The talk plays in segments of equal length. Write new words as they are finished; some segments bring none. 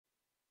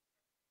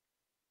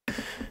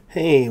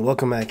Hey,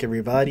 welcome back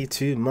everybody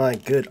to my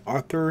Good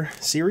Author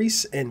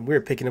series, and we're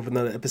picking up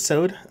another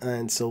episode,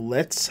 and so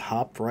let's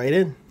hop right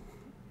in.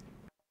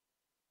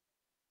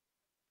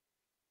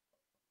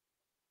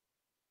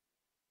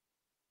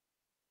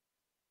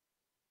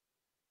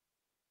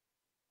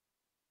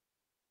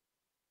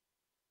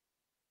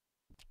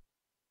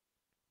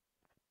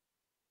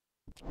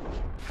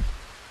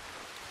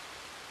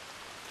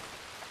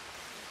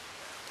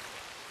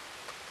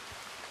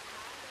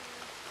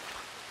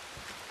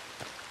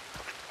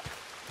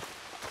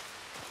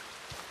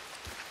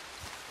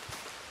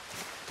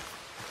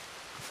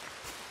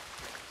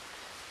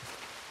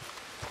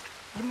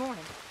 Good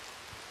morning.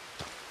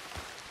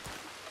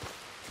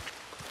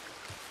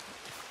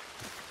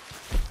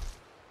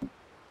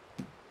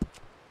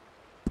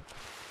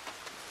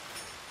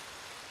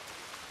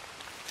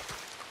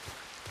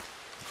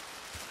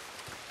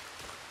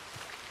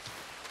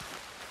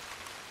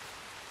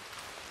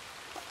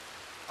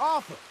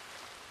 Arthur,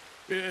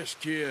 Yes,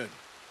 kid.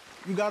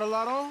 you got a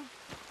lot on?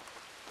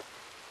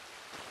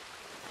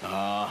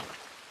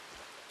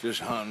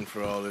 Just hunting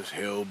for all this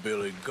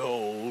hillbilly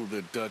gold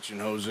that Dutch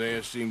and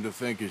Hosea seem to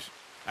think is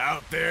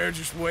out there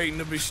just waiting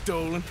to be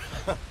stolen.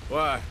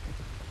 Why?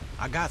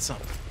 I got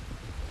something.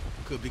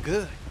 Could be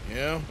good.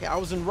 Yeah? Yeah, I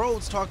was in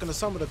Rhodes talking to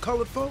some of the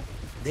colored folk.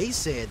 They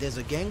said there's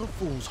a gang of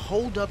fools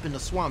holed up in the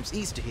swamps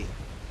east of here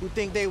who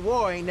think their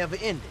war ain't never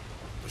ended.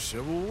 The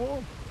Civil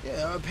War?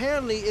 Yeah,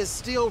 apparently it's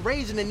still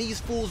raging in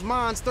these fools'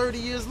 minds 30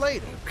 years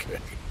later.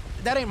 Okay.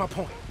 That ain't my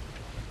point.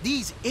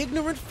 These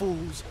ignorant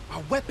fools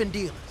are weapon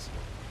dealers.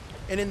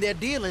 And in their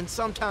dealings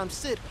sometimes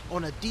sit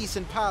on a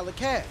decent pile of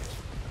cash.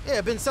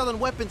 Yeah, been selling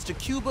weapons to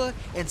Cuba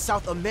and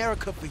South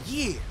America for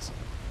years.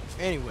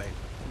 Anyway,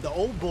 the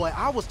old boy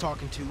I was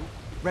talking to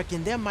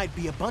reckoned there might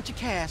be a bunch of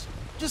cash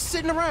just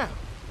sitting around.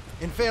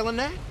 And failing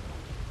that,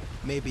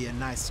 maybe a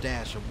nice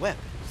stash of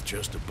weapons. It's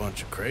just a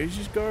bunch of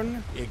crazies,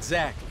 Gardner?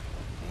 Exactly.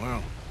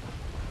 Well,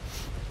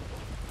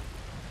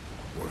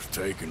 worth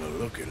taking a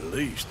look at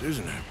least,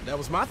 isn't it? That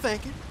was my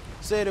thinking.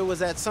 Said it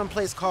was at some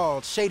place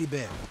called Shady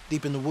Bell,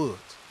 deep in the woods.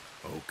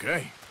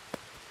 Okay.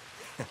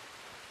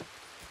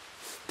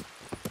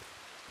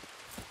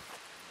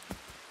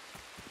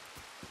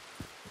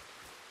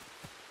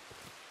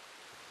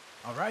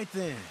 All right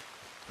then,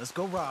 let's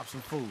go rob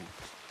some fools.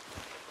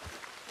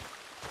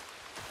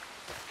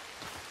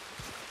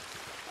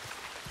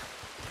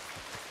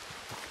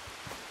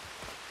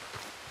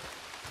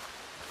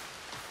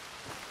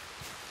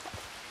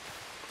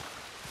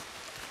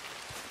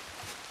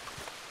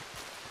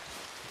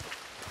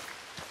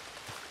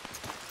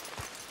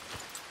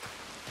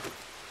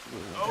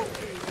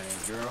 Okay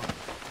then, girl.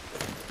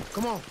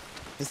 Come on,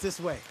 it's this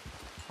way.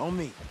 On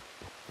me.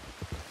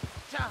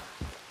 Cha!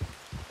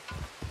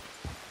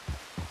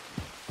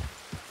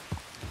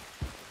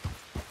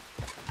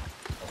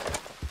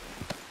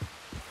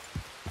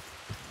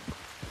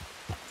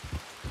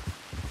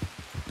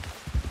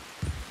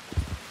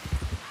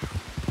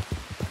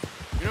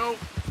 You know,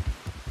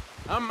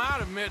 I might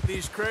have met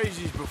these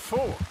crazies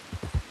before.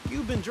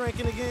 You been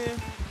drinking again?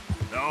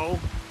 No.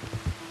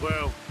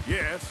 Well,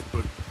 yes,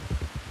 but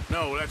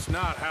no, that's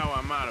not how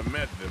I might have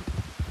met them.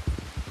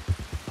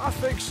 I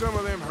think some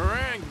of them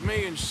harangued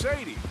me and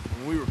Sadie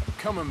when we were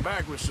coming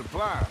back with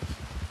supplies.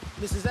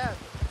 Mrs. Adler.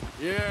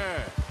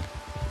 Yeah,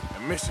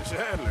 and Mrs.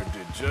 Adler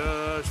did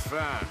just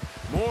fine.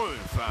 More than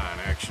fine,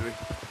 actually.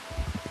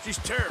 She's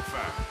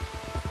terrifying.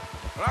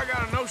 But I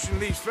got a notion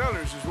these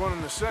fellers is one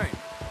and the same.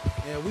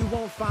 Yeah, we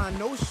won't find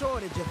no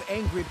shortage of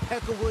angry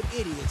peckerwood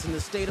idiots in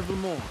the state of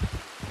Lemoyne.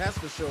 That's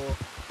for sure.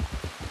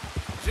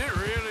 Is it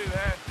really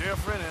that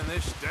different in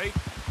this state?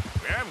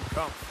 We haven't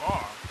come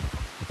far.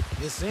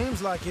 It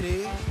seems like it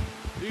is.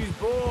 These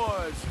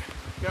boys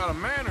got a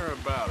manner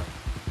about them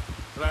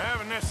that I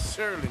haven't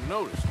necessarily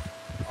noticed.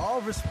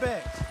 All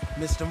respect,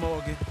 Mr.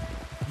 Morgan.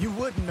 You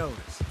wouldn't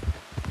notice.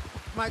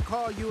 Might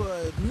call you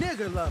a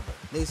nigger lover.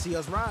 They see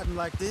us riding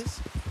like this.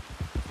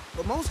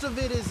 But most of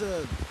it is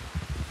a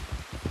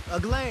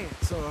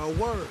glance or a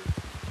word.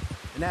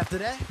 And after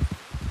that,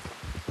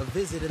 a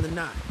visit in the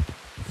night.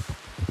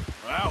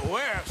 Out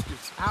west,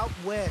 it's... Out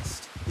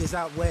west is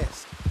out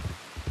west.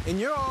 And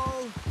you're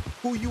all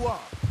who you are.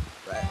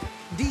 Right?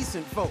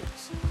 Decent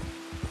folks.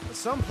 But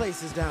some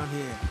places down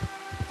here,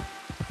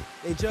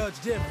 they judge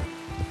different.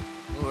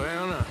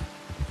 Well, now,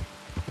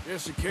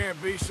 guess it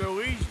can't be so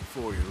easy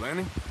for you,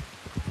 Lenny.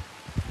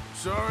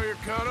 Sorry you're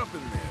caught up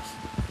in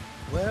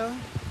this. Well,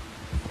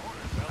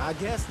 I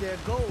guess their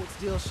gold's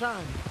still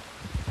shining.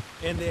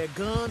 And their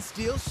guns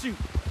still shoot.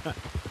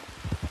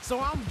 So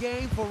I'm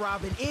game for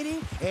robbing any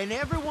and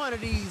every one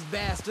of these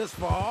bastards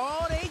for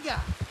all they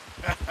got.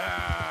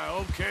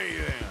 Okay,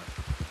 then.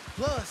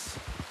 Plus,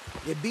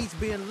 it beats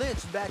being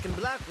lynched back in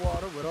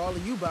Blackwater with all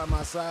of you by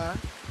my side.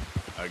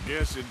 I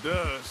guess it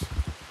does.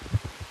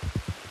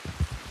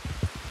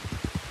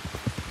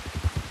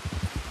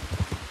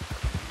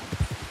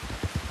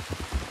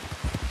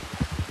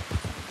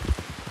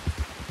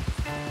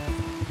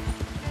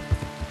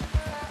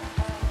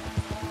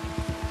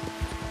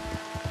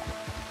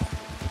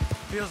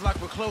 Feels like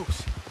we're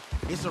close.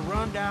 It's a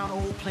rundown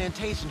old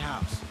plantation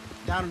house,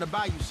 down in the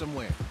bayou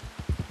somewhere.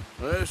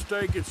 Let's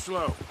take it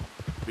slow.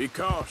 Be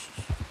cautious.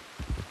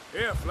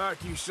 If,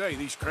 like you say,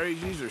 these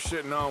crazies are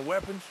sitting on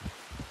weapons,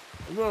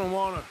 we're gonna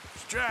want to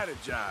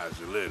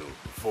strategize a little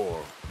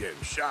before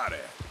getting shot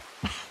at.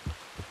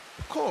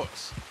 Of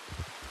course.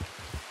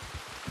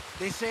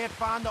 They said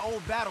find the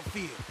old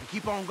battlefield and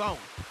keep on going.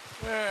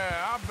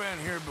 Yeah, I've been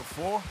here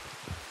before.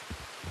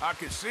 I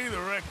could see the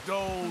wrecked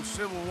old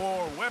Civil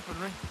War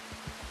weaponry.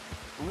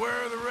 But where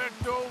are the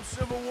wrecked old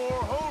Civil War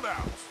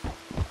holdouts?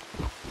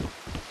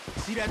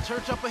 See that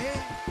church up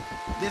ahead?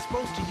 They're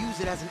supposed to use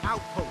it as an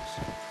outpost.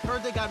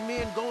 Heard they got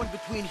men going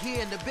between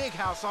here and the big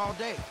house all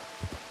day.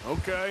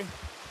 Okay.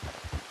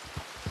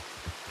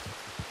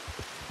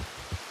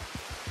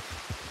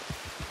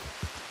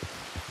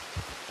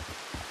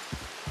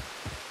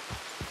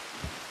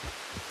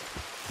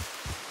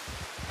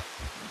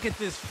 Look at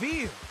this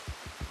field.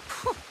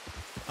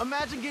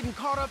 Imagine getting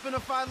caught up in a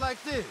fight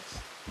like this.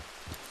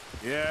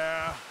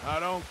 Yeah, I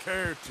don't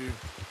care to.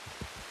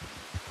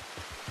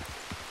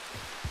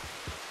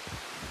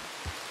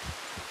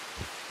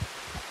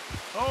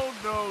 Hold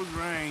those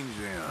reins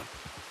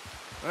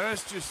in.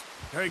 Let's just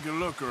take a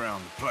look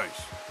around the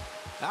place.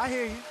 I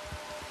hear you.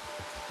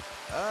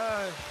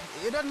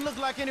 It doesn't look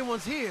like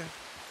anyone's here.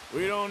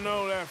 We don't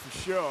know that for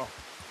sure.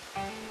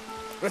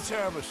 Let's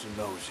have us a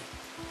nosy.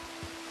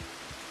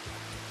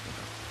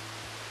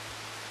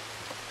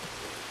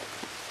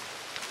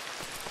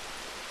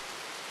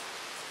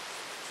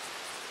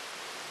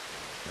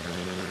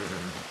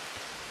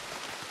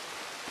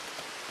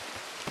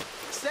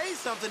 Say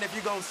something if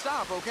you're gonna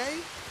stop, okay?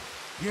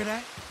 Hear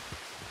that?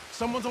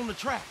 Someone's on the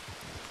track.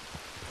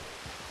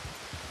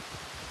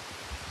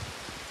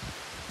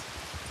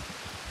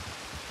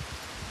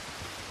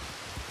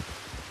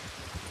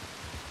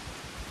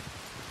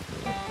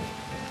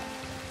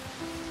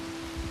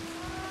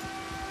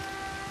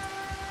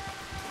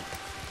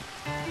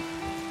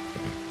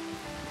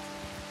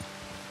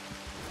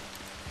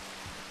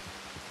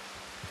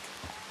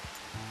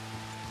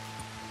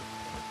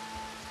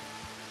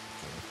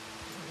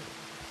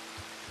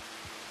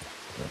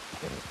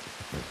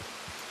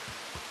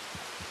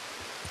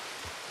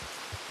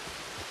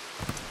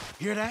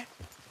 Hear that?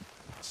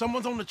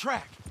 Someone's on the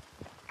track.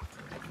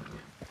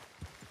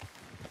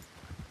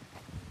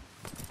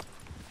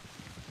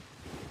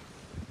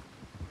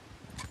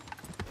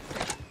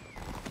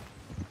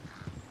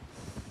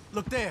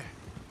 Look there,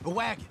 a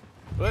wagon.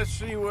 Let's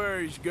see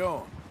where he's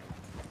going.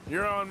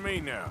 You're on me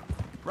now.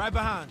 Right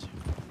behind you.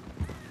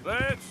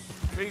 Let's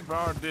keep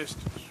our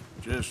distance.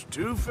 Just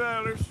two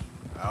fellers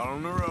out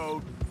on the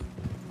road.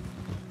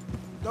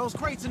 Those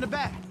crates in the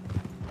back,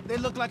 they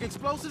look like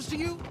explosives to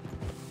you?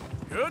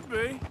 Could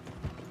be.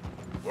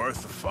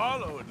 Worth a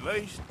follow, at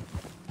least.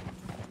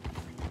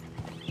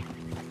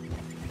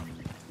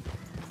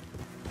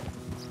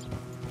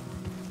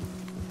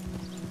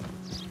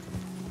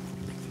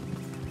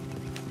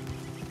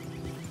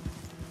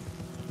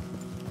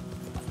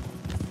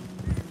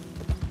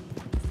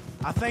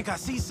 I think I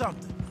see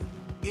something.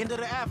 End of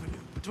the avenue,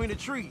 between the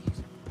trees.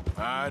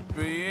 Might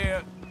be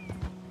it.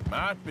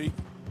 Might be.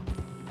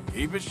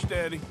 Keep it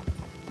steady.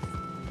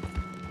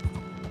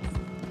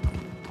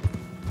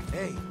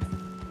 Hey,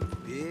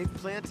 big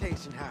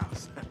plantation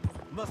house.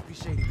 Must be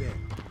Shady Bed.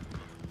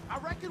 I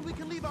reckon we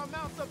can leave our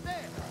mounts up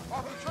there,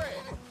 off the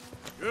trail.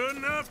 Good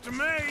enough to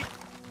me.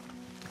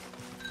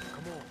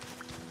 Come on.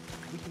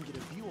 We can get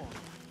a view on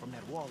them from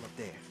that wall up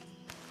there.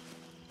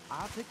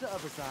 I'll take the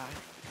other side.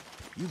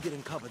 You get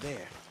in cover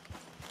there.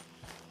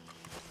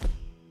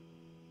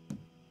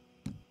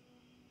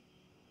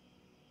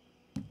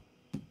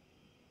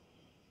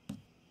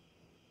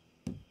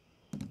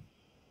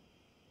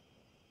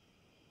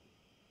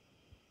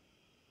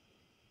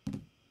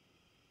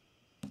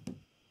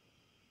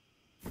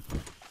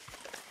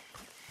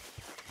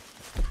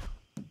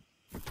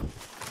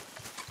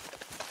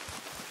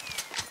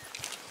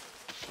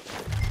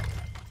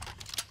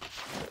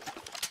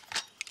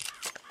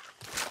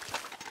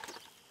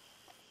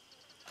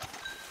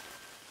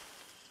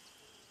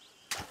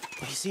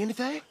 You see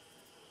anything?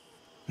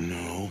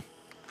 No.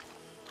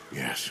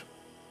 Yes.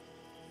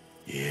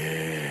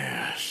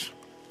 Yes.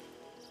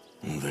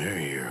 Well, they're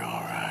here,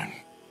 all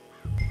right.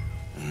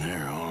 And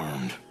they're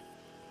armed.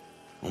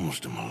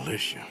 Almost a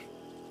militia.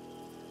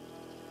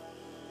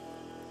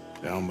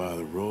 Down by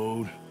the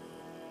road.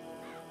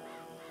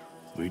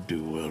 We'd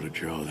do well to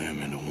draw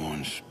them into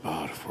one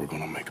spot if we're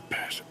gonna make a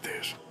pass at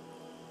this.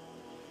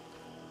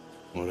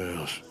 What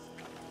else?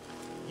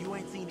 You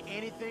ain't seen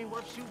anything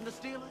worth shooting or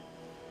stealing?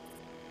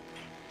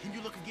 Can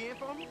you look again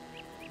for me?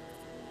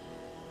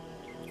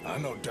 I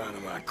know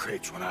dynamite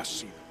crates when I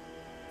see them.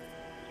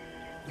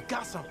 We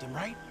got something,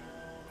 right?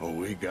 Oh,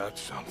 we got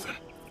something.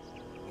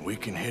 We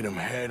can hit them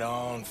head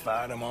on,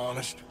 fight them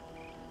honest.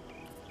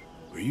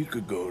 Or you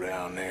could go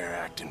down there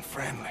acting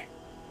friendly.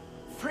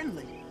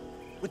 Friendly?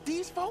 With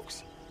these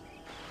folks?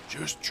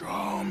 Just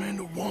draw them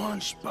into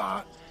one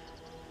spot,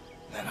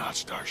 then I'll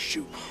start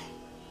shooting.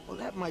 Well,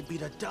 that might be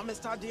the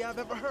dumbest idea I've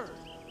ever heard.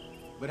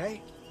 But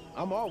hey,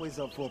 I'm always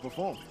up for a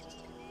performance.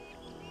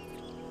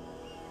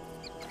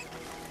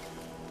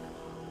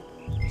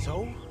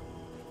 So?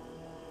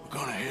 We're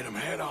gonna hit him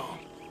head on.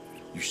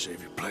 You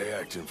save your play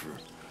acting for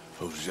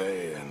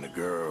Jose and the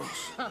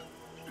girls.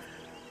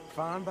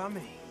 Fine by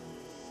me.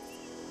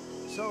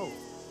 So,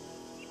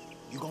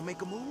 you gonna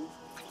make a move?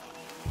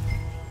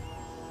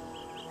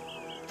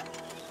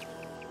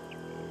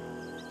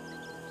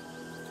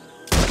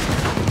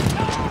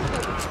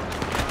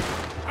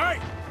 Hey!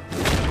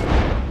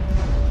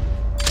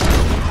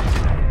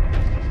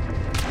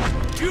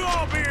 You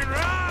all being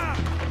right!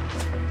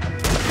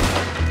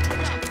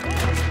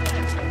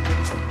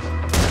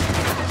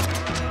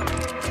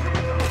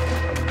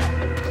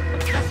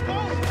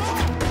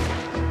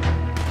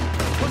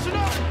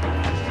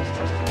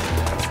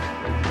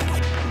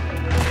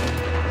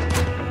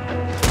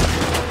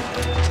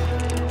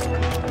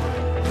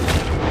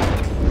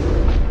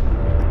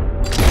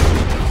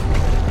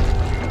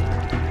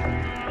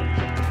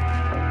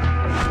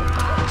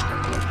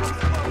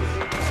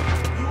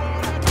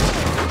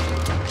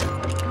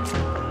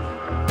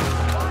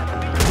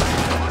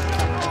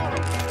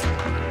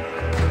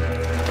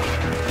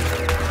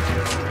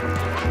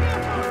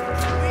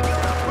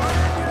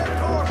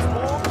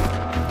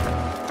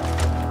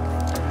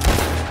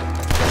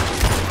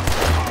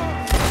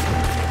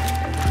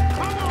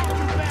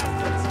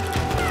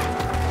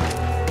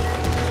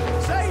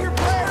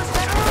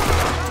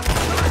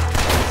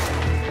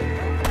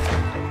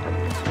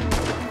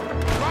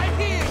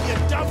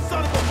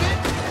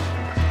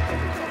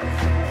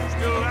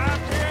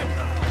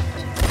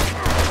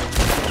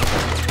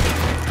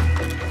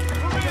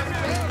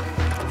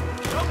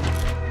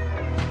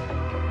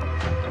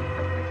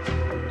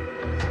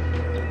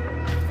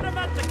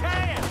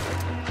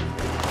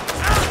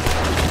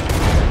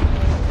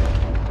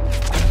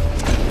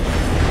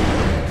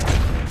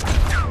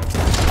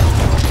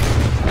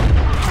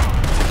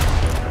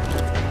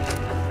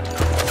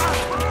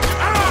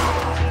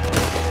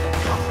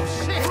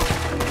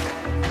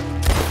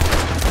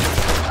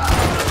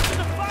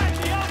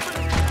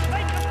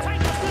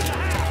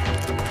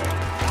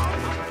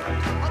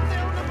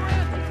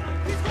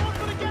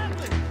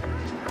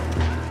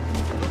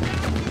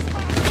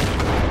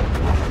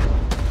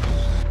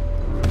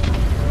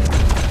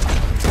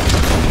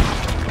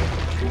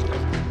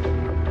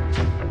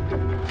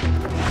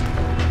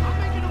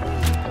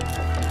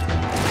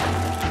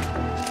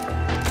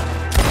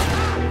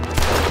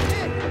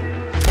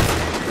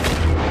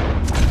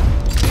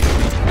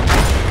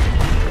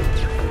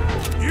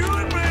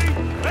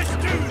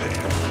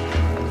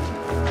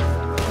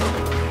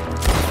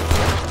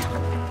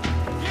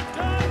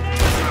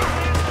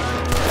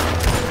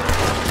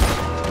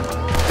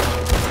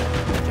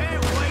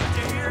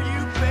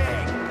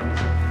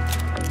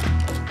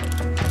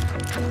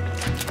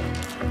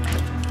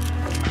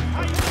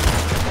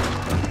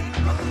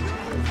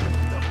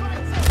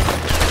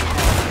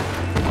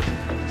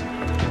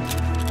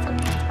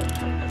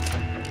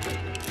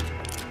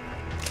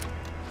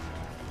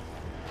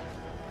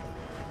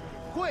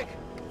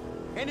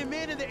 Any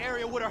men in the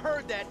area would have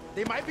heard that.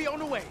 They might be on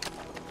the way.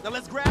 Now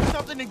let's grab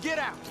something and get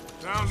out.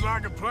 Sounds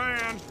like a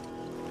plan.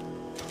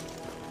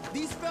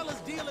 These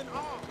fellas deal in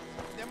arms.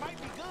 There might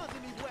be guns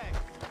in these wagons.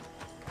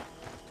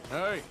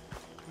 Hey,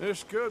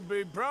 this could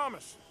be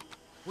promising.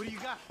 What do you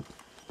got?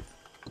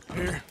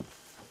 Here.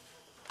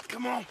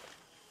 Come on.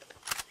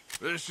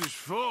 This is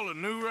full of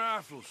new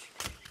rifles.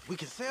 We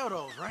can sell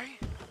those, right?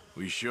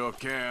 We sure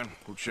can.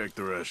 We'll check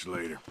the rest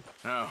later.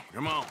 Now,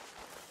 come on.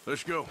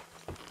 Let's go.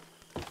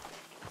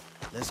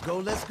 Let's go,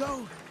 let's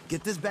go.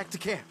 Get this back to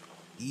camp.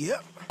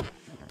 Yep.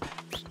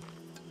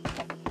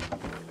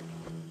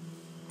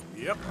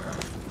 Yep.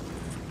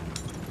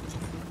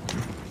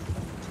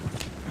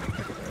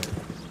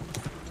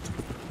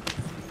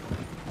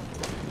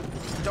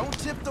 Don't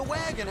tip the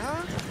wagon,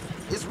 huh?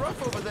 It's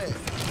rough over there.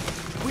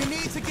 We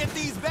need to get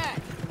these back.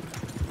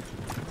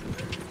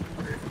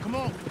 Come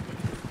on.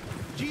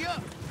 G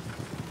up.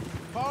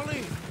 Fall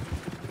in.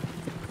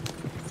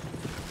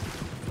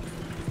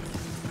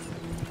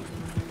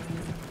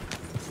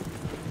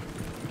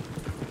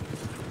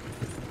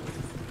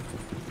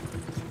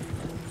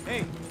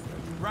 Hey,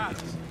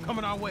 riders,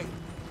 coming our way.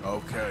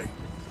 Okay.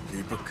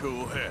 Keep a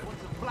cool head.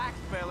 What's a black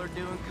feller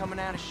doing coming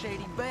out of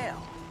Shady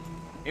Belle?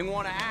 In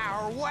one of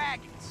our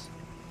wagons?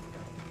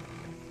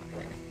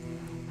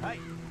 Hey.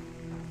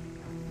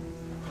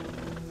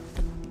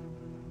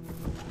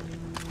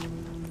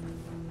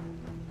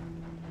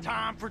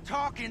 Time for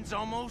talking's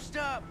almost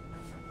up.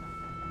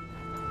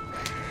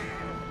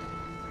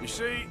 You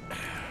see,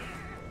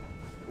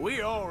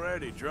 we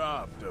already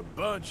dropped a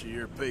bunch of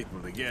your people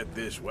to get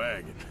this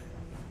wagon.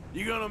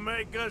 You gonna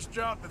make us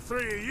drop the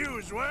three of you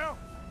as well?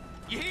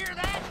 You hear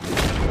that?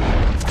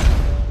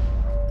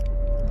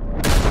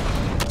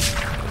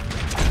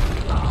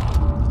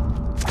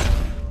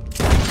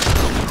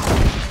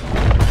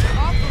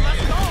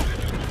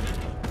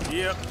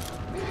 Yep.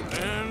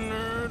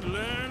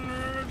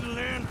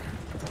 Leonard.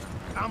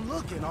 I'm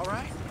looking, all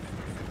right?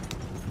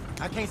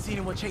 I can't see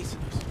anyone chasing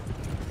us.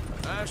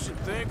 I should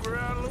think we're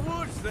out of the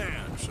woods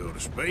then, so to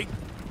speak.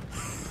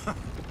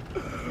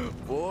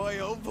 Boy,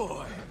 oh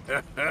boy.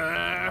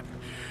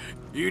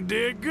 You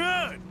did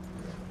good.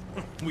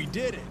 We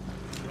did it.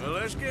 Well,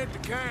 let's get to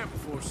camp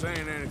before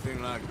saying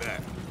anything like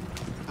that.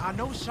 I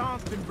know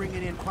Sean's been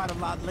bringing in quite a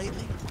lot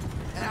lately,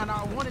 and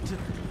I wanted to...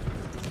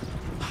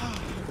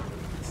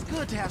 It's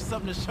good to have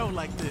something to show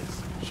like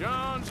this.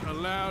 Sean's a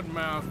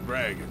loudmouth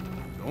bragging.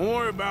 Don't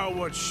worry about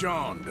what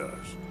Sean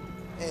does.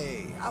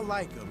 Hey, I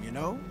like him, you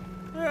know?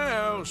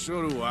 Well,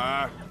 so do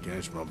I,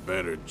 against my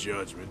better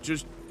judgment.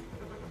 Just,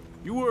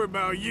 you worry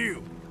about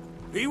you.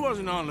 He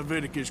wasn't on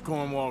Leviticus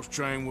Cornwall's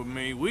train with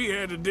me. We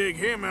had to dig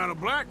him out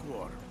of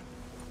Blackwater.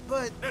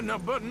 But...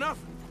 But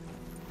nothing.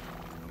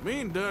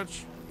 Me and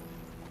Dutch,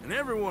 and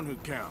everyone who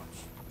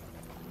counts,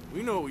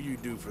 we know what you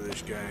do for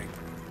this gang.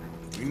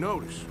 We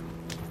notice.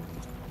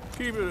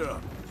 Keep it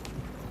up.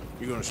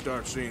 You're gonna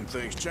start seeing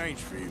things change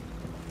for you.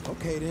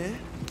 Okay, then.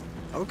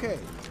 Okay.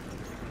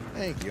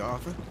 Thank you,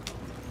 Arthur.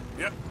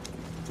 Yep.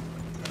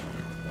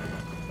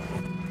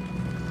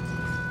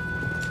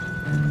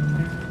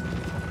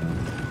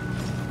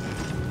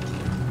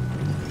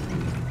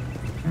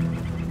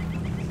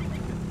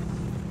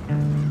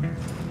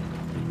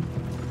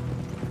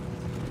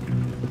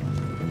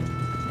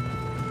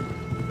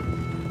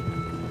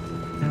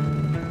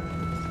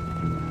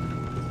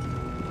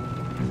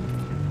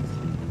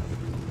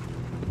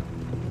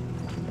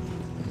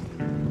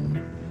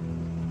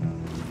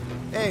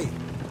 Hey,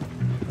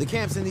 the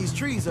camp's in these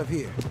trees up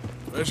here.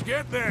 Let's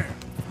get there.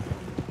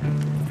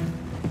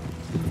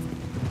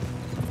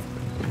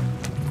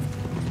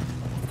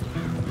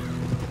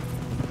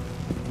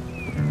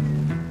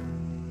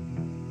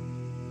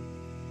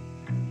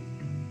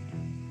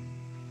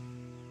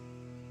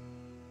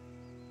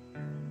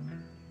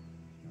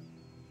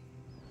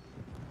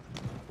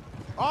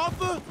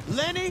 Arthur,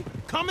 Lenny,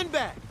 coming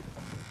back.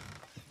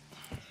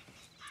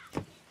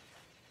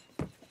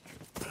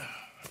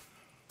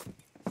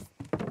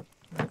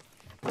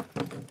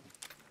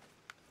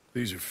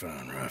 These are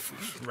fine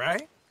rifles.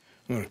 Right?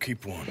 I'm gonna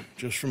keep one,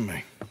 just for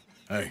me.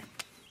 Hey,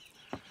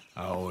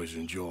 I always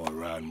enjoy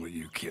riding with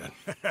you, kid.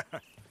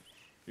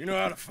 You know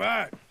how to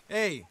fight.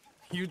 Hey,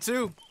 you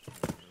too.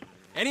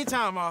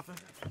 Anytime, Arthur.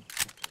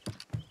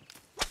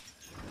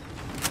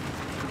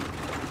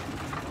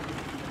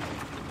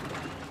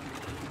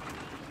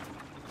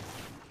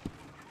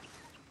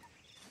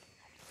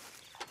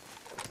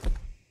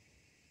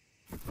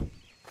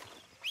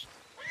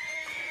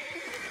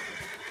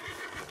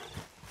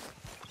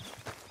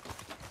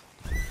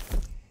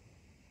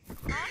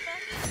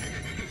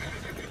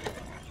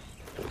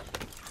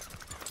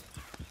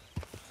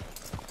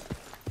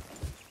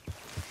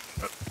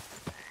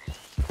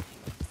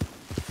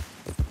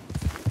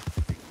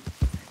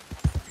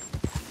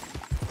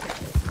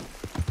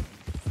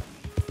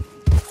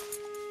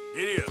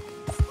 Giddy up.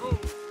 Oh.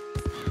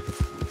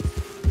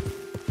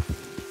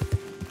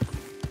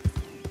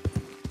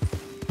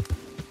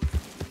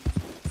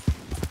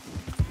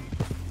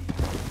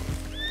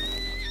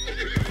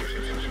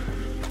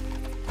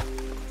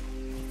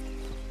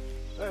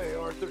 Hey,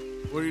 Arthur.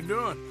 What are you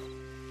doing?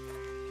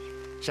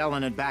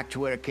 Selling it back to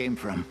where it came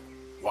from.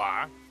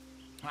 Why?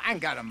 I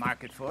ain't got a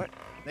market for it.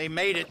 They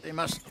made it. They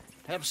must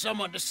have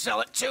someone to sell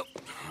it to.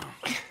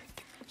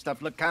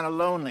 Stuff look kind of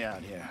lonely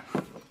out here.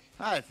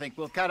 I think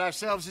we'll cut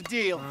ourselves a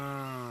deal.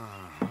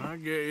 I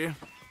get you.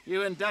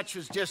 You and Dutch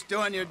was just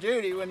doing your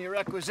duty when you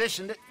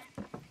requisitioned it.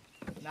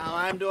 Now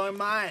I'm doing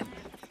mine.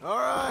 All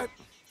right.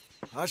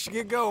 I should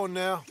get going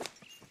now.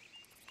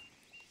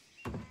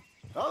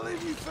 I'll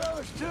leave you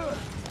fellas to it.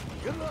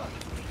 Good luck.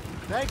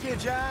 Thank you,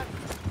 John.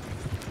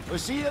 We'll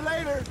see you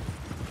later.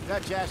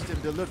 Dutch asked him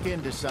to look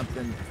into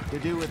something to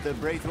do with the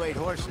Braithwaite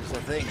horses, I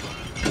think.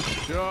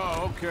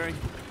 Sure, okay.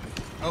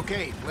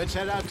 Okay, let's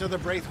head out to the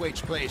Braithwaite's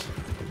place.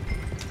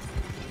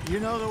 You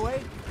know the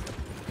way?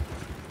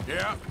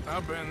 Yeah,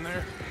 I've been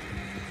there.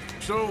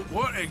 So,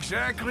 what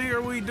exactly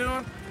are we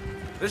doing?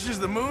 This is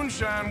the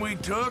moonshine we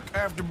took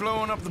after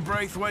blowing up the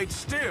Braithwaite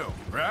still,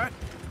 right?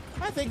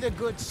 I think the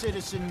good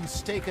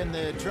citizens taking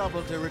the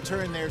trouble to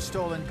return their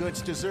stolen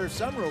goods deserve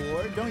some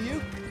reward, don't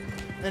you?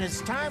 And it's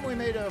time we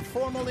made a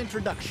formal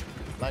introduction,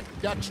 like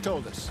Dutch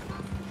told us.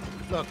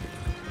 Look,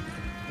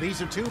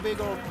 these are two big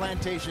old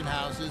plantation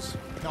houses.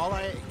 All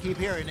I keep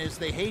hearing is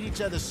they hate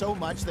each other so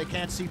much they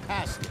can't see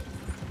past it.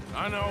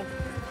 I know.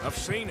 I've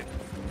seen it.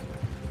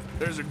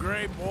 There's a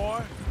gray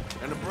boy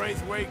and a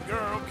Braithwaite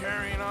girl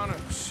carrying on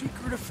a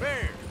secret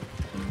affair.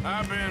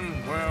 I've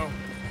been, well,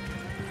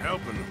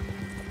 helping them.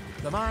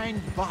 The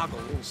mind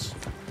boggles.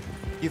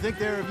 You think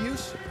they're of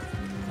use?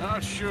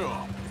 Not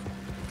sure.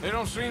 They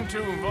don't seem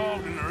too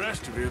involved in the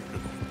rest of it,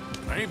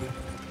 but maybe.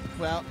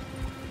 Well,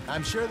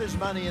 I'm sure there's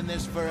money in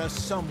this for us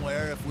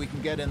somewhere if we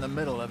can get in the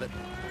middle of it.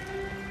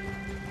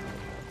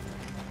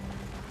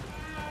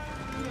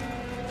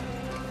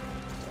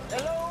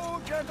 Hello,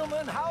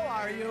 gentlemen. How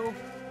are you?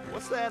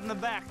 What's that in the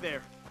back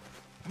there?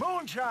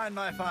 Moonshine,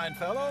 my fine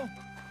fellow.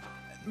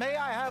 May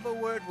I have a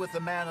word with the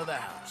man of the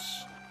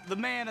house? The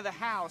man of the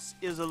house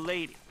is a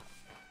lady.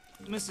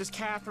 Mrs.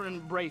 Catherine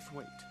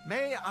Braithwaite.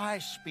 May I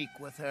speak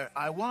with her?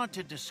 I want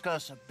to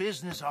discuss a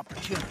business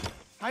opportunity.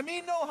 I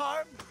mean no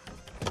harm.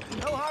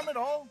 No harm at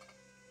all.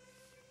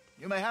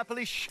 You may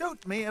happily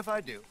shoot me if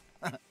I do.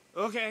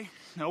 Okay.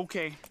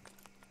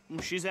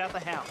 She's at the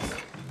house.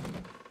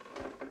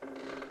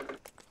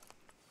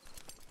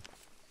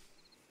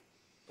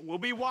 We'll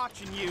be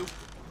watching you.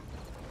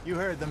 You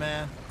heard the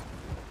man.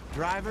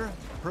 Driver,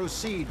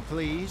 proceed,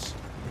 please.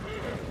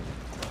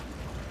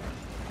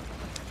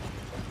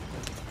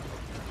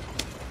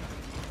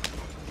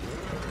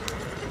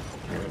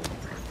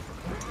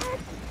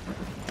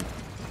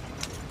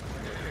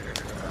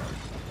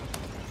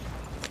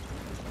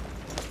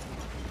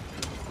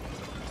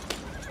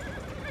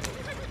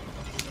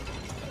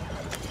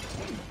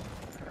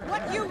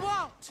 What you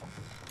want?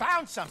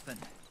 Found something.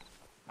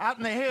 Out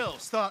in the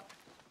hills. Thought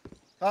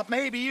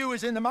maybe you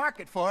was in the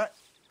market for it.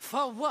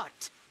 For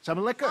what?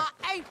 Some liquor.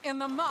 I ain't in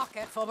the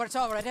market for what's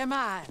already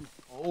mine.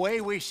 The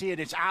way we see it,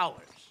 it's ours.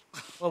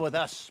 Well, with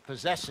us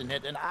possessing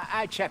it, and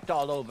I checked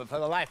all over. For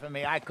the life of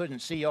me, I couldn't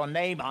see your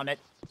name on it.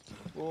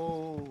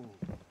 Oh.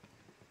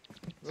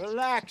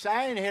 Relax,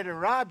 I ain't here to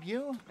rob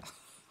you.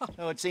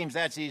 Oh, it seems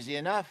that's easy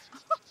enough.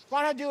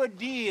 Wanna do a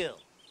deal?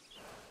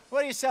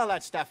 What do you sell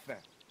that stuff for?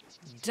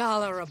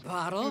 $1 a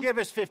bottle? You give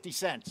us 50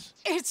 cents.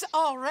 It's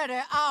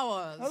already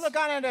ours. Well, look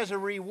on it as a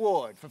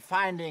reward for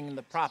finding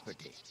the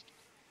property.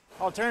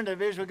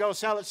 Alternative is we go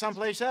sell it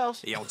someplace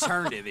else. The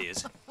alternative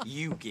is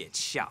you get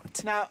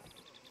shot. Now,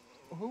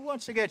 who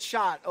wants to get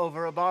shot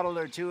over a bottle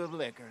or two of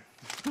liquor?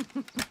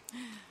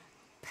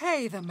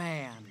 Pay the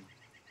man.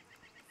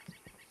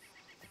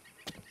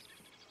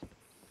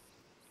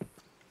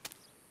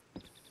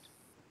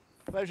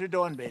 Pleasure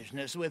doing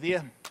business with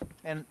you.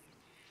 And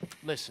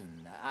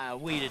listen,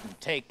 we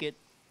didn't take it.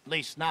 At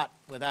least not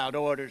without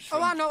orders from...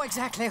 Oh, I know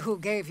exactly who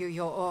gave you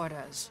your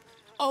orders.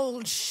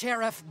 Old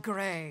Sheriff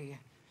Gray.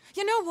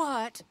 You know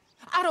what?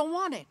 I don't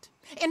want it.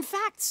 In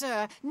fact,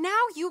 sir,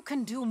 now you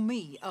can do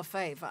me a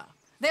favor.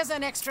 There's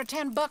an extra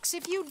 $10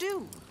 if you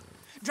do.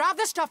 Drive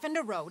the stuff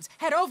into Rhodes,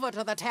 head over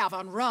to the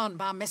tavern run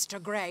by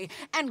Mr. Gray,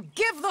 and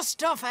give the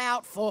stuff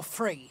out for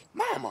free.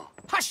 Mama!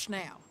 Hush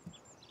now.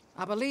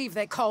 I believe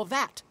they call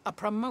that a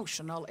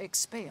promotional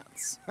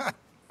expense.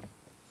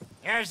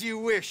 As you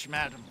wish,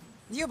 madam.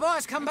 You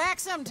boys come back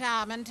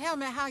sometime and tell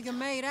me how you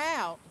made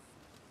out.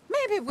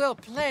 Maybe we'll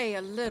play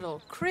a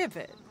little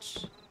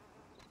cribbage.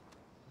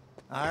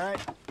 All right.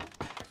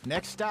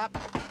 Next stop,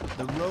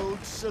 the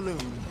Rhodes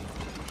Saloon.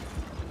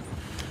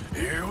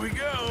 Here we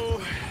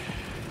go.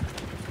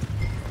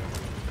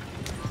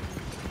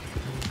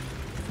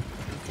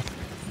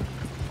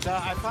 So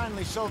I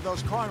finally sold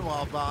those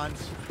Cornwall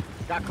bonds.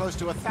 Got close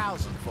to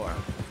 1,000 for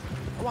them.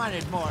 I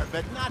wanted more,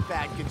 but not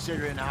bad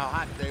considering how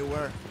hot they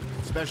were,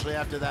 especially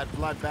after that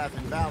bloodbath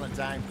in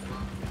Valentine.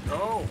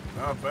 No,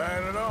 not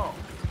bad at all.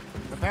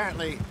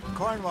 Apparently,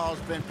 Cornwall's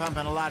been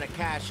pumping a lot of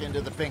cash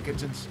into the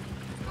Pinkertons.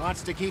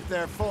 Wants to keep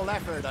their full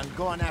effort on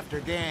going after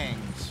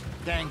gangs.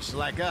 Gangs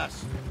like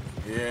us.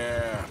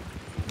 Yeah,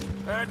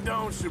 that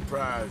don't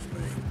surprise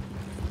me.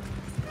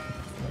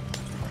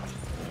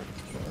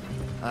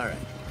 All right.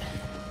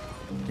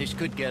 This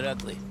could get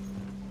ugly.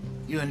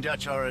 You and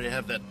Dutch already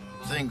have that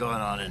thing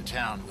going on in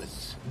town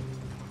with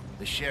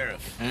the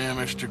sheriff. Yeah,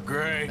 Mr.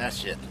 Gray.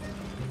 That's it.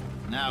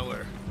 Now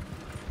we're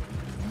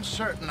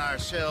inserting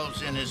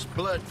ourselves in his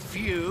blood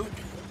feud.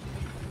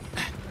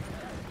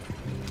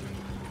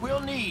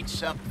 We'll need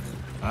something.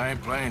 I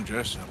ain't playing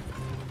dress-up.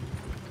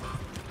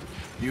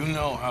 You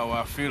know how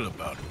I feel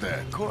about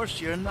that. Of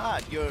course you're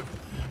not. You're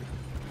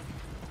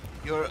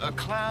a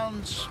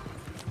clown's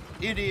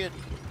idiot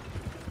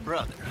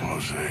brother.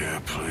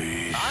 Hosea,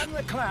 please. I'm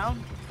the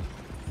clown.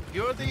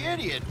 You're the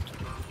idiot.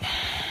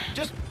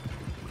 Just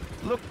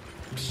look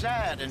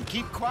sad and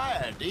keep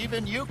quiet.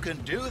 Even you can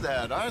do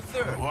that,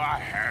 Arthur. Oh, I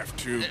have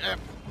to.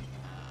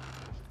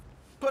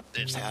 Put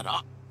this hat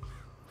on.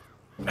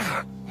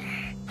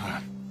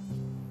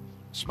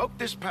 Smoke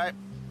this pipe.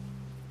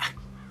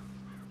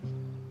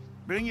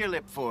 Bring your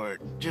lip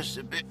forward just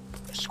a bit.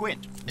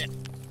 Squint.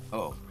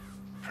 Oh,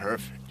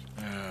 perfect.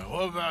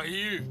 What about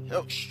you?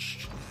 Oh,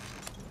 shh.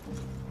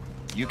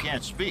 You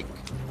can't speak.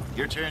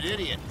 You're turned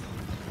idiot.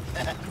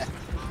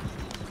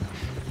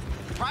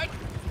 Right?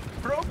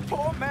 Broke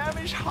poor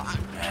Mammy's heart.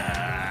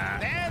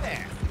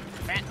 There.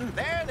 Fenton,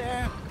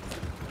 there.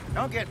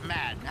 Don't get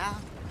mad now.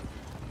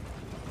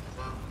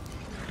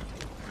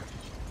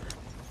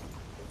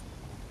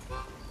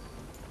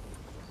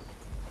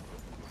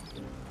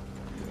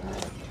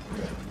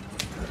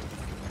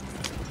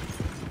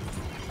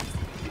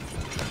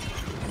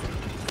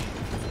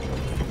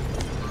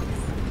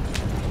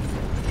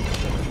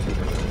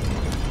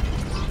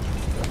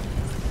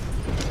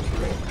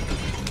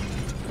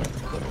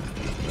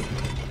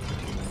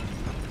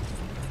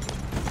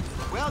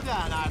 Well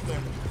done, Arthur.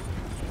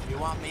 You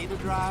want me to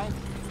drive?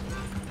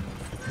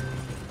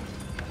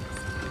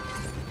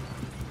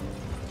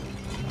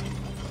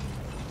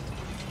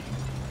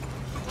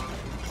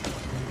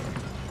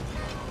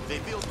 They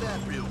built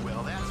that real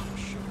well, that's for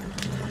sure.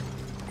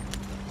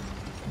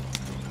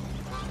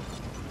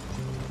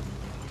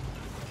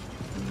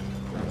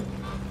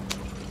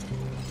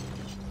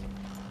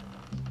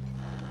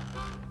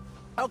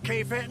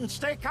 Okay, Fenton,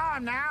 stay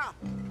calm now.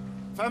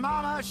 For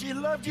Mama, she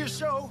loved you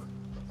so.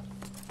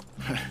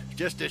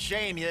 Just a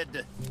shame you had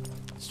to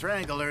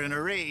strangle her in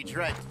a rage,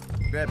 right?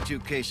 Grab 2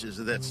 cases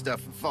of that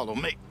stuff and follow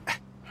me.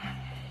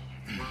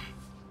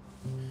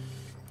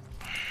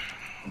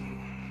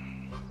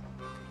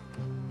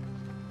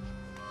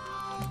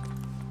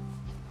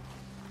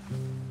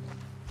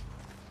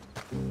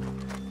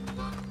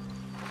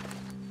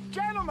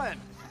 Gentlemen!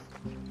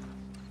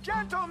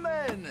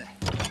 Gentlemen!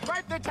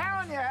 Quite the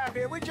town you have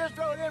here. We just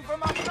rode in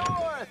from up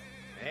north.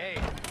 Hey.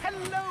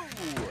 Hello!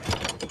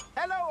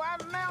 Hello,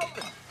 I'm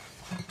Melvin.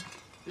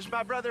 This is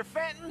my brother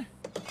Fenton.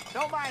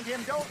 Don't mind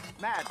him, don't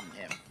madden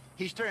him.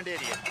 He's turned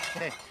idiot.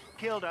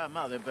 Killed our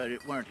mother, but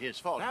it weren't his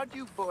fault. How'd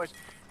you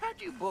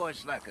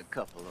boys like a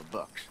couple of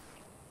bucks?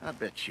 I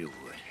bet you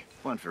would.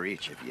 One for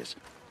each of yous.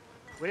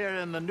 We're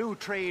in the new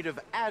trade of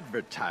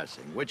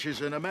advertising, which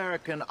is an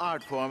American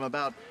art form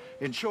about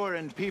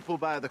ensuring people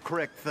buy the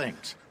correct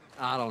things.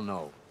 I don't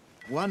know.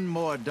 $1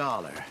 more.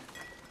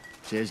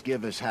 Says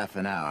give us half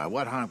an hour.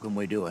 What harm can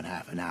we do in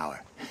half an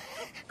hour?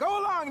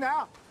 Go along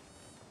now.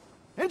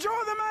 Enjoy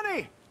the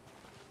money.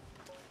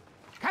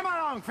 Come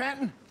along,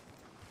 Fenton.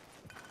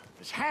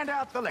 Just hand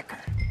out the liquor.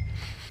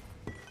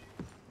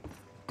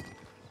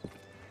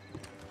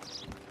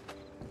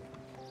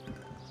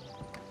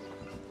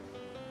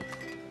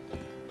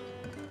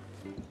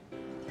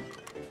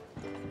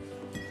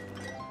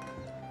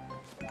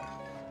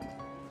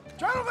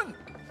 Gentlemen!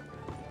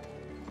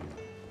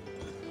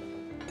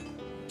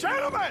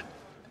 Gentlemen!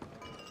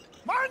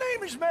 My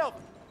name is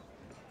Melvin.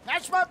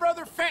 That's my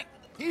brother Fenton.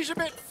 He's a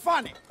bit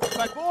funny,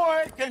 but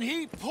boy, can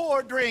he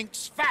pour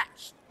drinks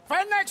fast. For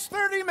the next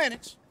 30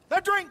 minutes,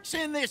 the drinks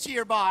in this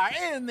here bar,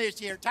 in this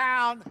here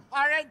town,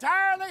 are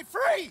entirely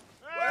free.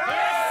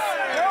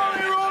 Yes. The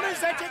only rule is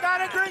that you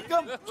gotta drink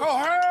them. So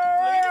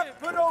hurry up,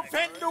 put old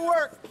Fenton to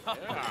work.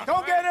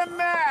 Don't get him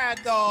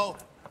mad, though.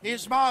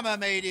 His mama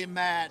made him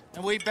mad,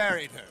 and we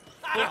buried her.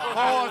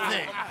 Poor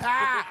thing.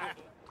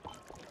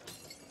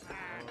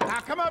 Now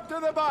come up to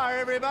the bar,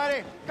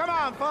 everybody. Come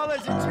on,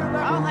 fellas, it's your lucky.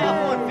 I'll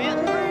have one,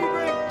 Fenton. 3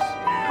 drinks.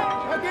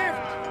 A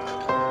gift.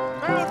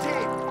 Bounty.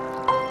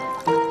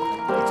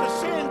 It's a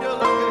sin to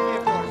look at a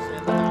gift horse.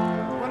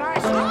 When I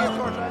see a gift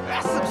horse,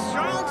 That's some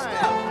strong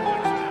stuff.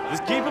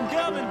 Just keep them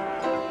coming.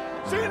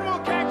 sin will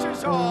catch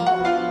us all.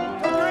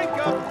 So drink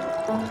up.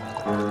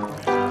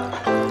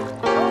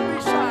 Don't be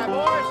shy,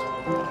 boys.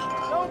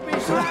 Don't be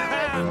shy.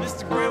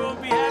 Mr. Gray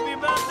won't be happy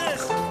about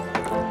this.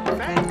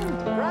 Fenton,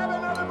 grab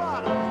another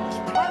bottle.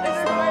 Plenty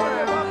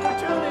of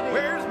opportunity.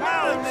 Where's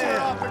Melvin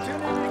then?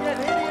 Opportunity to get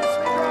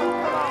hideously drunk.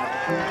 Come on.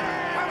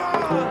 Come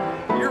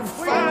on. You're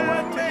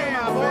fine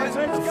man, boys.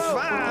 Let's go.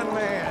 Fine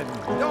man.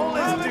 Don't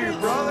listen to your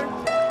brother.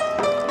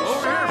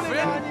 Over here,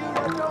 Fenton.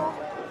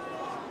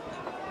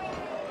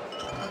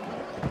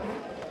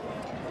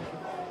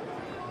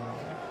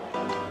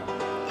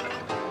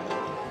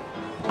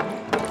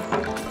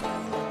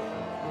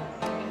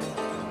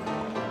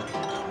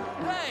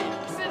 Hey,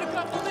 send a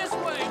couple this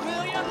way,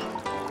 will ya?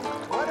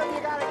 What have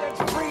you got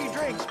against free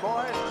drinks,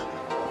 boys?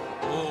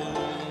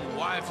 Oh,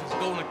 wife is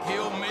gonna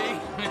kill me.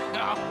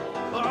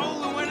 I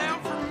only went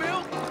out for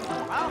milk.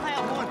 I'll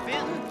have one,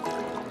 Fenton.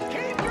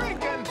 Keep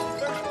drinking.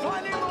 There's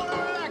plenty more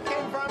where that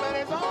came from, and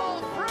it's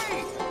all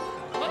free.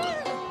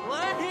 Well,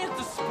 that hit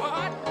the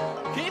spot.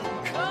 Keep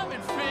 'em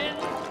coming,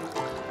 Fenton.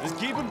 Just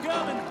keep 'em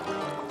coming.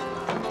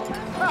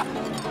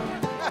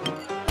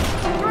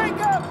 Drink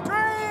up,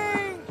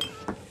 drink!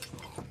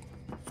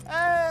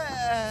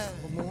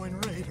 Lemoyne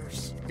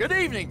Raiders. Good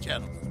evening,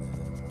 gentlemen.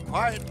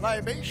 Quiet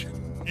libation.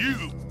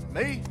 You!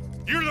 Me?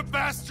 You're the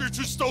bastards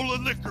who stole the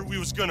liquor we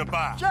was gonna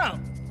buy!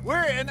 Gentlemen,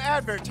 we're in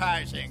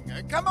advertising.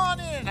 Come on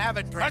in and have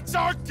a drink. That's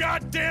our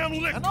goddamn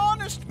liquor! An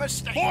honest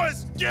mistake.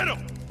 Boys, get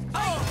him!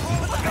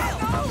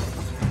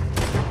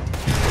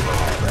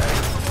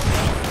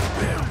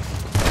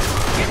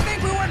 You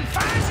think we wouldn't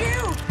find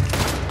you?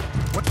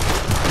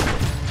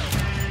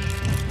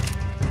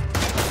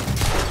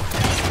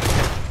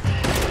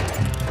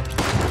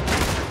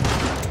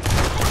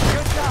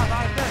 Good job,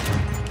 I bet.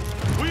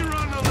 We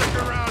run the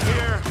liquor around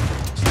here.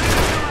 Stay the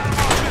hell out of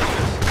our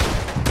business.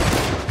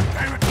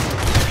 Damn it.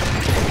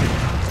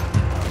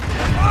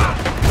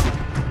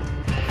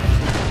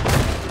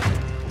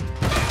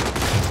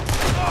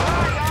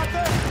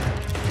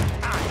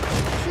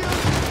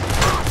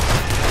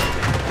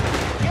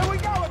 Here we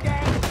go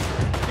again.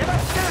 Get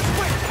upstairs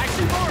quick.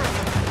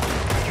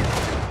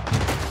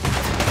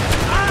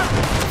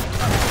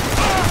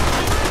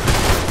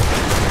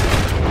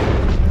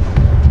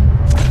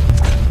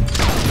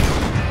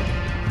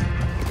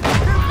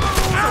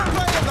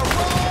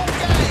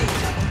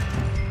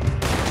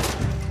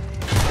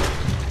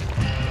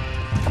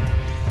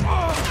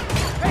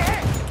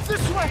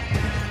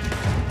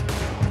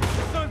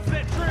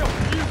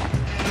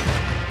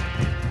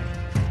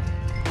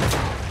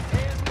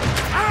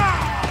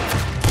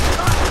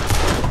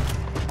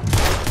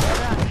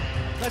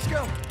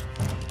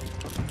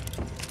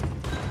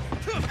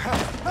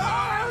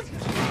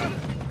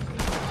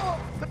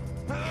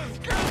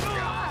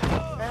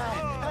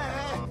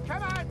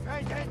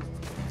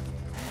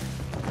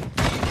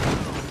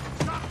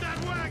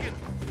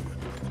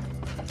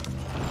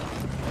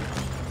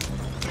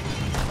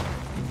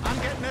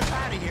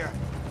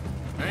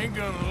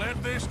 gonna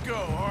let this go,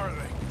 are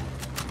they?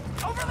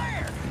 Over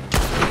there!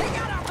 He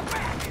got out the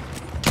back!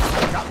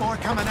 Got more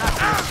coming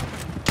after us.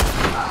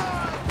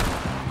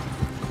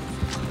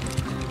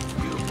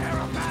 You pair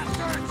of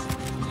bastards!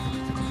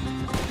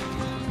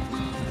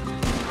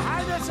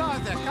 Behind us,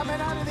 Arthur,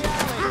 coming out of the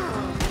alley.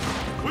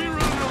 We run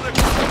the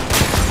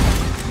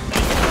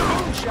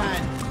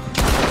Moonshine.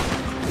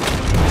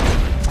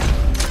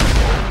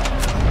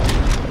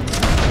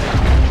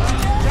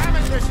 Damn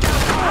it, they're still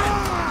coming.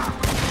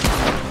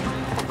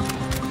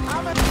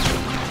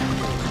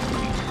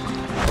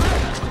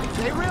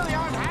 They really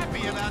aren't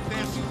happy about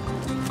this.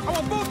 I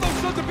want both those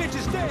sons of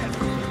bitches dead!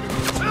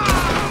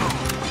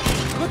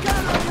 Look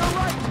out on your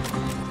right.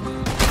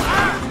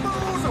 These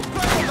fools are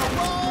playing the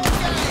wrong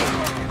game.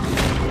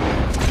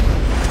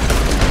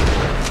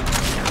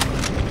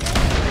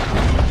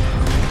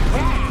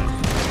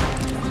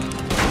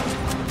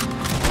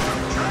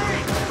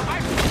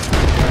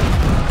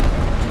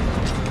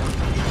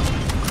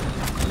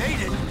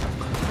 Made it.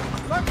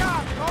 Look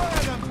out, more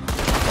of them.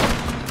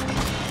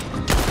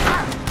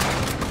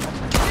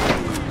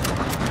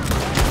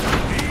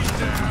 He's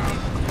down.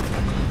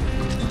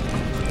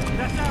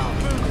 That's our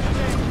food, you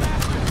damn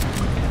bastard!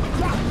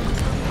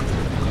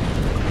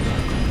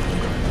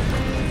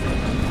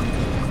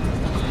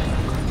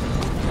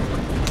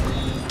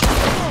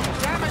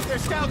 Damn it, they're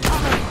still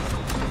coming.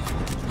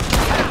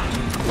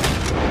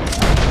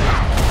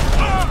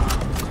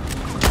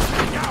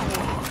 Got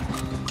one.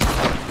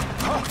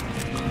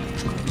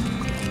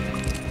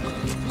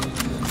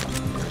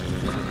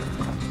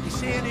 You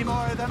see any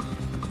more of them?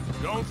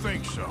 Don't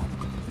think so.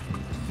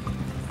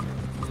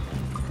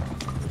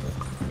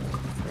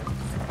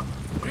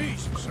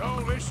 Jesus,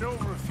 all this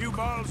over a few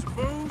bottles of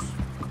booze?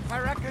 I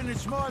reckon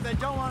it's more they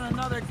don't want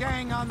another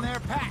gang on their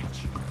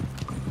patch.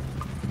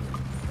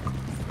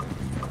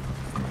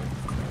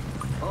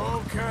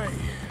 Okay.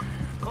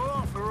 Pull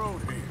off the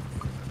road here.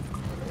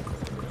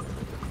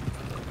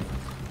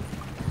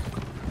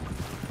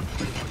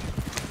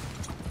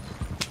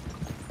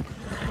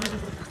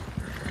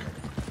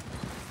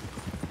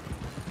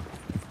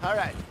 All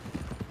right,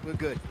 we're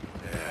good.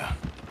 Yeah.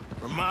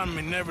 Remind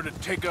me never to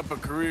take up a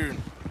career in...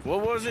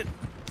 What was it?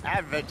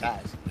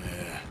 Advertise.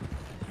 Yeah.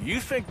 You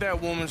think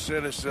that woman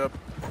set us up?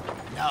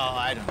 No,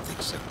 I don't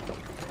think so.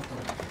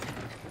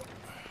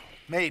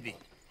 Maybe.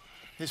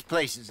 This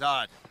place is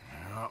odd.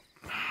 Well,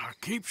 I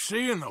keep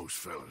seeing those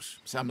fellas.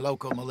 Some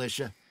local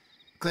militia.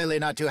 Clearly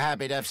not too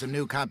happy to have some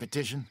new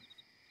competition.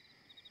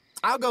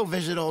 I'll go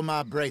visit old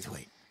Ma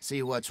Braithwaite,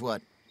 see what's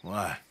what.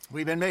 Why?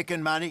 We've been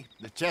making money.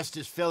 The chest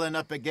is filling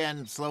up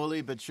again,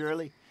 slowly but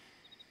surely.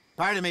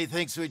 Part of me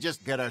thinks we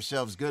just get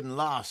ourselves good and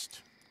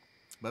lost.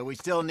 But we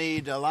still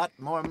need a lot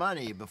more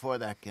money before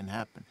that can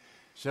happen.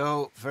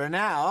 So, for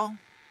now,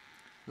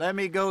 let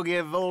me go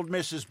give old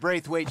Mrs.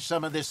 Braithwaite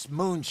some of this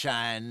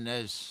moonshine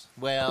as,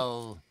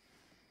 well,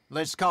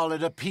 let's call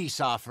it a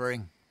peace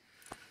offering.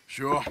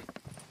 Sure.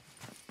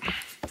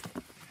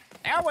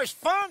 That was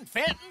fun,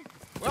 Fenton.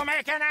 We'll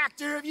make an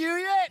actor of you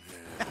yet.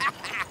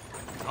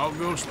 I'll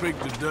go speak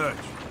to Dutch.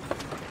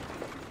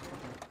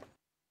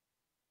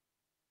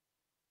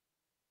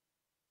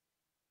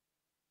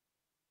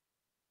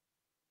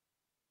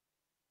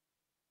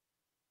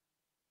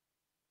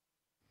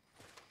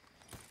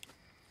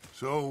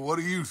 So, what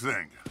do you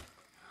think?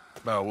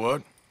 About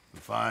what?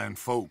 The fine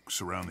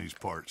folks around these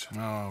parts.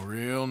 Oh,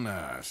 real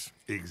nice.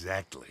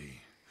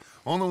 Exactly.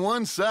 On the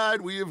one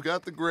side, we have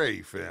got the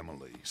Gray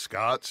family.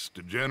 Scots,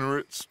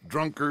 degenerates,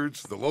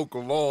 drunkards, the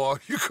local law.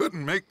 You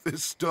couldn't make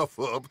this stuff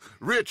up.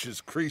 Rich as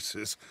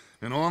Croesus.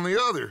 And on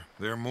the other,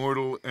 their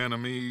mortal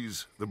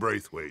enemies, the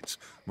Braithwaites.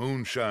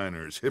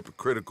 Moonshiners,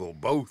 hypocritical,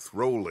 both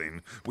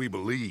rolling, we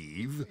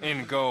believe.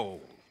 In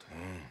gold.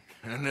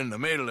 And in the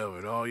middle of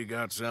it all, you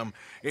got some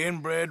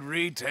inbred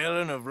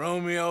retelling of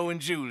Romeo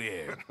and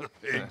Juliet.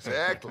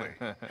 Exactly.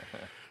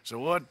 So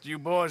what you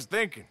boys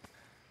thinking?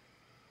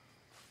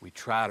 We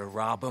try to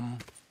rob them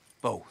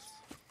both.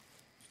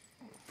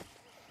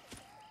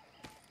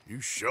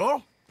 You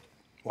sure?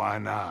 Why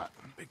not?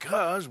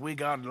 Because we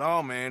got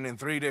lawmen in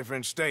 3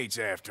 different states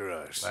after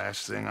us.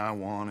 Last thing I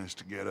want is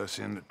to get us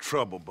into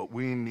trouble, but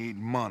we need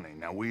money.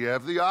 Now, we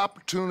have the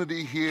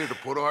opportunity here to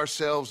put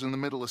ourselves in the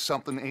middle of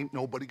something ain't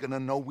nobody gonna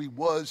know we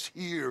was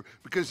here,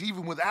 because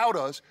even without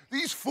us,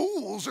 these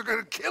fools are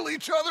gonna kill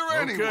each other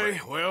anyway.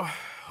 Okay, well,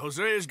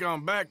 Hosea's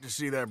gone back to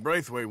see that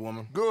Braithwaite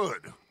woman.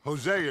 Good.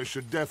 Hosea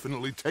should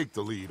definitely take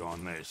the lead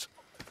on this.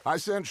 I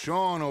sent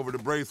Sean over to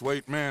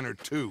Braithwaite Manor,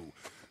 too.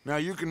 Now,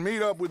 you can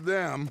meet up with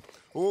them,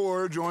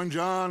 or join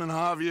John and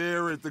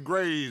Javier at the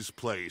Gray's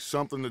place.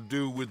 Something to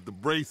do with the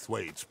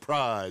Braithwaite's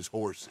prize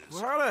horses.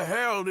 Well, how the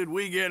hell did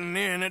we get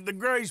in at the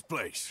Gray's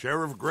place?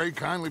 Sheriff Gray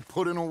kindly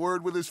put in a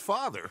word with his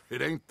father.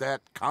 It ain't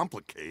that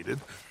complicated.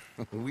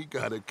 We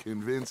gotta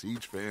convince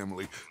each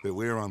family that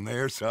we're on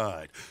their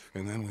side,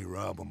 and then we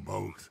rob them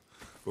both.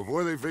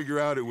 Before they figure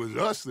out it was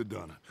us that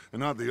done it,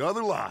 and not the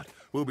other lot,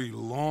 we'll be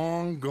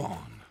long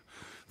gone.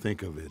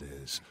 Think of it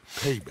as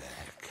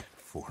payback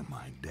for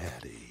my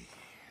daddy.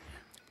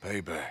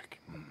 Payback.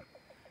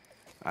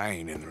 I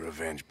ain't in the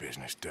revenge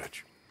business,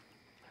 Dutch.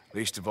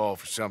 Least of all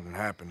for something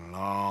happened a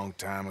long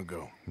time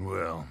ago.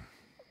 Well,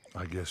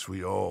 I guess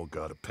we all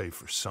gotta pay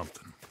for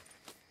something.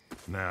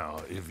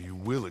 Now, if you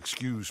will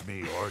excuse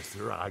me,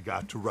 Arthur, I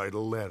got to write a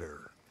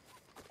letter.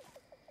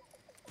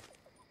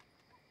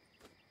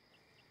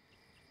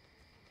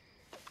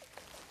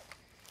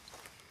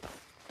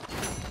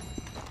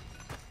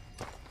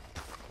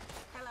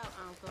 Hello,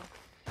 Uncle.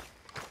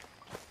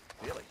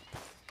 Billy.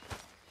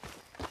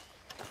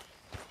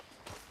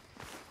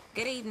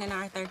 Good evening,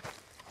 Arthur.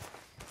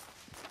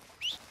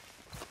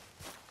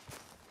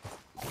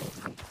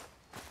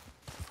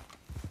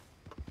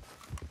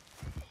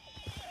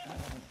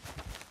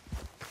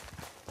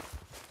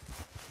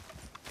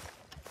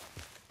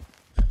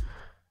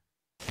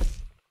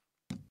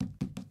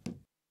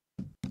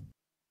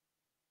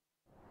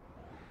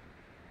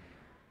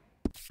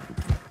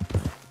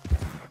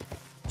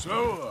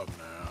 Slow up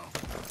now.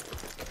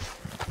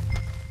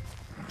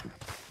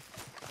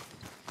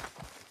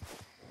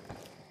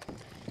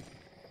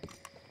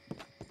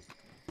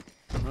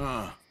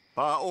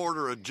 By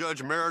order of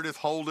Judge Meredith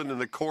Holden in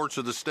the courts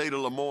of the state of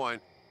Lemoyne,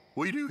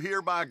 we do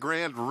hereby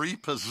grant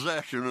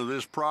repossession of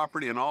this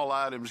property and all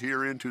items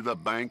herein to the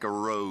Bank of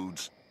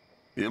Rhodes.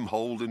 M.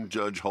 Holden,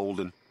 Judge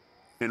Holden,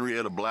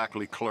 Henrietta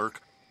Blackley,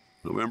 Clerk,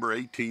 November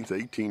 18th,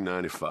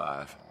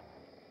 1895.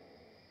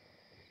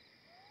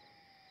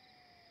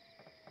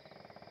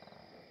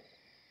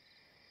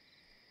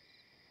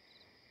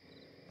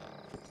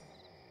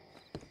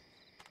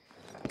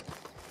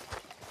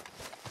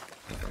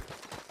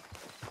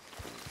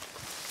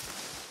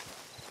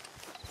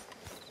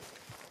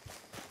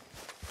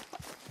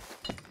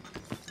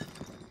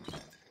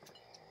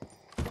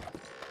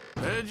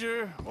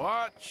 Ledger,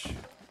 watch,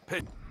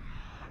 pick.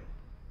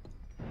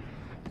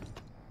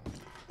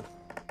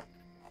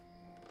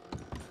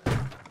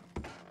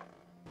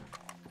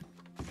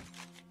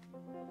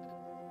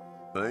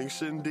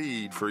 Thanks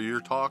indeed for your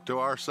talk to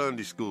our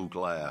Sunday school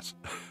class.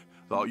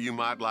 Thought you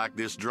might like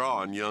this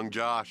drawing young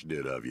Josh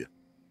did of you.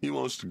 He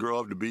wants to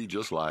grow up to be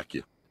just like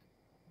you.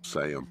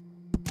 Sam.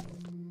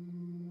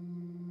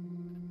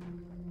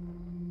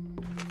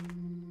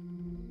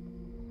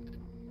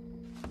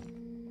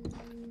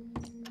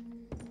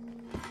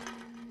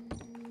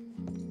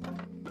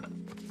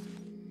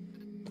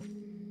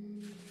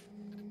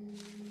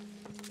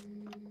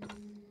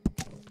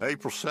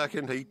 April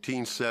 2nd,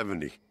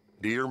 1870.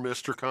 Dear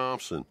Mr.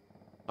 Thompson,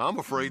 I'm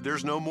afraid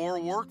there's no more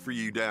work for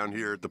you down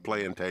here at the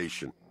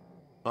plantation.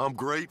 I'm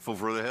grateful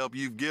for the help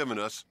you've given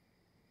us,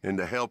 and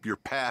the help your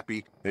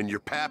pappy and your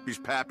pappy's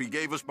pappy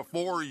gave us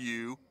before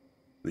you.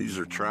 These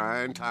are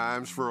trying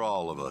times for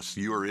all of us.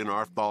 You are in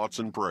our thoughts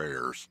and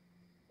prayers.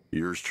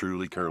 Yours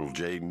truly, Colonel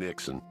J.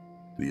 Nixon,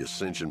 The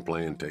Ascension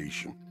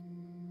Plantation.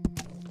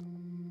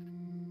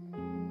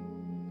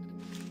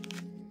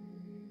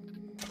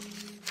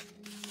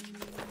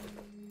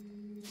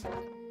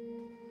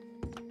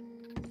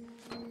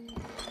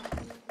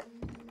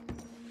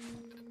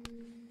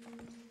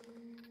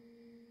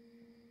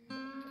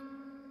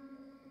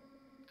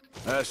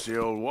 That's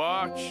the old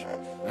watch.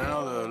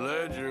 Now the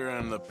ledger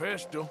and the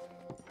pistol.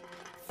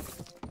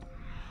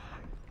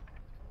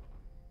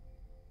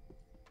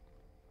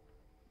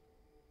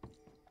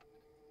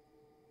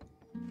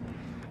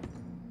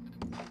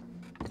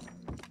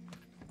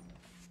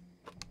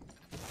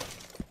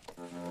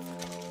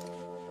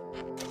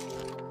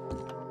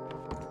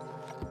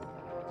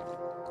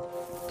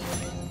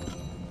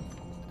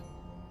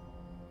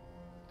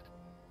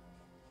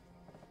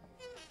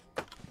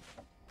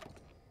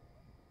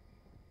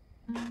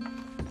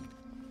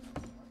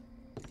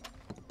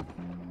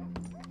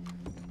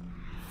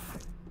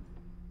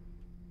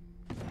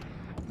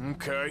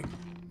 Okay,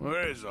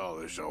 where is all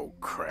this old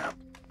crap?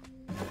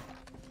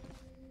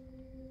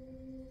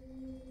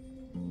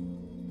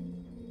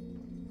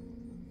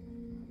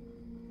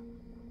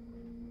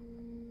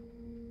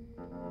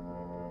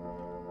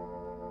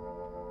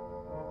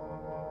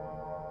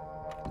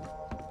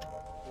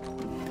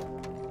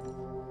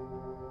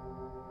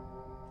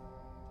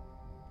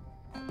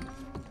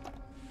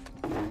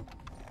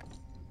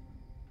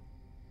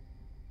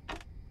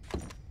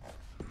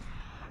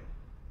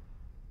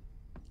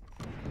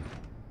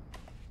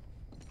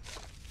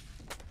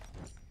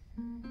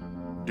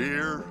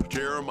 Dear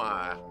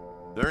Jeremiah,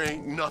 there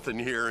ain't nothing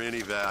here of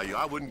any value.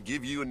 I wouldn't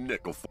give you a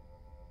nickel for.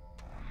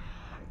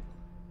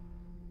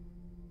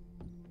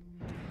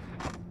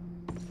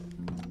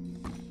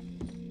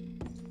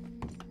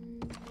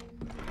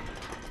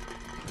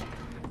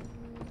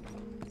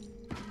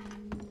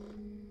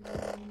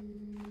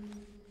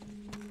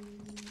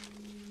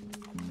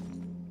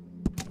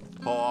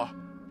 Paw,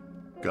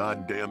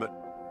 God damn it.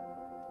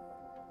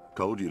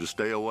 Told you to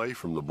stay away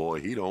from the boy.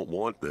 He don't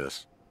want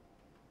this.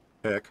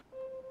 Heck,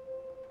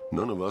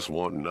 none of us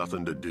want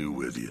nothing to do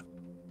with you.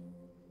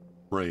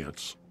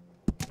 Rance.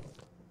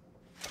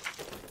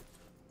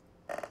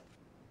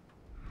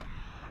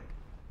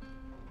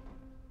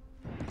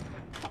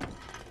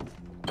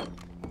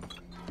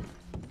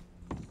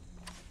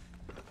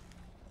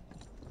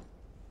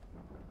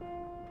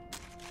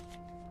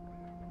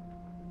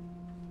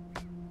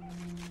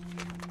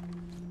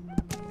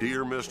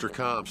 Dear Mr.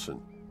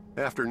 Thompson,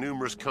 after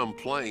numerous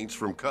complaints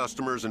from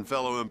customers and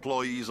fellow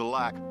employees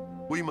alike,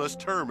 we must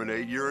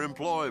terminate your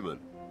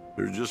employment.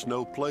 There's just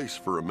no place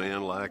for a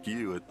man like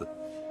you at the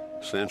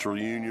Central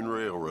Union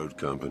Railroad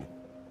Company.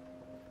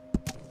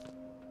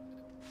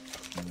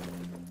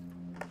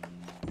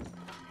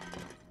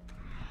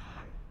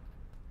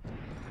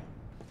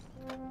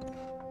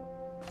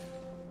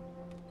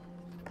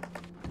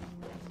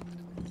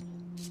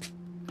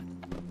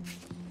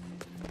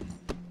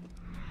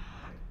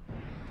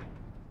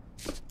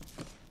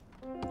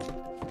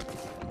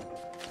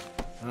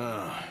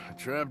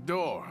 Trap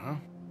door, huh?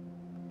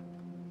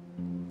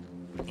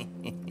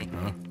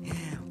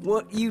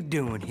 What you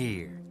doing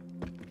here?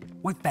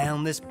 We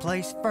found this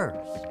place first.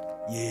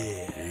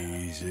 Yeah.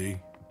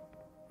 Easy.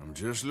 I'm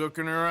just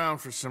looking around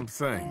for some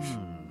things.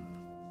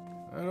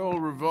 That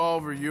old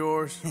revolver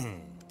yours?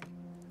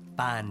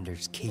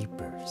 Finders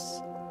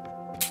keepers.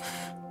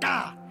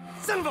 Ah!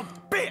 Son of a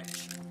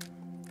bitch!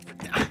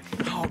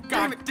 Oh,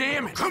 God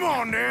damn it! Come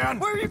on, Dan!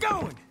 Where are you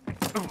going?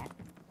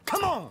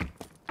 Come on!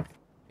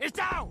 It's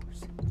ours!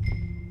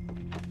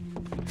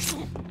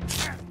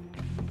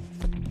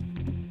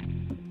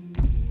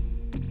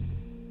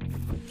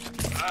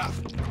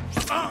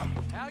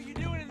 How you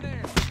doing in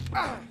there?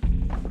 I'll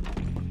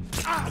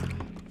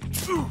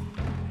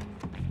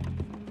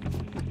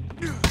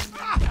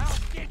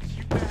get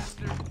you,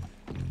 bastard!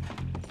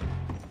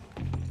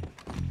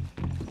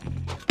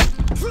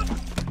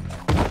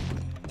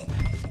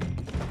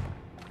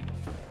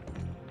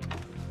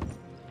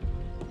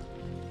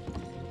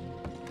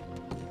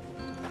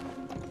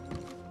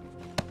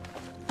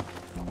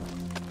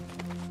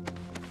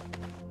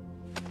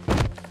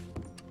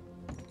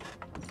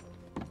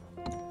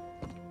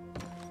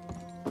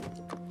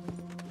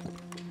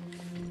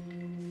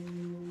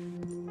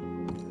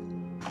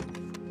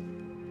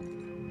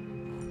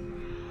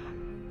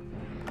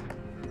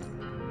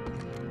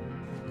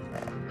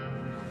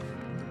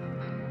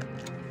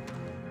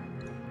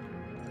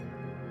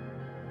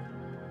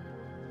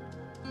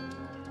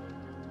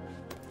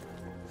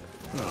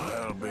 Oh,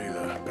 that'll be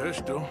the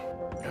pistol.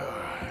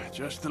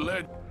 Just the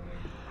lead.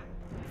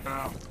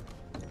 Now.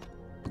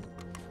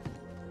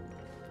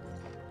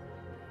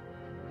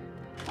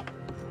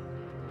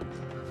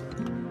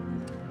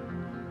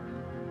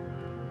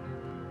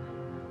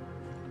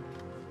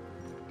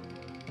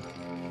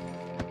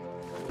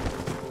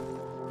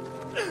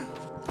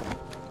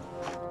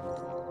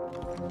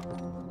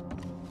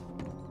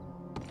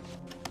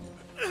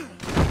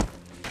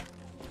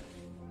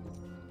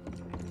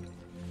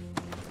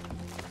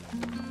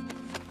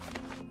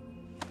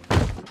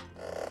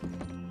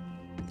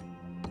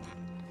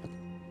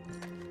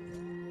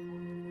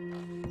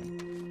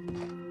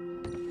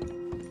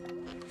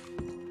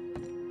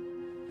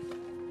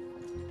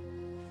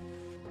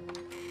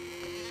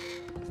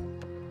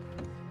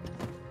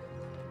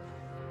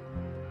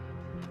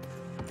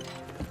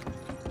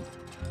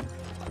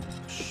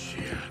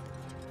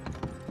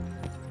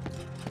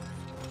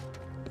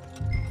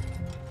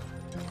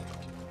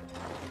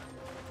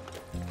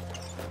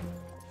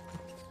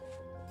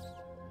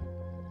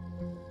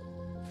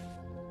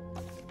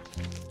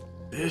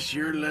 This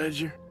your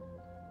ledger?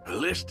 A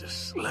list of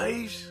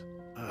slaves?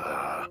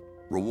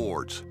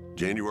 Rewards.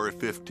 January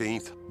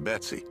 15th,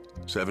 Betsy,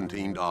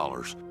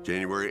 $17.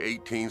 January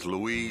 18th,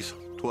 Louise,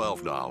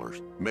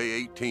 $12.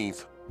 May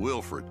 18th,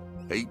 Wilfred,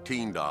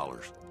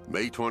 $18.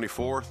 May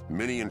 24th,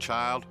 Minnie and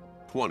Child,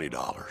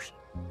 $20.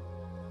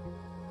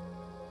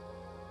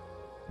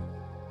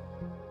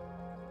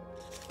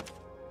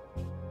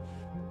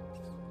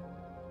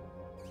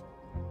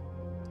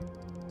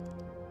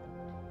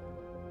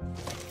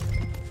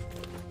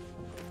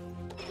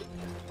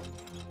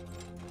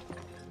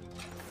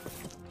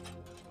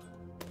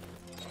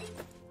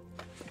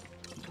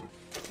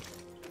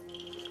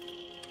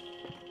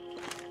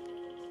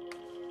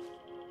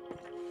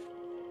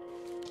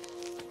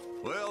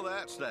 Well,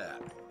 that's that.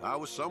 I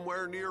was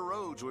somewhere near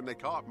Rhodes when they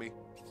caught me.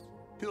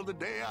 Till the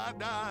day I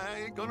die, I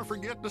ain't gonna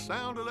forget the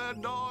sound of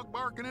that dog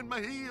barking in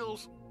my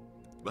heels.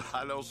 But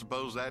I don't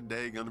suppose that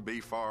day gonna be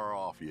far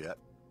off yet.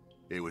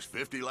 It was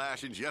 50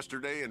 lashings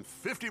yesterday and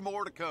 50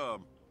 more to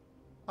come.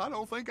 I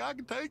don't think I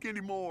can take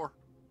any more.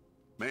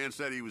 Man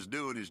said he was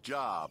doing his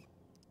job.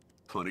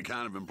 Funny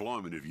kind of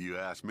employment if you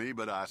ask me,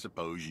 but I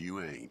suppose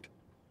you ain't.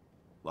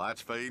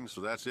 Light's fading,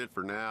 so that's it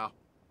for now.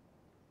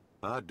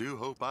 I do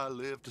hope I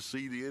live to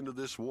see the end of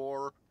this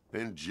war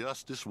and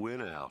justice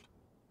win out.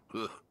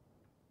 Ugh.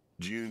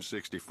 June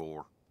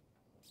 64.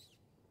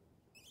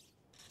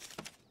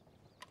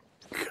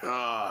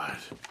 God.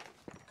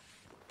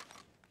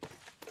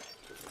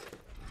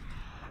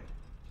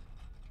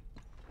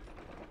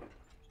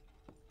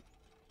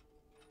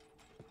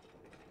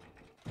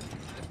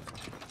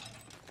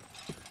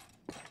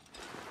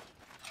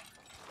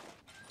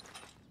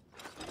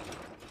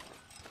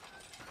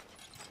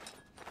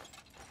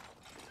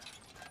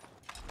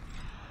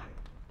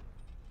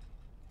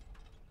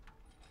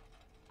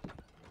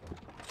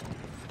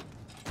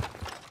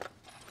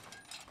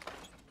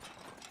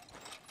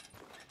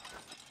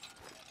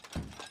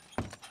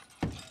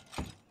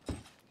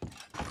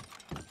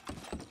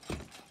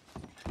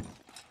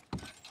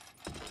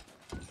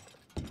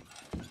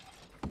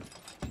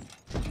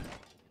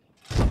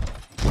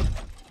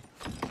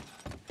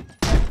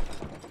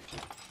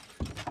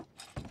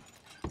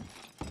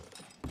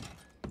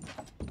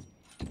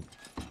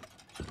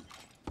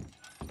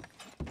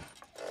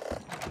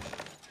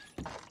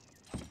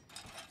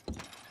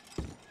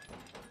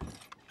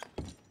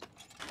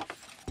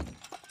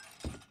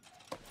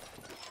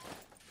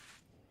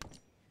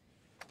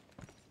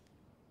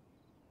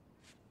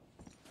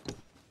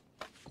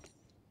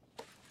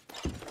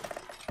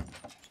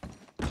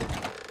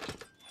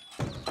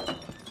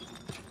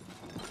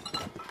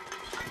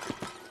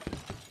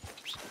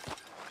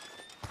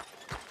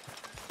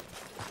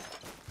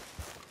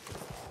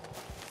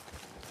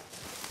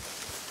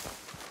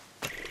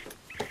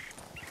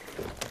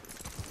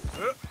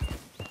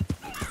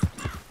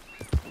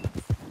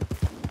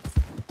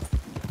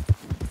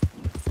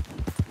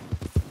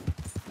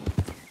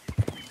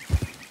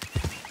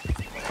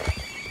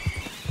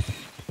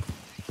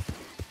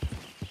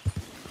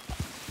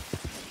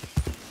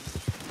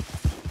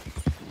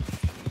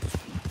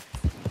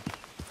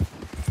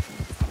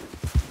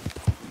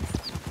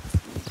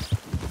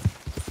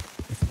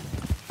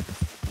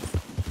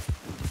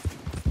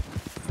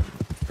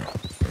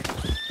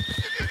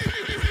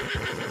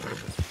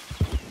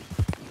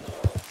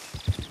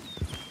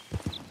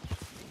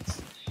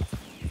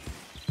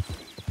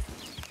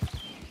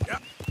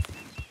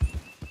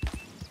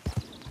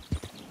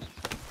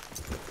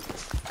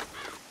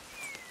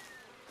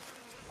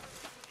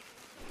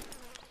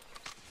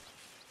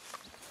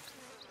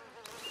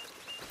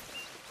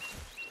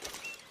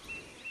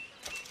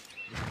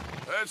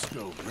 Let's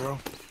go, girl.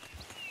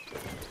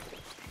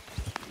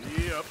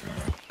 Yep.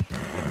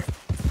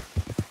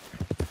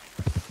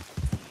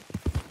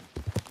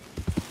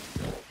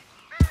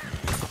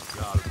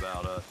 Forgot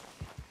about us.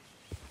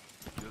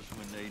 Just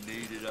when they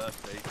needed us,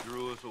 they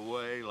threw us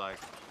away like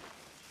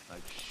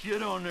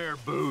shit on their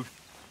boot.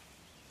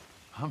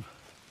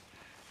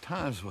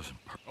 Times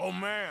wasn't perfect. Oh,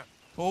 man.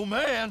 Oh,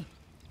 man!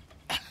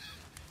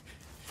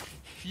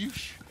 You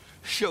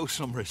show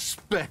some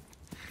respect.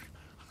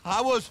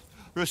 I was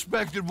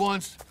respected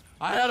once.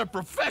 I had a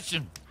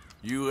profession.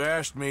 You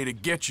asked me to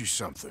get you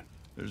something.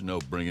 There's no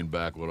bringing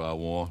back what I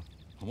want.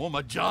 I want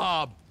my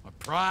job, my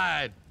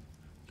pride,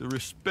 the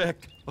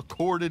respect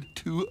accorded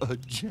to a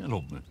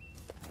gentleman.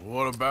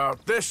 What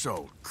about this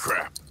old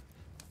crap?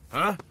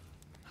 Huh?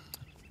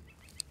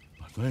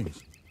 My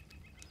things.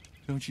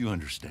 Don't you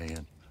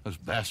understand? Those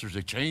bastards,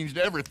 they changed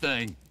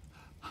everything.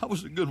 I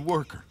was a good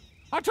worker.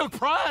 I took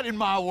pride in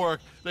my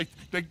work. They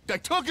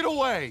took it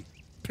away.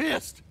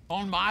 Pissed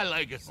on my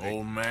legacy.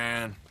 Oh,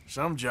 man.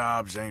 Some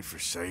jobs ain't for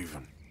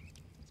saving.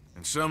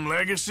 And some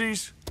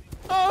legacies?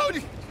 Oh,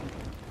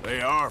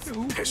 they are for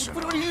pissing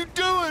what on. are you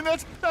doing?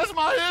 That's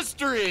my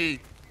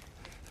history.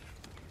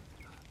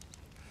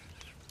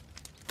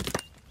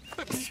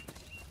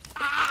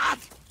 Ah!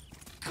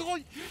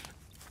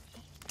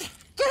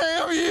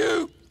 Damn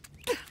you!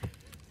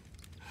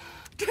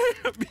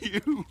 Damn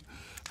you!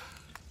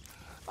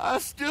 I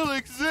still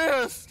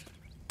exist!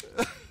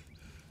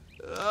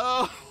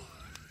 Oh.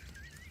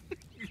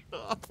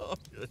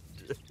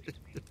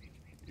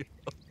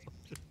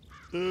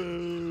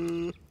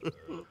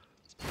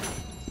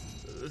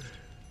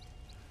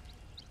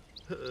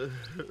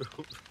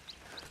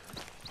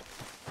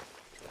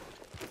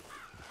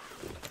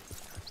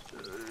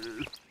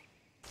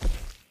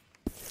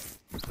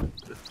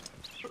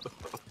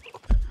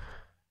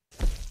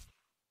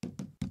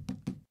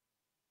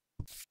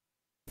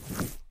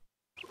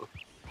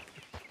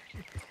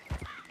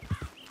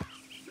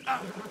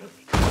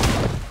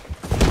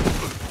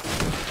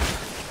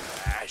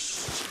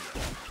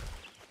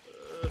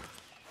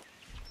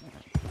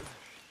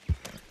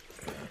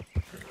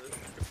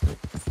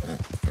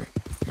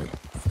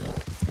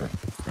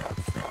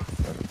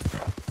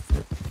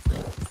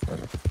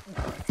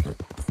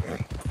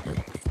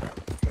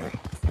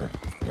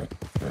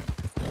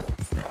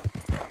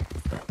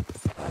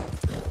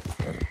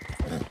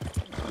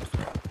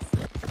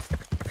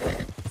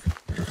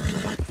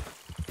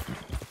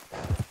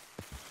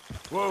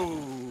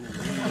 Whoa!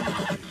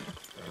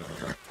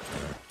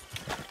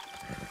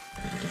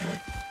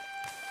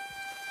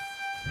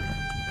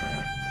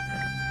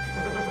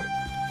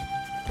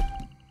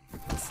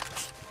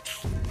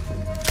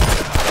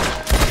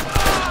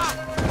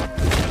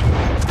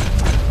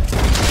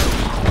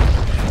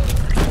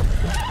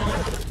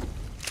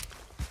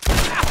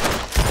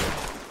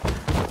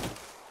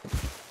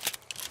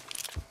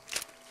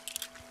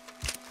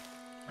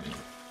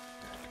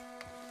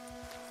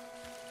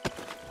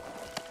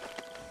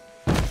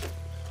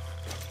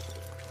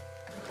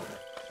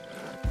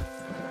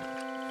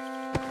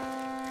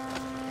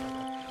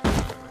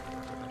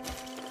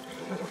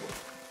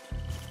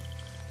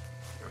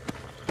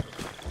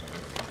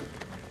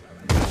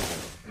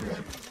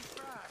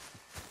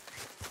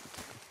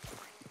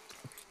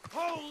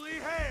 Holy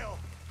hell!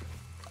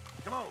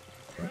 Come on.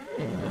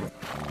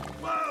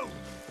 Whoa!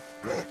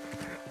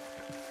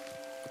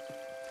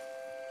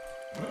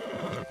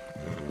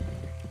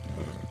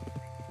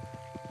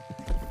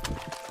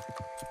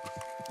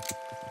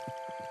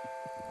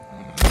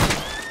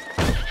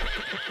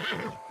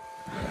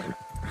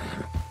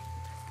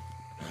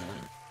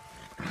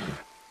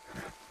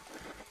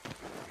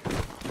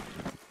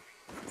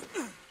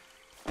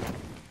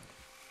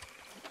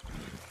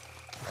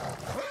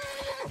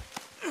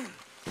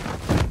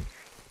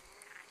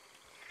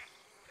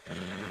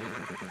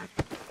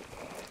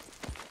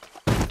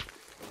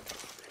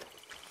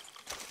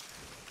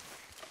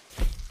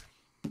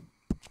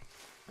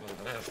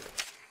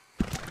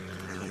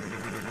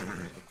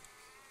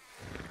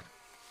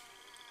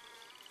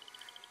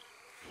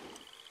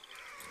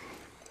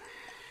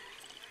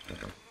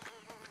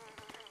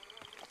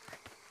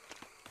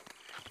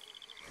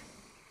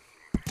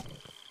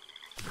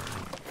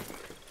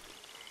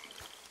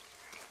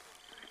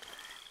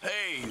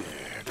 Hey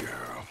there,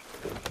 girl.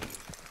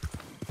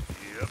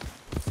 Yep.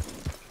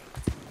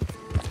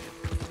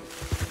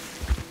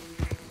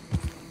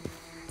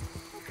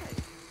 Okay,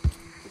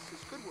 this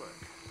is good work.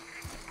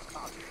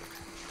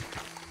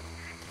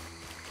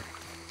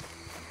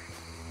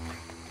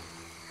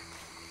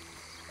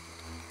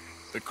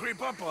 They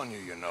creep up on you,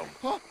 you know.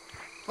 Huh?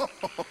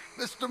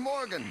 Mr.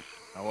 Morgan.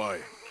 How are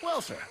you?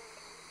 Well, sir,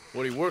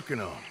 What are you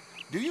working on?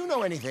 do you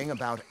know anything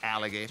about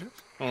alligators?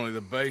 Only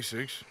the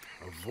basics.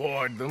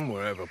 Avoid them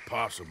wherever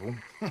possible.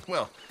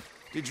 Well,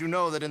 did you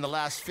know that in the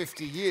last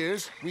 50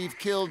 years, we've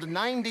killed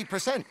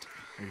 90%?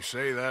 You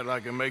say that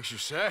like it makes you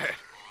sad.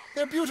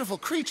 They're beautiful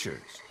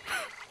creatures.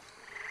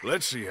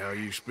 Let's see how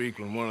you speak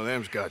when one of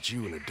them's got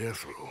you in a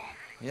death row.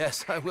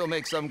 Yes, I will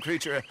make some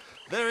creature a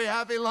very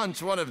happy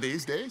lunch one of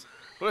these days.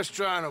 Let's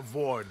try and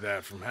avoid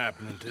that from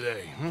happening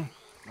today, hmm?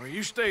 Well,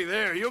 you stay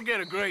there, you'll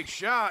get a great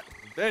shot,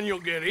 then you'll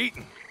get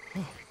eaten.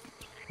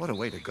 What a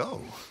way to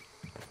go.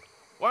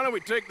 Why don't we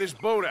take this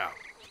boat out,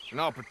 and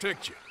I'll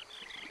protect you.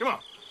 Come on,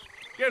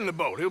 get in the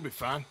boat, he'll be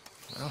fine.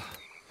 Well,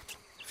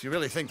 if you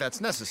really think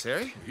that's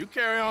necessary. You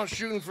carry on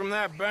shooting from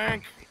that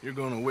bank, you're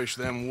gonna wish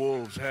them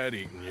wolves had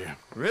eaten you.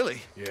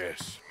 Really?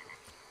 Yes.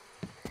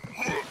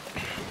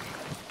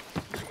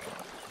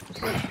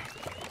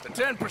 The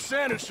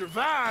 10% who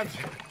survived,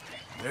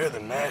 they're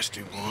the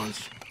nasty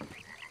ones.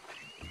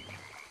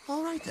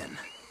 All right, then.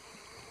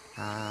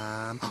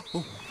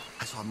 Oh,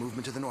 I saw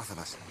movement to the north of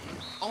us.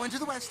 Oh, and to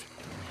the west.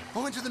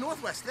 Oh, and to the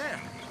northwest,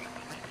 there.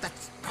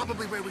 That's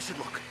probably where we should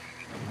look.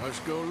 Let's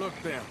go look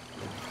then.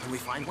 When we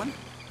find one,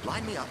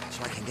 line me up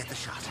so I can get the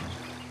shot.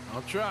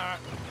 I'll try.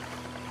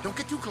 Don't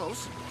get too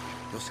close.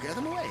 You'll scare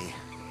them away.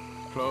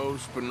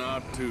 Close, but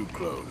not too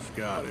close.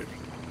 Got it.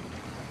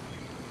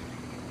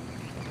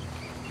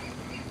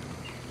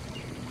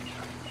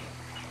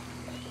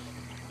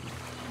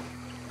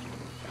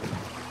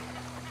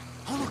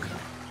 Oh, look.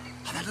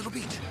 On that little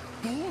beach.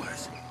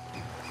 Moors.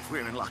 If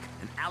we're in luck,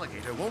 an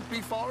alligator won't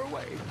be far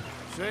away.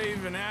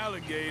 Saving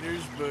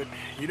alligators, but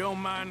you don't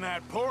mind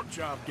that pork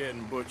chop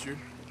getting butchered.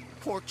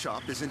 Pork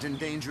chop isn't in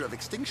danger of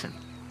extinction.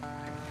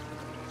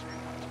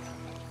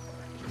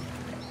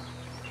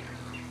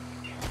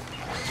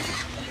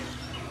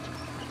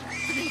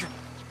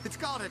 It's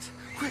got it.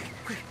 Quick,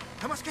 quick.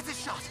 I must get this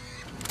shot.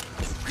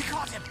 We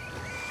caught him.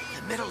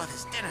 In the middle of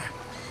his dinner.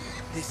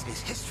 This is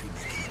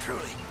history-making,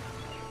 truly.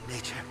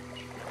 Nature,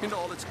 in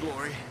all its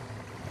glory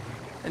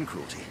and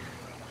cruelty.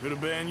 Could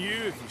have been you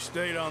if you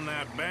stayed on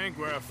that bank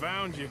where I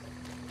found you.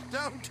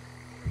 Don't.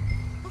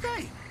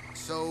 Okay.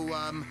 So,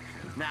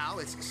 now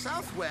it's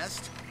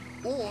southwest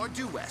or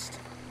due west.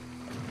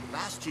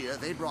 Last year,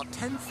 they brought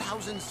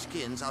 10,000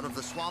 skins out of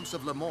the swamps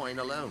of Lemoyne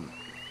alone.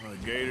 Well,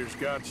 the gators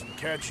got some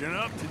catching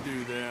up to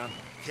do then.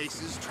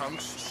 Cases,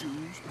 trunks,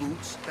 shoes,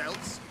 boots,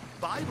 belts,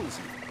 Bibles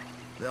even.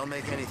 They'll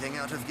make anything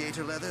out of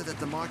gator leather that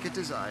the market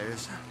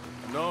desires.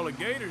 And all the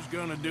gator's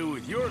gonna do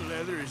with your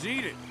leather is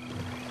eat it.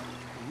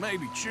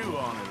 Maybe chew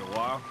on it a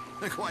while.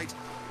 Quite.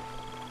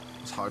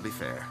 It's hardly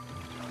fair.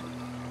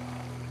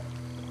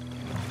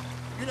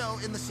 You know,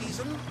 in the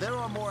season, there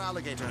are more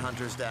alligator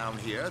hunters down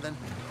here than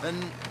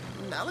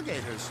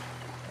alligators.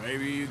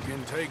 Maybe you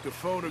can take a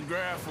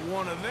photograph of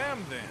one of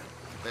them then.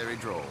 Very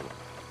droll.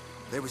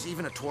 There was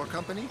even a tour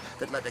company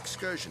that let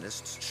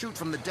excursionists shoot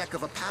from the deck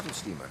of a paddle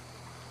steamer.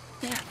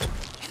 There,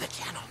 in the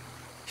channel.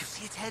 You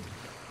see its head?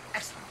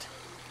 Excellent.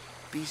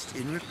 Beast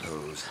in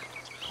repose.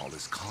 All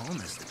as calm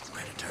as the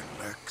predator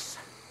lurks.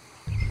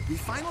 The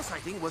final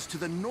sighting was to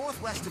the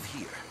northwest of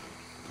here.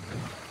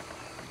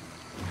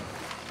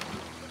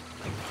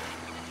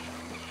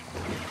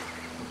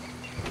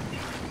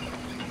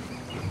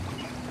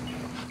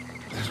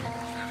 There's one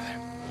over there.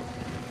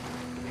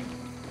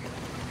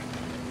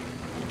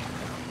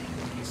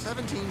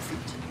 17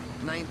 feet,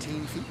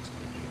 19 feet,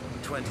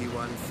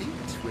 21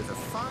 feet with a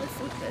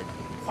 5-foot head.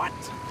 What?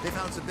 They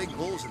found some big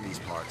bulls in these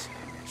parts.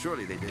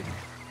 Surely they did.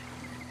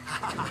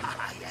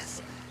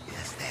 Yes,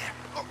 yes, there.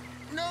 Oh,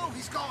 no,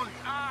 he's gone.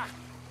 Ah!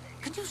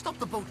 Can you stop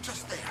the boat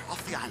just there,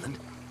 off the island?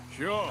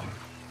 Sure.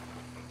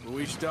 If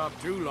we stop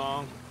too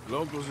long,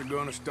 locals are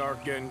gonna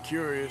start getting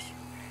curious.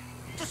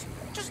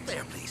 Just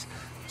there, please.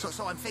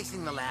 So I'm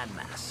facing the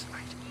landmass,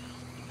 right?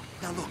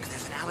 Now look,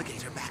 there's an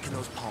alligator back in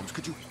those palms.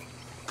 Could you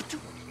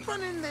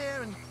run in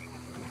there and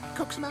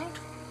coax him out?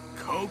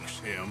 Coax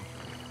him?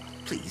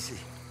 Please,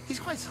 he's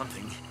quite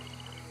something.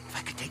 If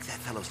I could take that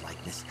fellow's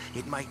likeness,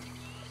 it might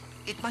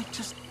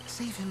just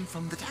save him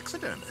from the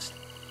taxidermist.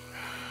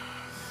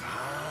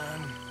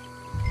 Fine.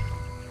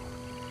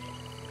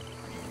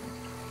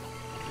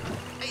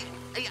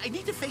 I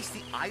need to face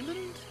the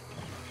island?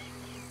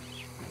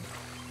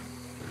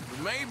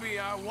 Maybe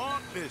I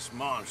want this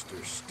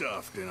monster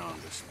stuffed and on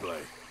display.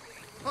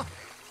 Oh,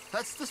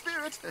 that's the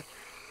spirit.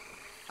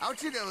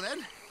 Out you go,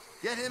 then.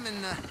 Get him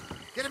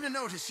to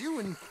notice you,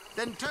 and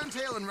then turn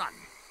tail and run.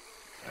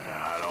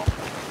 I don't...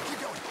 Keep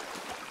going.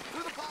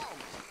 Through the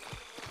palms.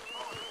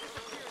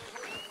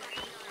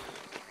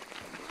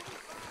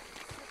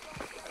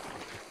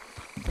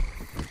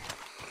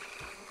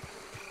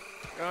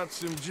 Got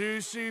some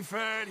juicy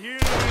fat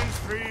humans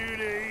for you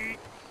to eat.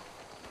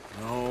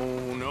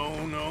 No,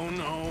 no, no,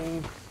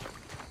 no.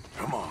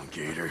 Come on,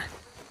 Gator.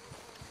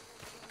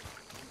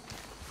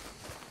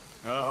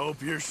 I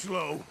hope you're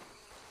slow.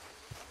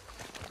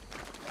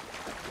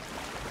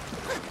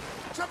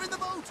 Jump in the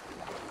boat!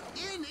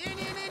 In!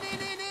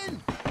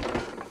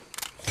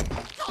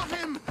 Got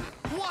him!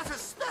 What a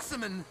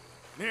specimen!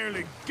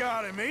 Nearly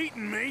got him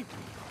eating me.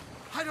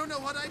 I don't know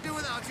what I'd do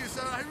without you,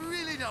 sir. I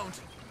really don't.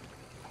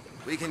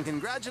 We can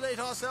congratulate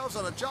ourselves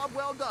on a job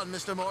well done,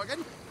 Mr.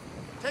 Morgan.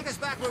 Take us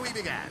back where we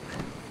began.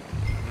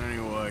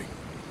 Anyway,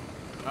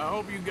 I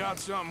hope you got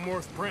something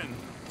worth printing.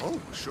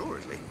 Oh,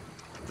 assuredly.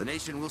 The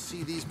nation will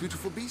see these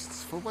beautiful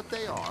beasts for what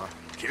they are.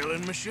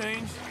 Killing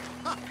machines?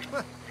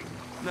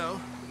 No.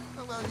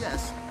 Well,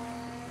 yes.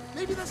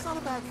 Maybe that's not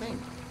a bad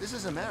thing. This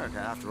is America,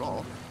 after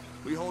all.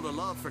 We hold a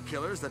love for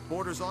killers that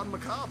borders on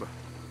macabre.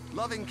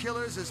 Loving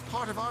killers is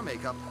part of our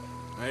makeup.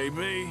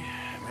 Maybe,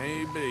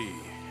 maybe.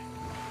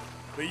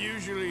 But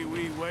usually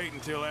we wait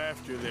until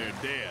after they're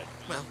dead.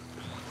 Well,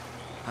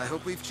 I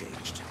hope we've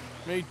changed.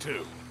 Me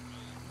too.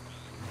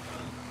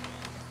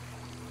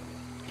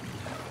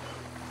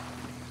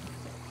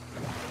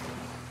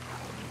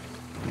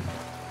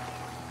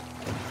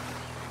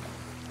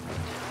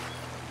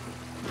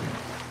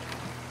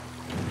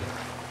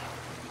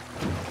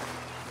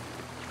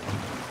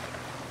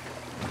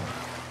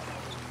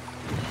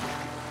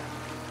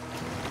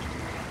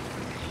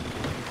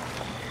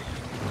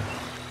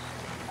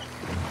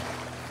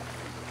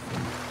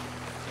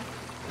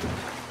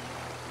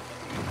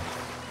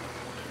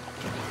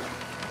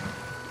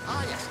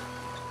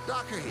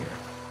 Here.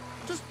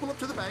 Just pull up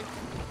to the bank.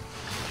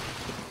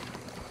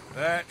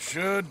 That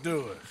should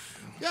do us.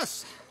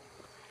 Yes.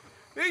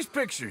 These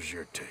pictures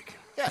you're taking.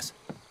 Yes.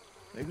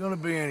 They gonna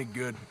be any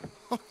good?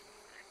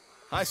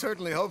 I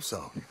certainly hope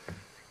so.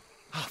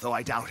 Though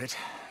I doubt it.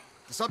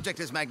 The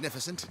subject is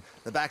magnificent,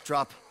 the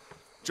backdrop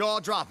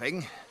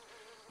jaw-dropping,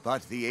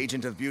 but the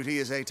agent of beauty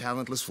is a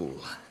talentless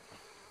fool.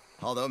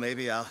 Although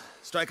maybe I'll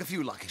strike a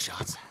few lucky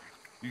shots.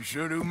 You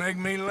sure do make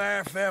me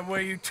laugh that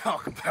way you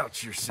talk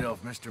about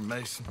yourself, Mr.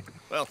 Mason.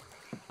 Well,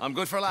 I'm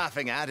good for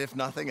laughing at, if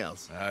nothing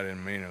else. I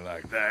didn't mean it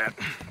like that.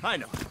 I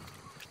know.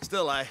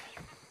 Still, I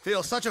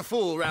feel such a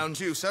fool round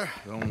you, sir.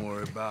 Don't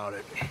worry about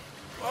it.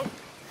 Well,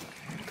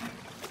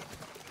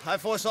 I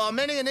foresaw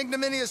many an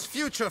ignominious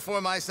future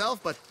for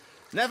myself, but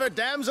never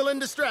damsel in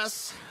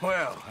distress.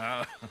 Well,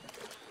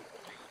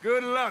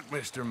 good luck,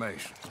 Mr.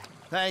 Mason.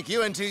 Thank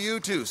you, and to you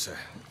too, sir.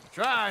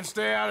 Try and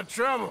stay out of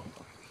trouble.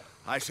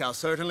 I shall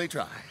certainly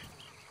try.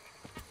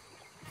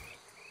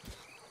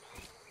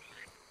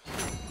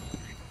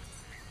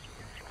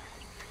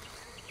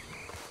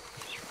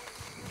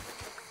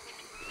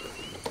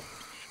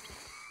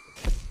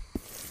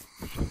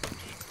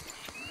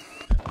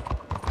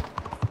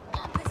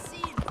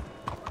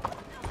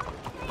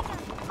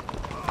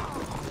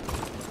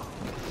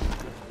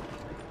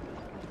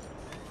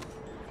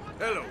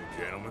 Hello,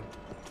 gentlemen.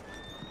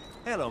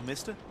 Hello,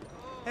 mister.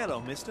 Hello,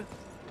 mister.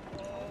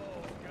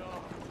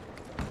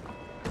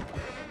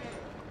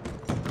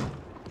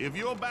 If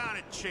you're about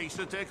it,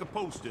 Chaser, take a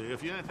poster.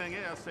 If you're anything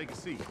else, take a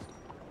seat.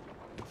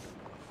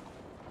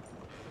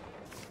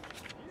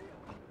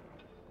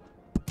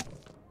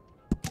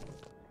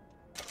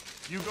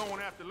 You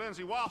going after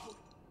Lindsay Waffle?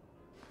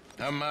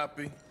 I might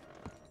be.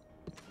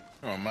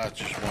 Or I might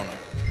just want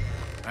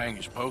to hang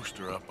his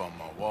poster up on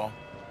my wall.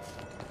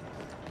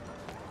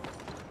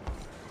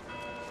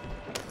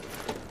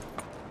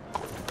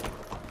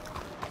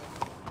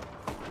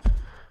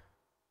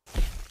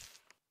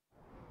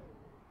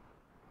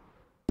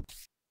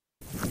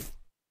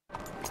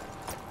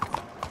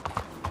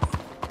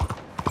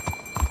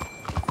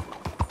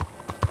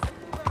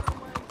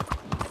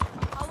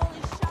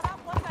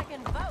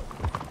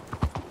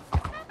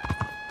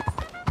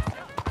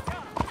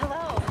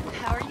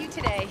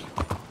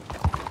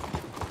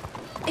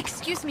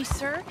 Excuse me,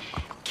 sir.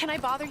 Can I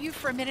bother you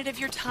for a minute of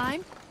your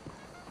time?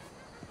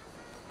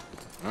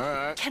 All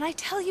right. Can I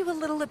tell you a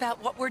little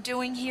about what we're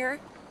doing here?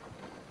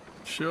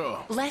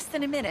 Sure. Less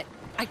than a minute,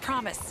 I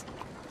promise.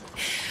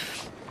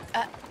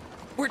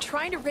 We're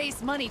trying to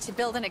raise money to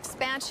build an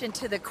expansion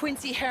to the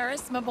Quincy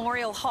Harris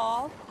Memorial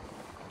Hall,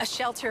 a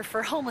shelter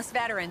for homeless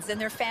veterans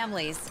and their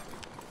families.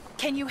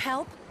 Can you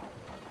help?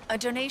 A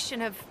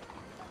donation of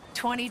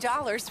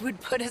 $20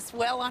 would put us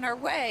well on our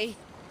way.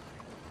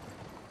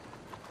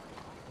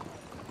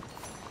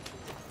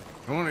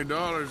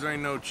 $20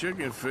 ain't no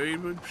chicken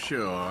feed, but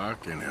sure, I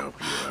can help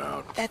you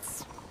out.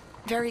 That's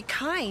very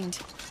kind.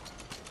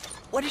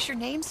 What is your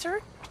name,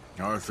 sir?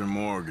 Arthur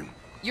Morgan.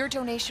 Your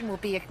donation will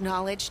be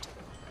acknowledged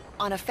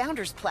on a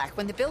founder's plaque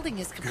when the building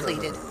is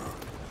completed.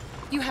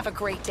 You have a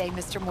great day,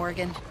 Mr.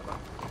 Morgan.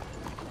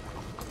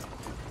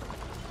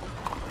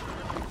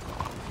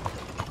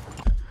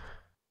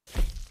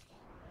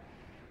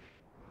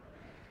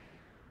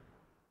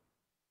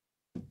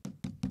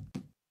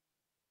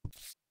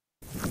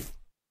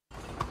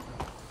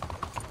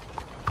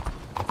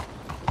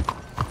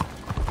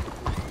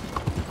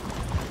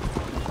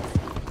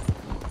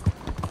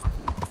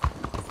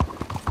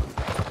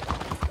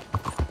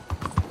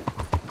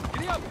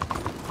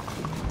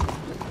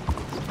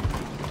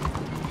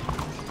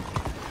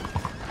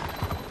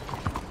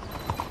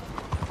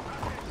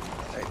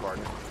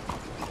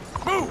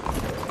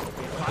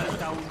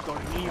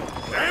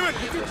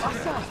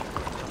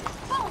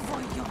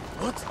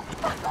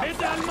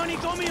 ¡Vete al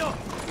manicomio!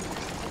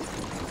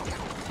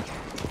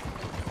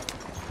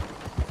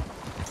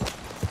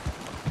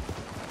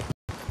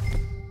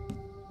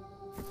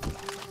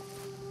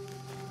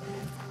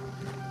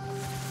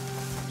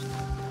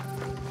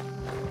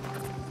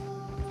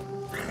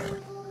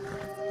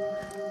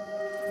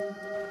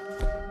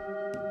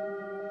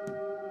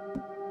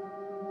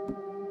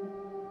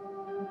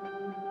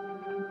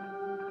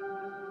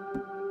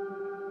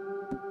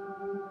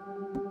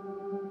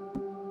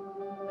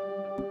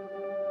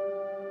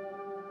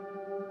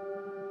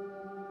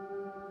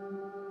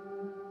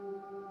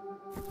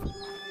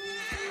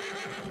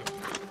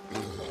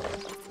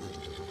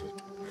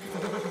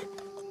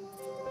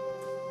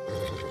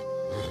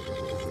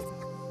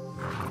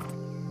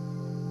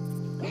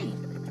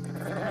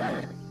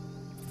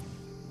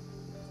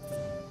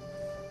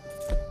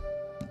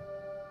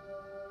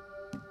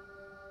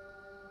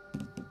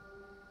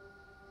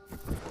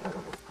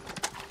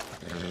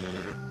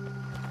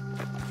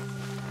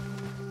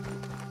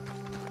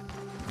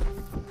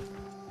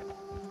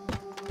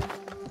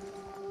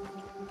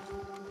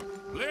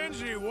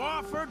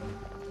 Wofford.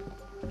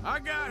 I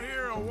got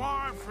here a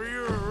warrant for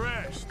your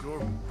arrest,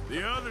 or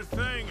the other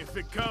thing if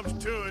it comes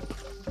to it.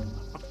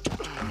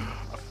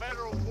 A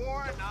federal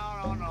warrant?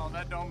 No,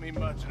 that don't mean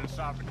much in a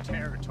sovereign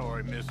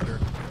territory, mister.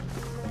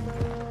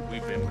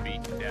 We've been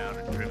beaten down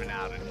and driven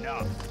out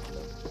enough.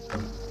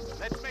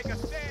 Let's make a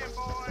stand,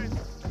 boys.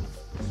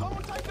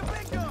 Someone take the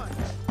big gun.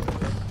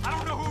 I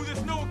don't know who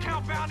this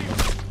no-account bounty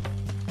is,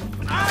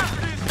 but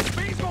after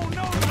this, he's gonna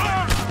know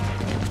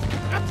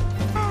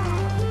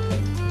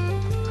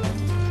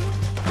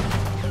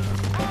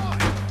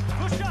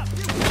push up,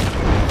 you.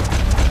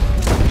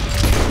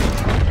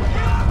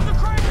 Get off the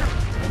cranker.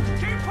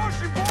 Keep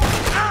pushing, boys.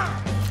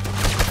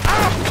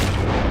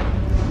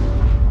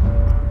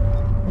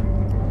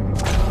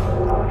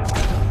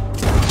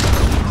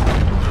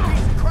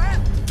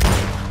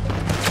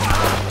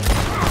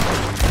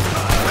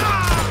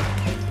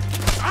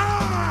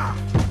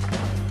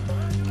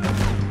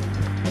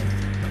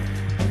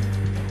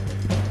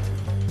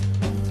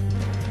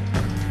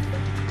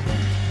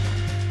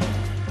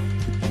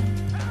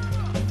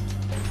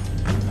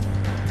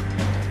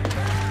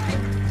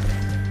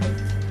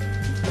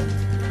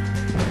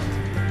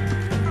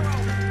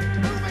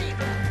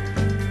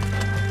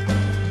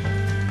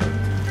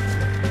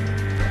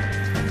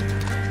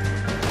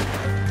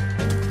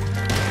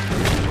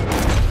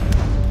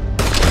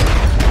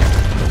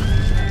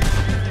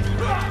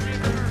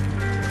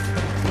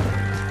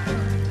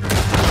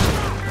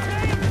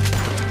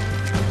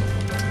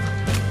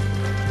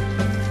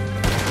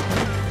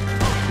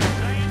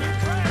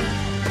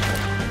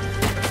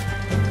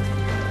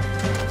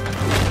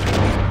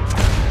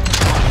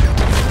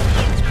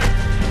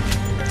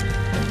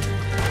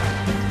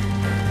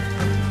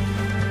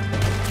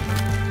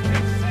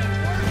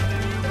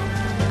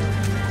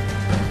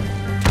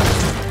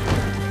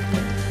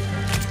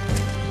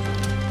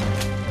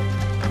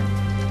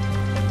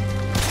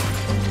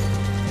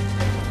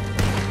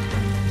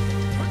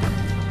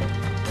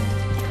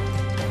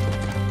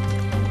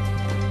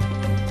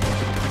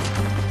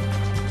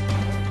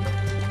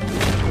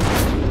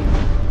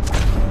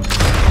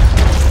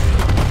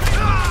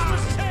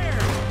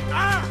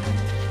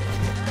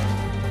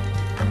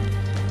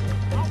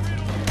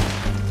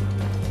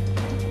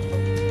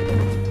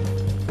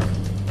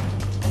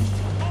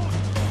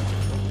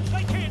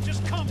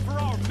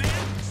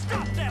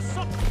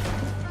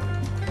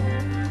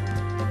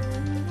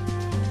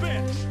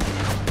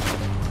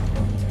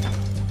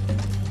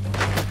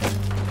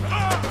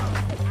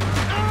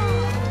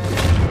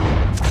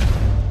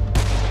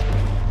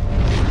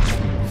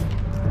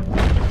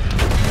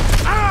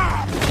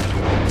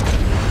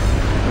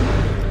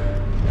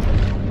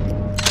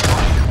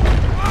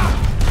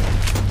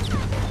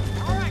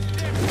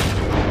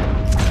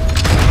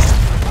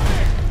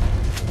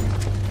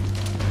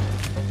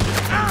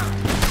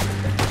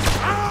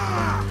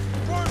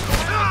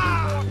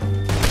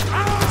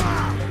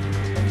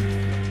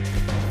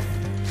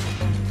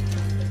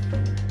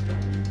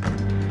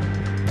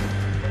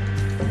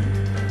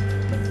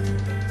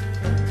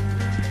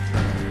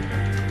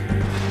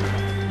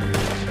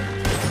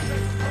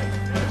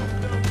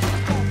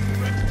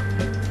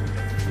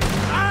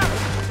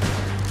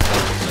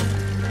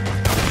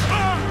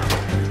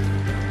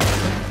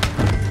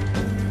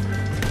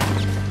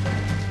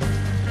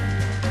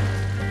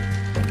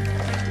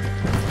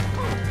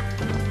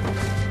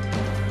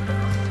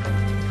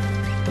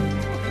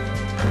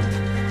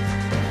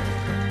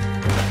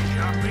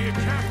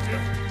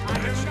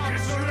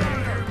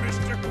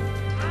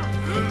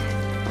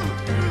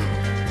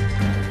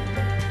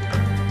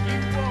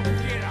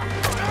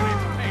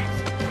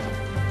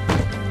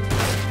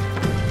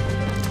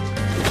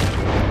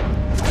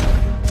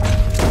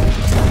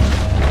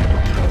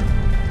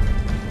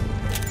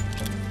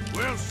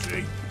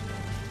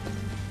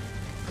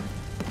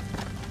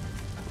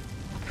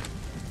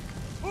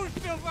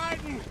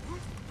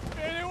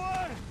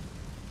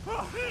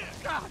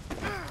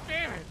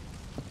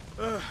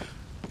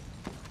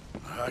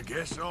 I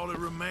guess all that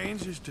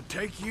remains is to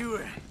take you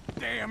and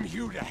damn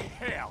you to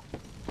hell.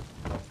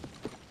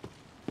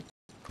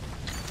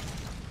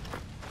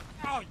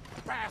 Oh, you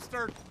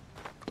bastard!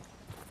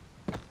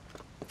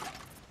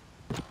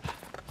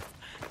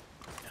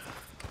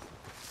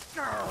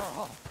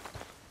 Girl.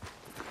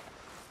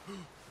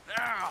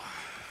 Now,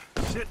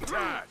 sit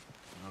tight.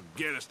 I'll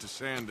get us to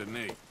Saint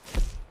Denis.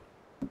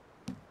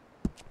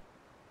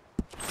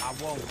 I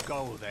won't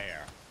go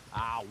there.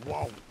 I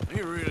won't.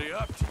 Ain't really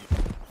up to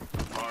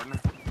you, partner.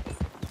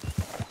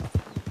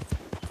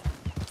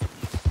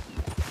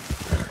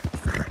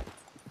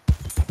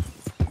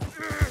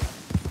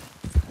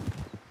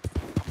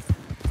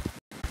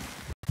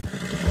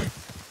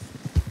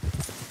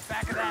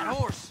 Back of that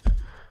horse.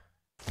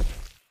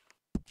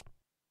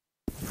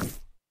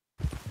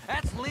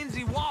 That's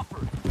Lindsay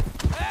Wofford.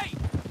 Hey!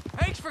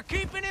 Thanks for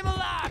keeping him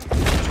alive!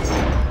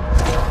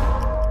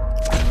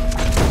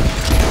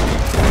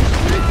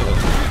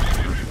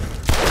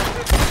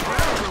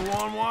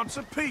 Everyone wants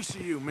a piece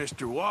of you,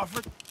 Mr.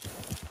 Wofford.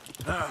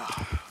 Now,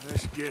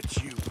 let's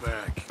get you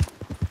back.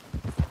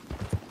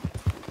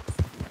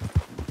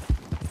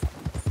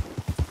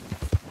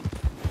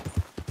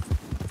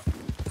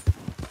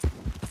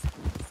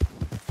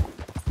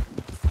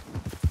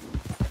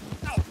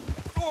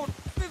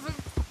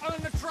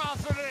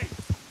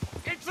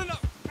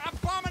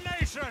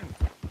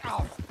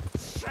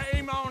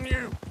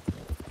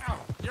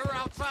 You're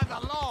outside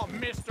the law,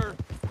 mister.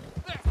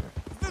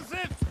 This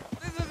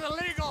is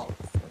illegal.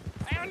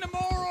 And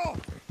immoral.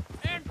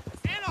 And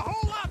a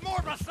whole lot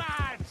more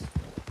besides.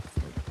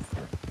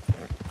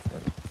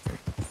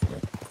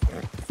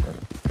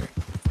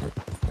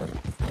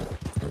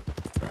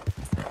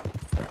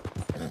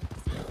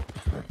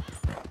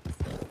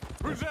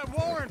 Who's that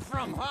warrant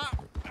from, huh?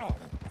 Oh,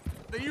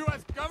 the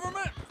U.S.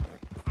 government?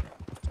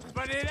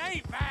 But it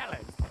ain't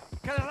valid,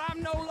 because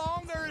I'm no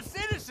longer a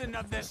citizen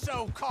of the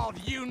so-called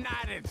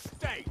United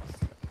States.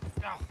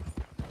 Oh,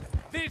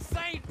 this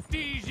ain't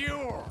de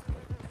jure.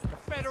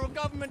 The federal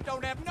government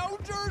don't have no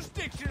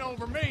jurisdiction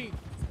over me.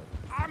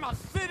 I'm a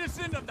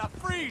citizen of the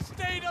free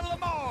state of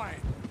Lemoyne,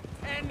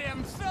 and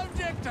am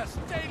subject to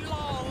state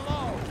law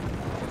alone.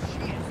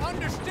 Shit.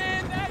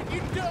 Understand that,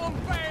 you dumb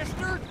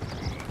bastard?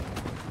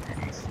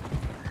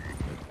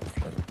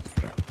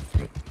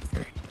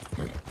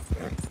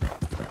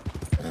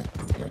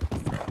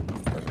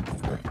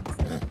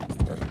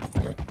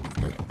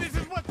 This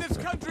is what this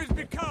country's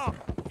become.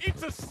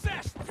 It's a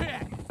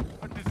cesspit,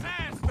 a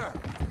disaster.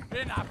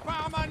 And I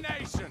found my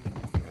nation.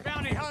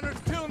 Bounty hunters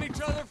killing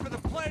each other for the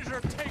pleasure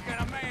of taking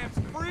a man's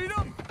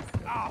freedom.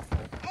 Off.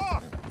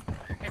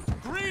 It's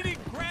greedy,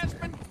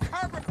 grasping,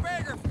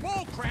 carpetbagger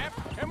bullcrap,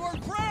 and we're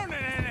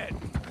drowning in it.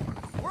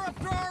 We're up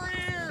to our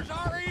ears,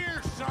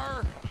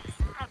 sir.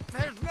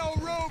 There's no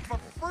room for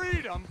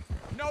freedom.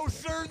 No,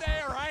 sir,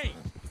 there ain't.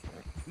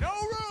 No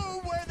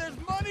room where there's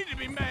money to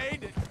be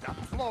made. It's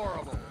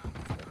deplorable.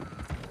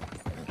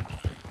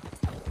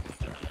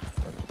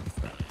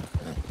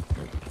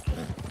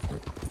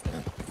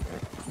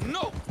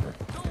 No!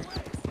 No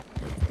way!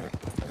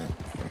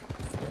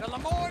 The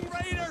Lemoyne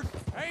Raiders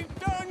ain't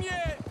done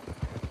yet!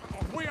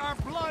 We are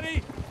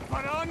bloody,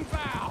 but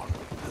unbound.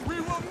 We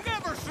will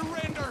never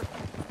surrender!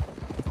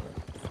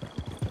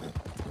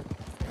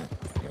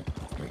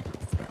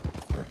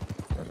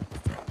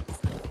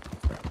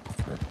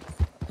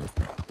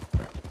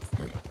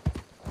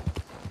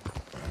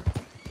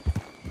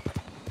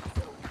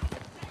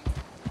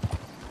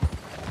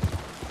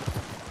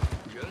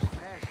 Just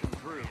passing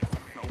through.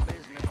 No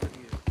business with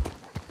you.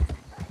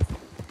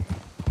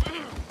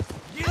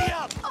 Giddy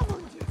up!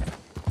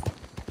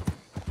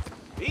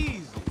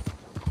 Easy.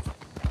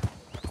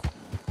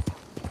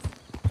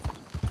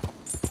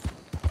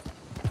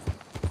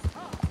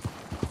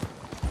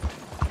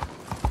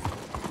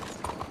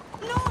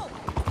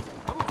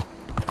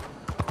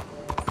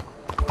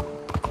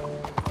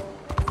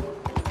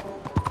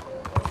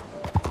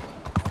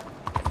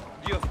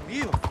 Dios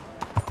mío.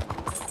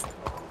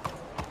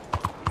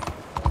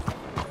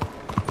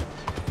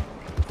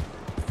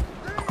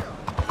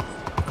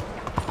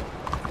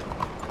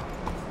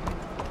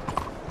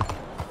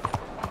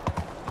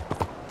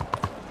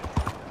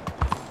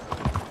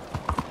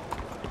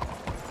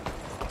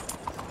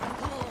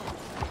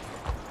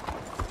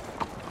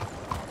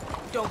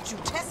 Don't you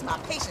test my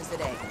patience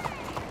today.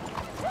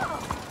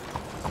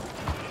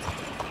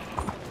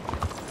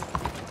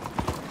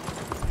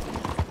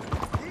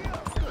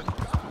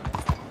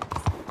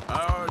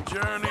 Our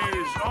journey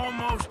is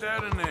almost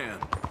at an end.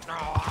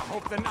 Oh, I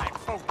hope the night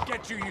folk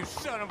get you, you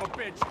son of a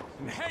bitch,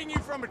 and hang you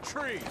from a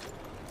tree.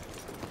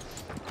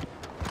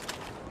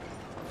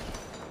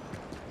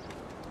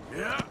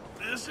 Yeah,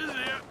 this is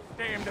it.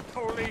 Damn the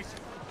police.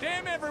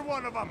 Damn every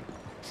one of them.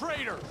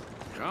 Traitors.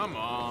 Come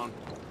on.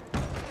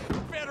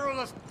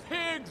 Federalist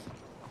pigs.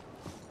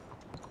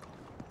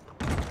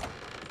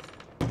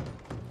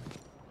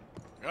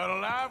 Got a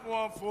live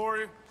one for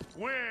you.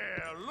 Well,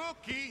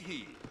 looky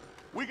here.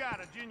 We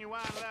got a genuine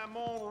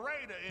Lemoyne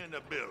Raider in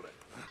the building.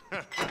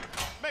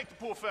 Make the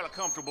poor fella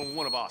comfortable in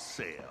one of our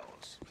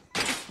cells.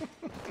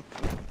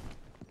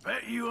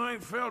 Bet you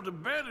ain't felt a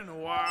bed in a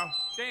while.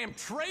 Damn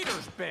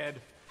traitor's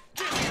bed.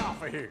 Get me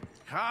off of here.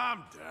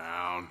 Calm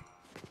down.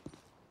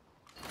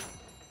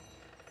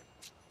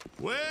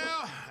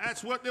 Well,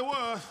 that's what there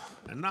was,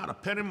 and not a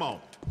penny more.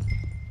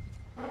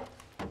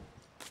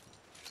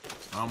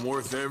 I'm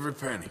worth every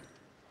penny.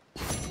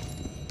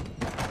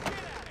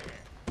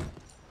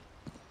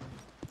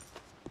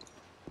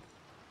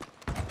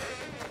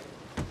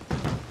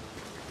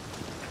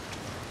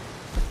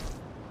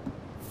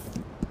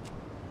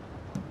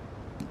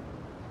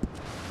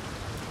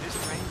 This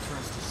train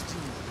turns to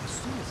steam as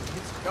soon as it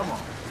hits. Come on.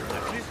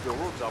 At least the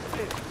roads are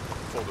paved,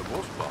 for the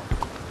most part.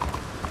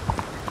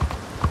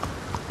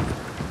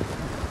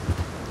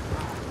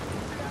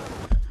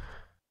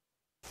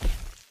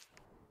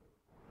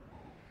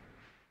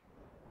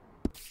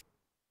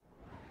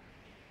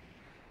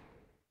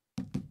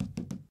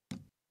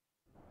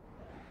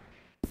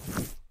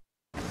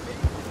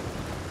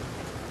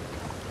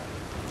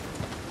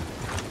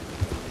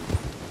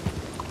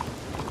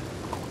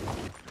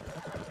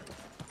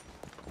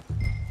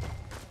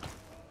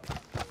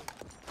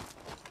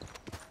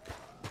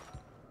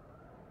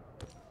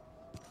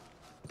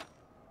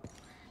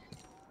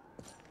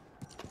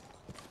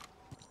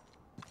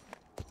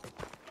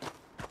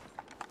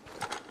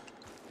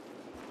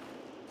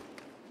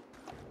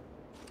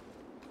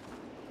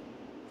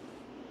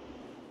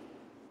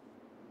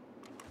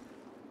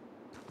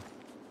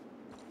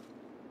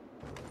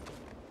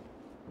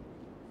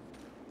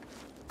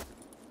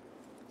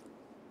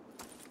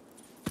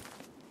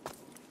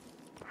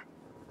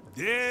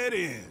 Dead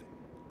end.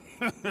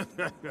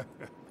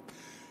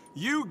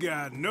 You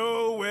got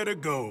nowhere to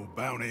go,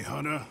 bounty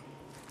hunter.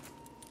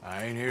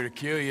 I ain't here to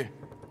kill you.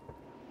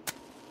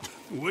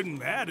 Wouldn't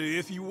matter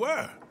if you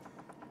were.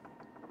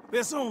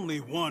 There's only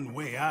one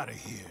way out of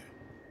here,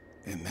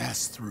 and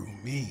that's through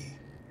me.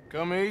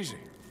 Come easy.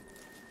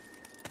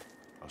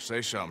 I'll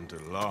say something to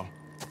the law.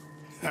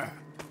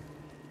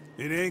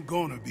 It ain't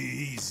gonna be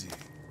easy.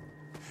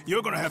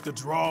 You're gonna have to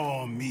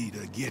draw on me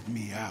to get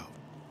me out.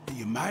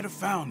 You might have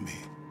found me,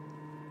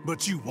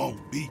 but you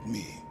won't beat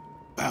me,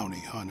 bounty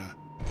hunter.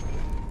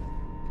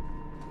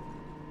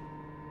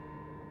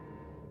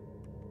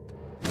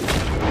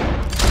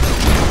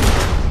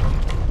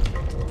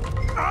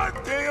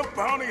 Goddamn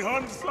bounty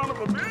hunting son of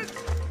a bitch!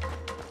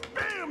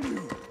 Damn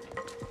you!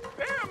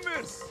 Damn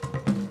this!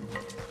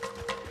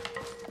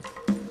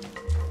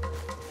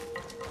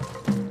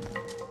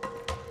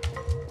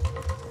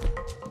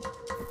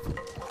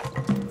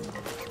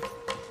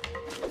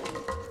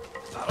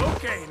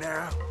 Okay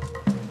now.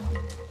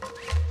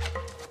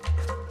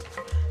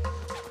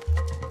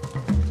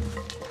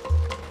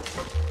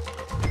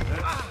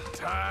 Let's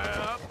tie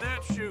up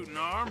that shooting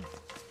arm.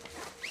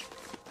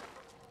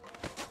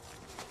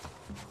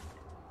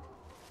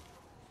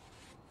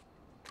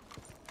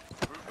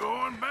 We're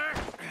going back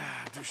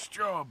to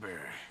Strawberry.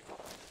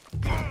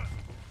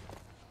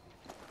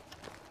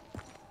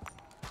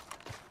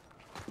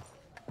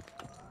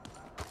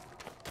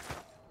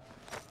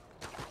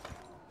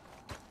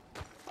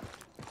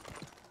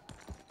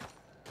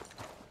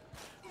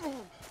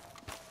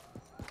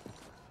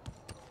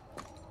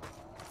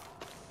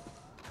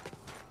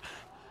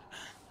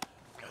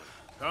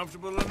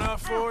 Comfortable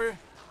enough for you?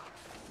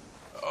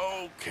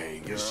 Okay,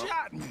 girl. You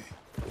shot me.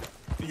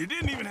 You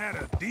didn't even have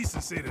the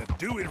decency to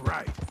do it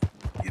right.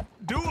 You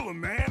duel a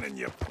man and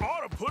you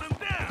ought to put him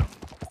down.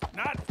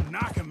 Not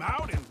knock him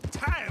out and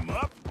tie him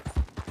up.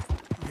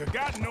 You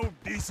got no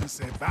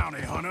decency,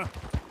 bounty hunter.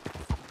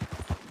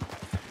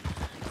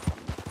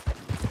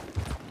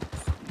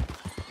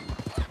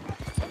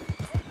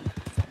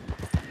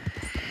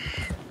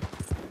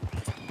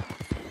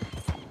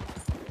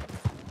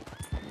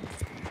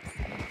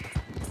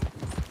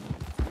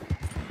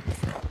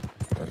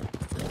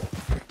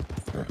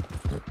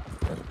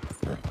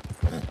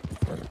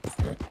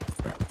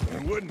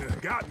 Wouldn't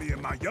have got me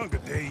in my younger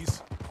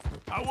days.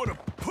 I would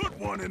have put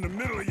one in the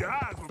middle of your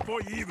eyes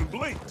before you even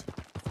blinked.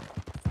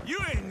 You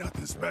ain't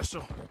nothing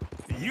special.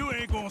 You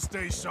ain't gonna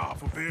stay sharp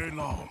for very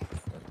long.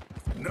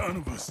 None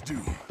of us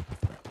do.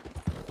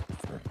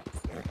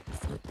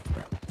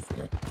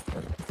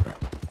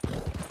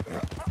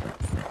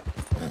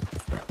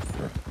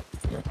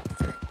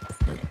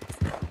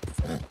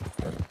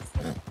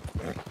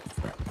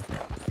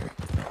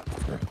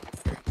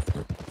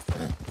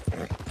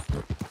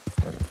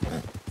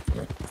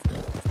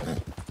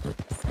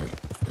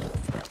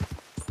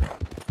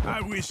 I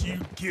wish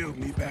you'd killed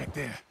me back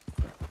there.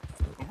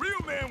 A real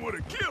man would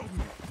have killed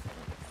me.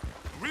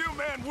 A real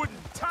man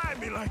wouldn't tie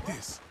me like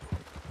this.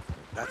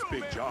 That's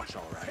Big Josh,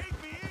 all right.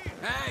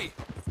 Hey,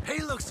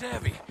 he looks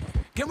heavy.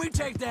 Can we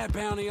take that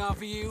bounty off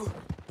of you?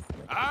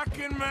 I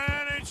can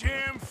manage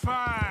him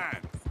fine.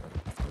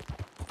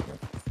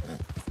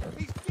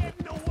 He's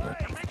getting away.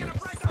 I'm making a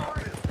break for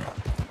him.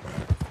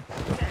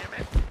 Damn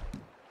it.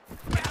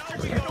 Now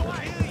we don't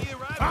hear you,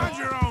 right? Find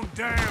your own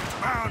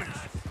damn bounties.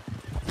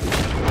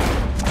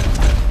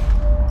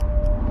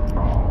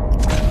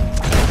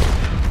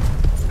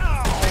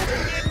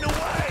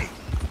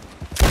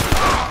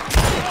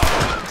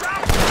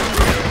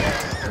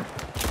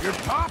 You're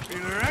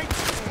popular, ain't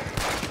you?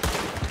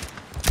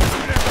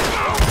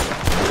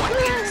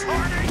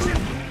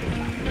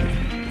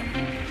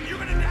 You're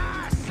gonna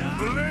die, son!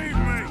 Believe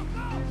me,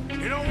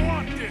 you don't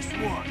want this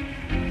one.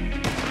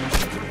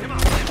 Come on,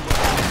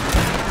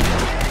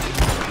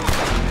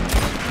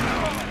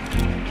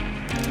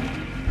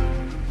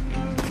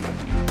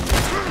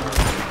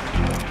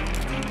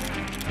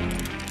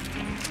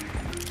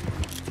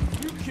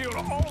 you killed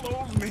all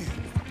those men.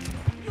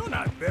 You're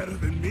not better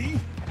than me.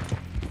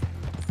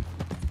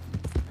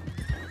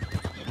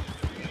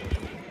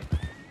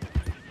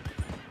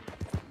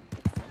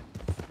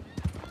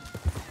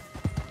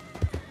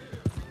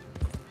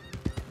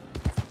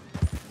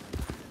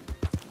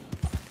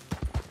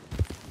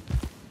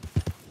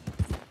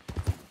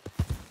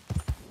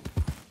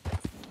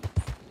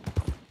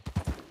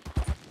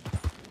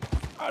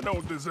 I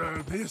don't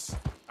deserve this.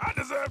 I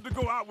deserve to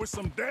go out with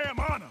some damn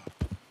honor.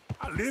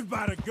 I live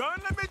by the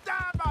gun, let me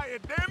die by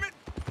it, damn it.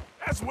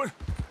 That's what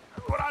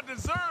I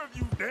deserve,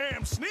 you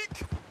damn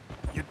sneak.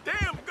 You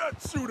damn gut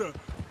shooter.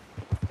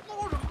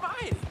 Lord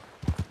almighty.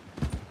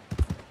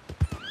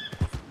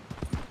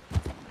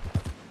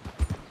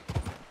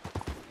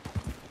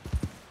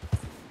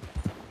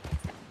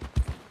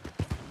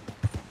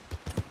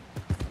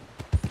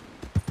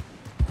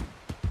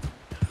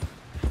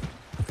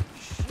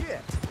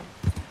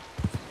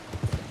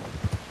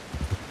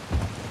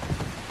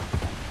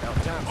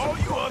 All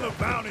you other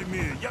bounty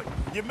men,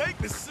 you make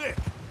me sick.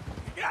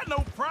 You got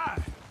no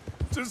pride.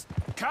 Just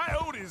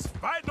coyotes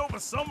fighting over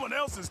someone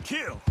else's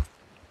kill.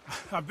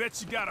 I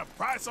bet you got a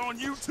price on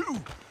you, too.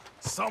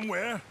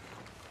 Somewhere.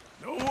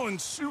 No one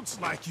shoots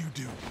like you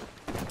do.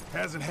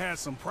 Hasn't had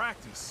some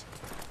practice.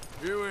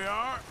 Here we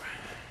are.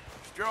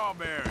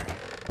 Strawberry.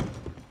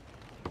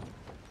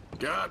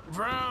 Got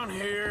Brown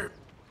here.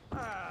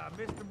 Ah,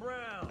 Mr.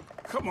 Brown.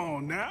 Come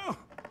on now.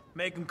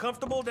 Make him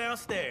comfortable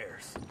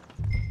downstairs.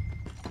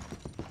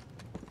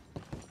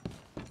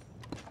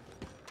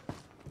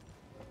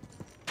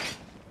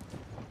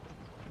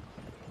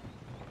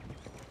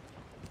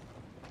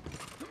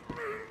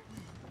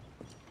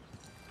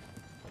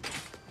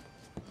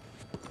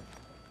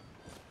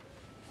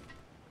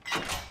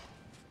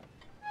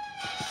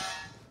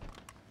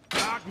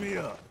 Knock me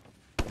up.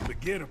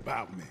 Forget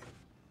about me.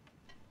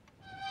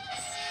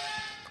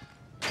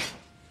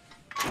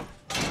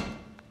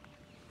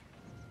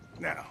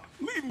 Now,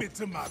 leave me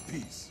to my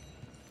piece.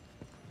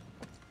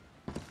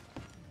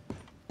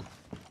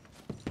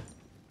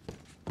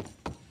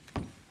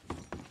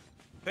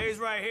 Pays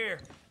right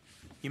here.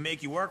 You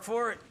make you work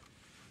for it?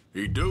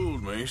 He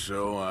dueled me,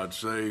 so I'd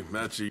say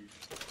that's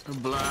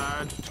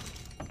obliged.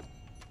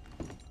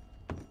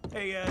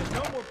 Hey,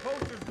 no more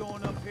posters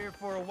going up here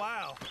for a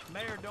while.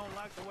 Mayor don't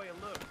like the way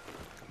it looks.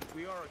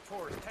 We are a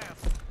tourist town.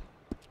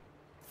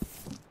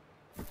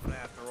 But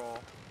after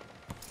all...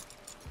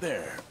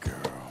 There,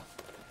 girl.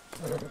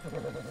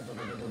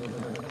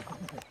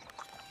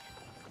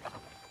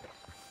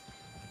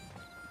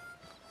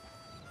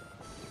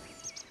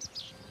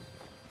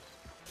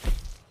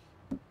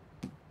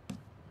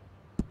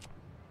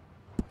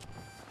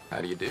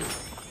 How do you do?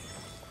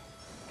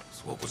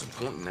 So what was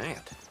important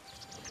at?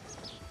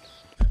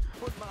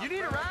 You need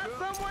a ride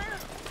somewhere?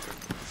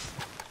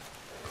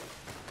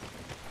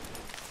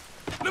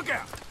 Look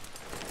out!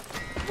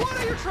 What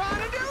are you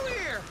trying to do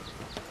here?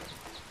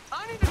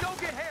 I need to go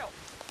get help.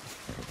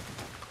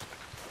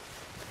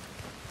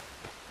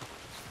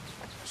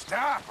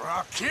 Stop or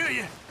I'll kill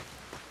you.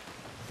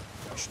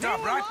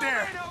 Stop right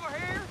there. Over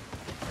here.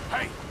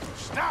 Hey,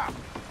 stop.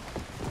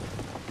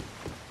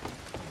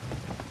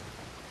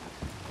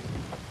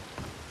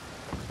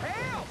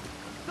 Help!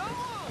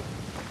 Someone!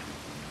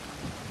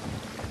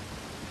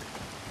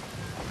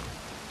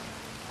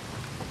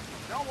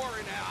 Don't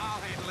worry now,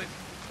 I'll handle it.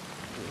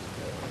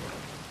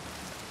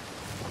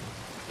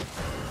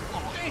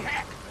 Oh, hey,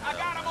 heck! I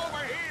got him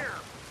over here!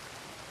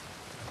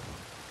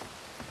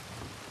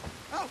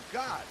 Oh,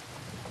 God!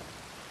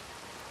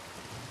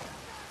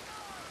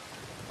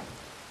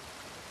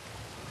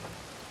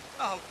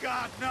 Oh,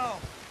 God, no!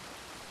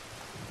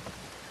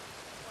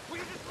 Will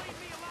you just leave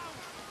me alone?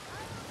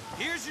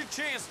 Here's your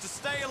chance to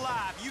stay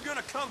alive. You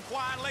gonna come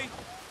quietly?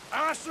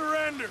 I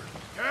surrender,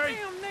 okay?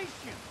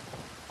 Damnation!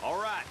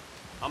 All right,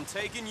 I'm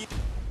taking you...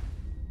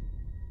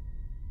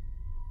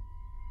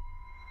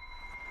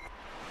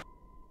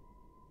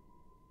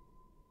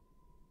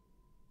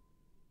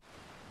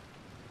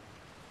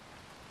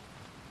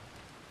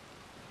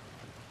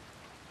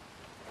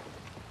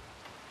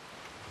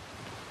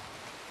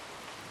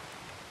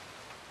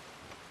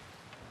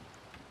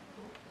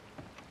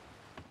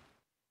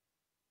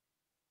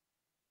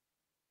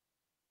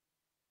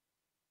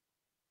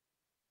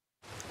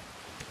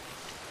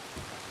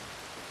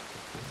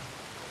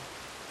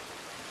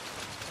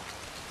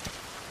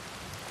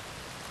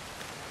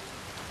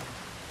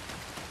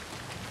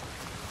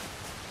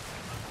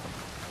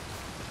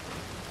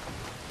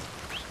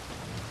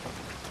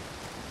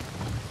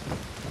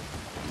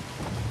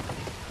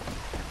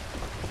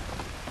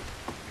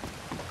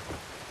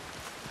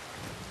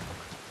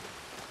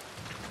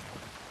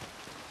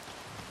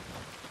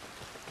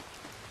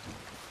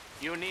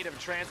 You in need of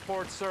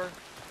transport, sir?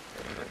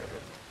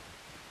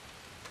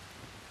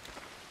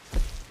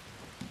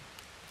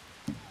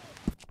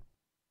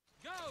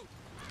 Go!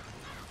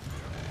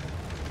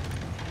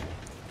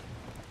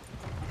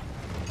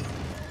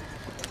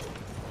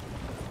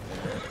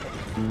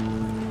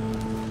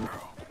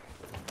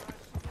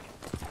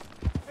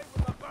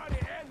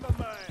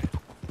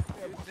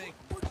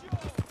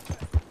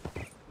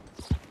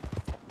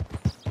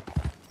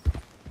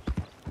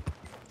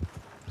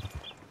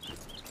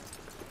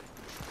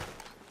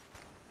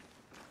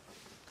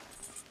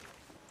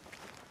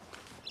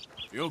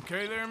 You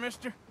okay there,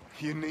 mister?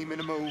 You need me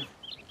to move?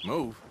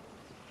 Move?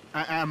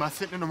 Am I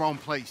sitting in the wrong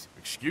place?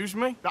 Excuse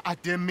me? I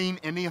didn't mean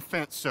any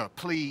offense, sir.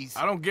 Please.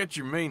 I don't get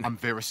your meaning. I'm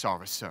very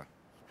sorry, sir.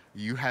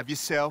 You have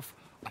yourself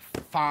a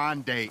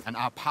fine day, and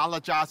I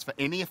apologize for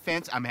any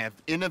offense I may have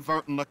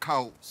inadvertently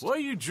caused. What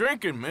are you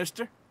drinking,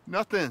 mister?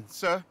 Nothing,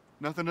 sir.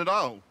 Nothing at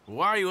all.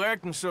 Why are you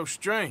acting so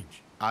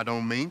strange? I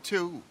don't mean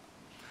to.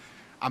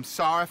 I'm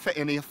sorry for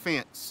any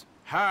offense.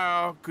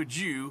 How could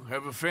you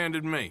have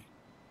offended me?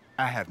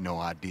 I have no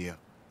idea.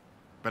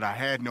 But I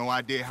had no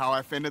idea how I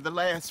offended the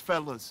last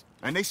fellas.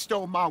 And they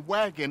stole my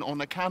wagon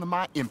on account of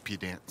my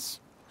impudence.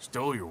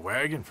 Stole your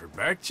wagon for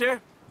back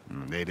check?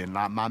 They didn't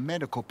like my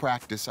medical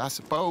practice, I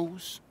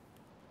suppose.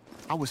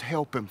 I was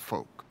helping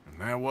folk. And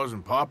that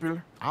wasn't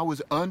popular? I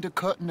was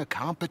undercutting the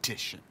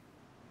competition.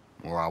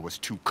 Or I was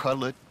too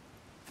colored.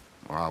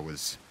 Or I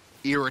was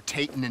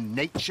irritating in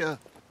nature.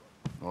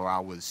 Or I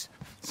was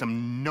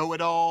some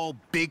know-it-all,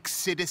 big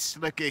city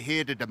slicker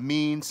here to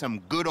demean some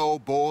good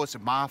old boys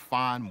of my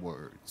fine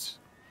words.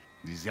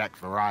 The exact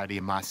variety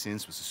of my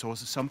sins was the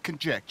source of some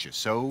conjecture,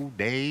 so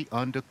they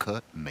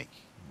undercut me.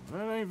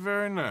 That ain't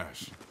very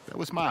nice. That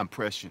was my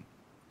impression.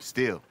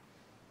 Still,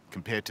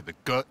 compared to the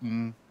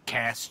gutting,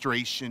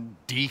 castration,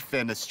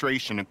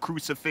 defenestration, and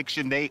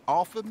crucifixion they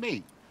offered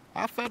me,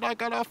 I felt I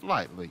got off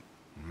lightly.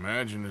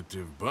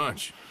 Imaginative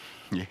bunch.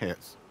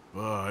 Yes.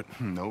 But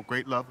no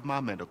great love of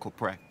my medical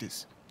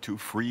practice. Too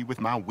free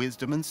with my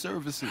wisdom and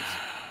services.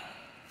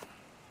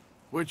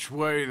 Which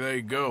way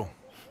they go?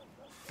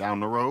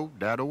 Down the road,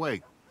 that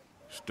away.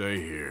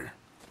 Stay here.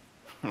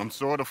 I'm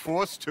sort of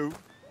forced to.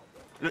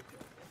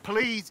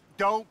 Please,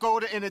 don't go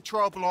to any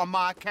trouble on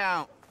my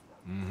account.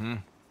 Mm-hmm.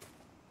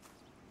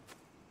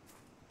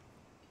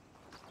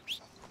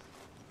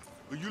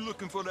 Are you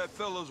looking for that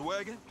fella's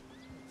wagon?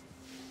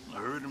 I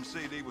heard him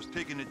say they was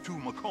taking it to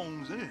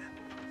McComb's Inn.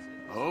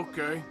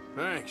 Okay,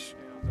 thanks.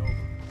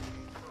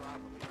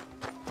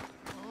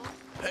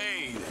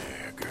 Hey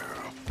there,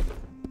 girl.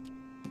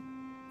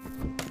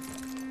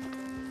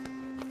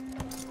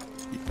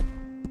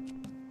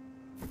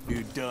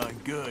 You done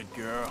good,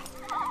 girl.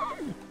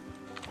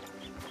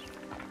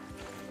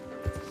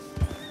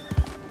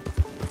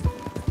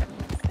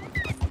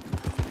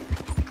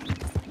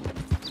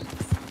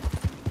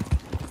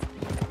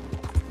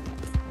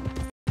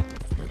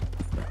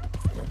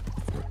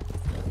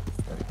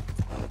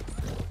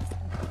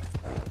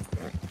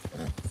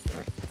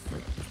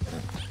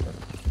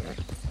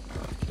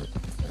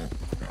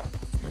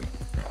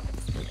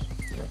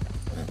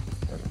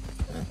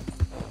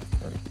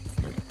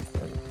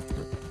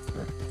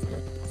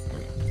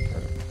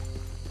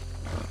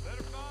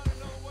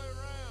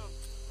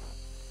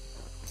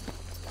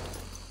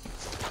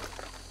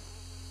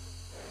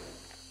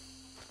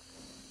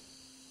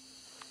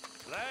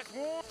 Last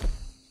one.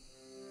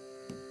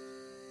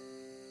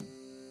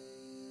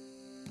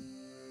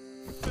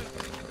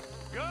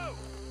 Go.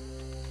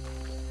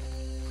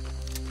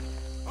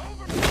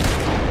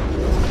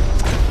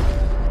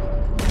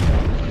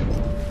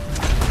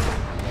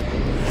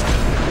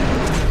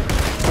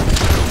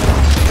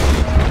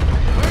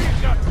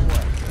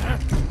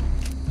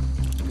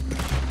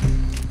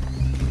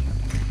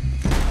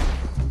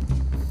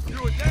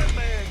 You a dead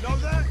man, know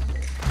that?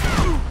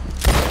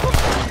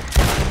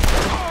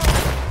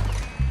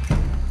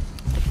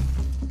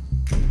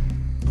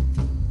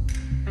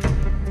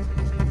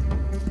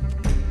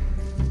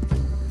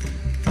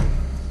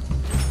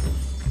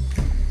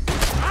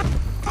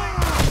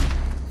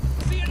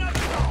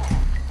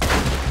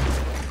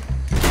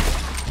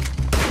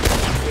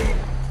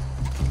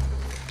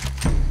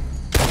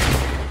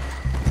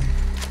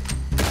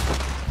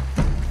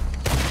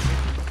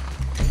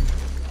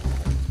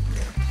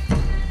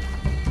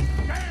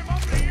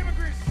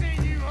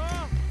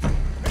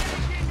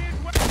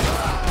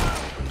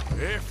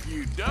 If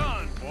you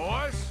done,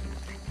 boys,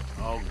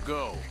 I'll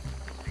go.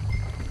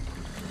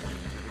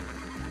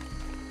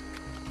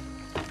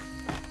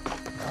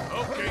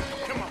 Okay,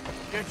 come on.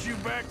 Get you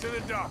back to the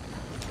doctor.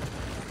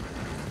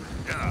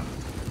 Yeah.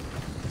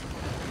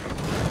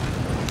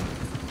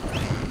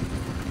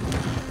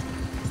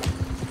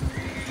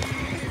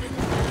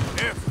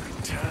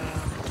 Every time.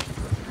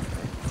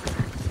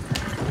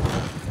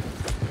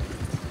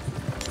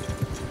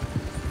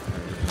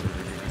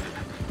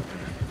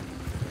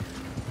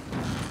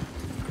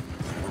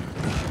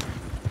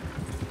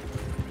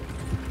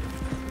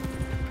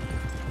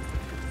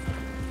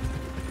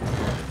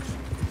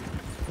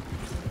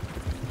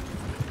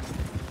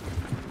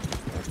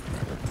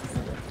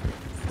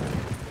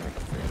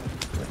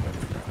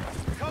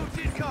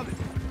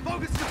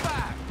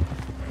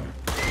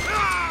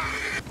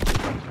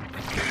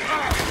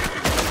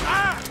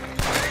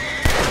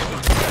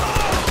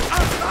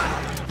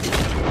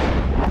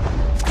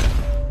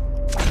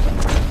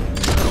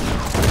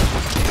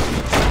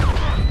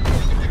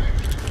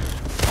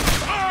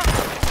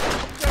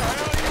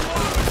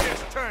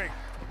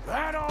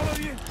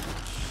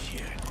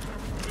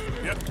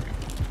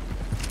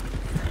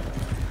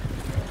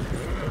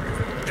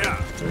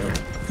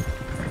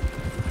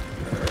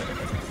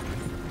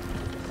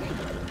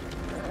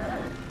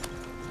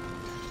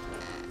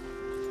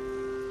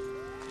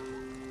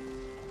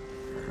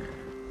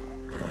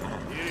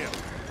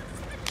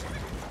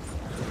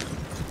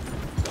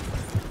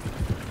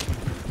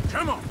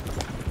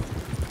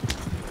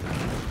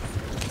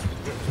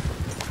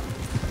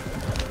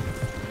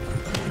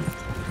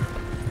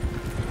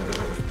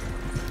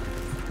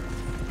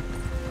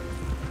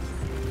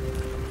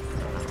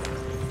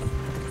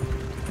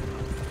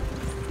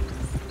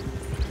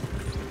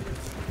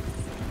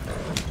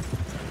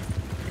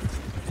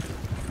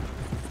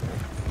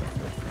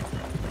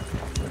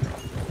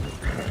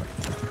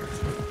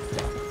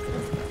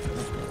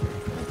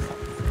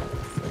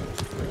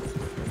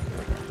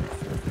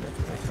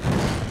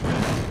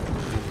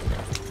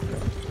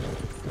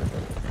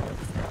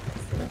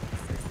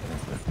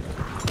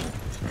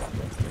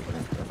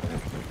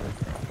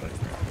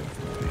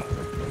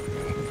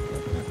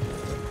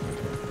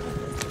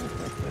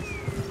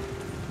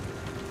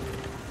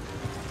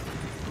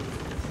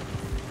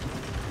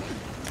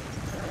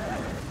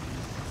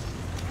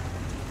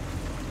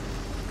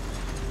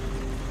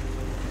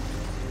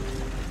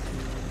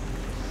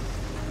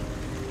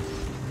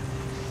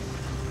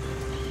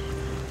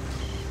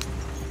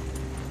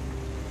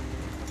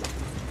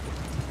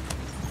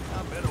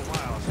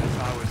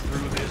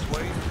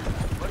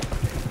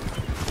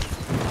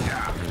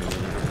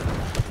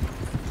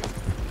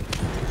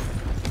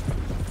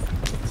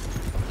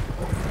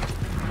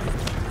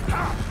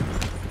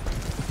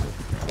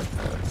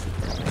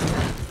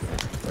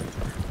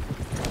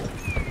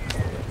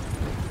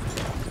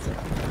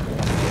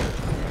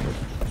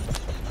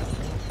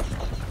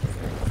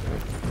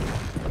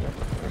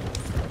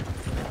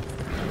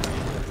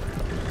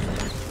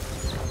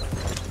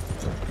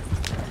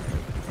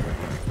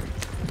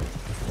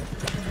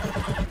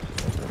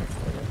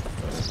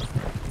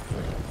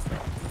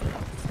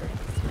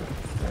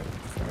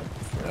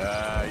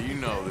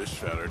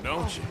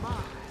 don't you?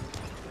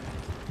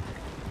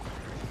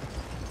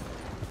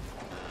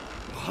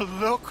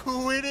 Look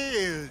who it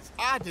is.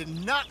 I did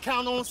not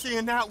count on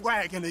seeing that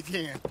wagon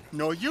again.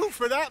 Nor you,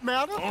 for that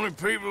matter. Only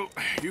people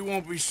you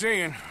won't be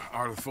seeing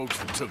are the folks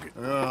that took it.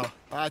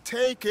 I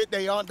take it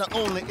they aren't the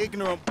only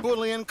ignorant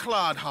bullying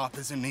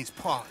clodhoppers in these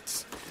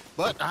parts.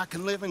 But I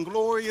can live in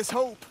glorious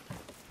hope.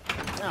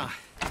 Now,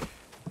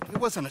 it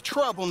wasn't a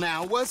trouble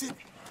now, was it?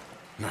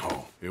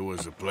 No, it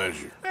was a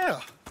pleasure.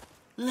 Yeah.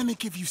 Let me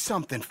give you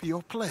something for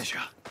your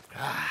pleasure.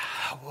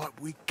 What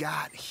we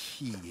got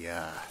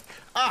here?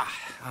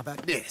 How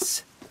about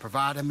this?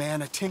 Provide a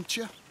man a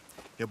tincture,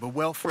 he'll be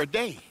well for a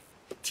day.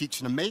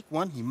 Teach him to make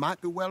one, he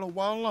might be well a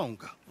while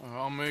longer.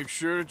 I'll make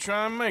sure to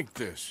try and make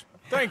this.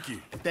 Thank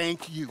you.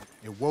 Thank you.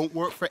 It won't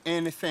work for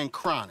anything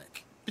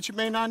chronic, but you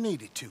may not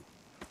need it to.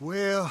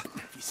 Well,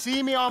 if you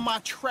see me on my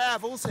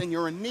travels and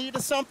you're in need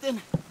of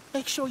something,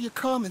 make sure you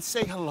come and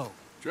say hello.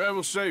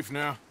 Travel safe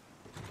now.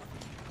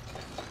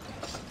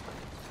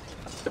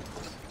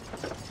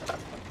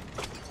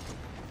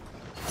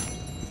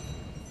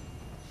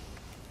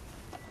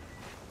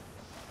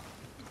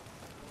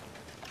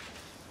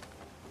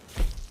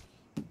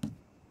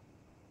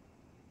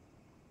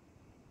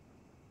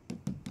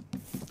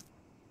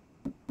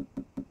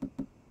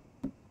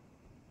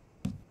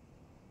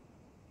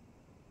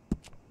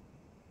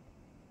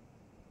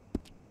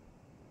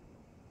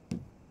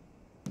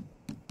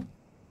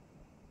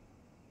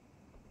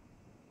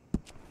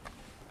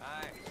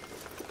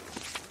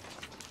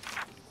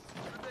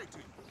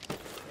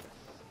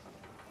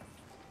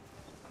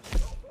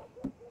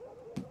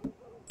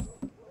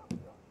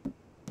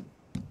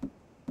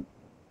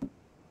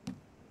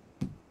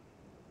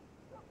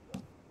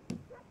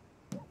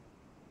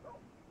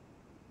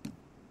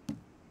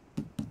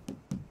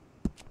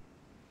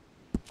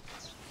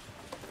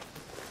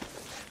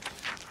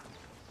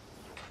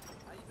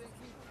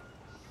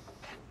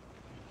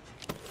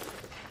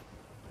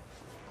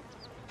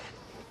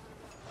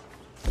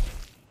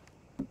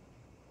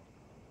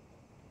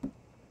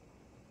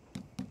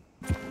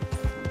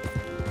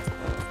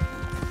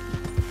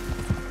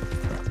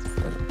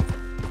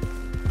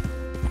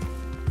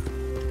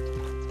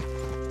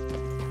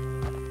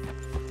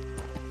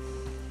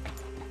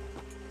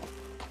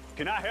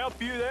 Can I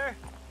help you there?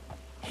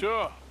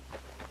 Sure.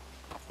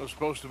 They're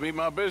supposed to be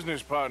my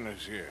business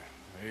partners here.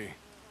 They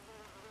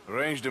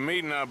arranged a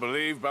meeting, I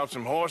believe, about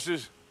some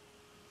horses.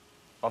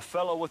 A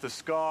fellow with a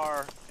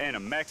scar and a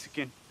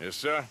Mexican. Yes,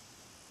 sir.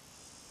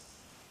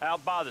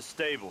 Out by the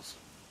stables.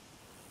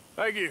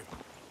 Thank you.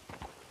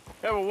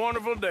 Have a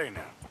wonderful day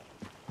now.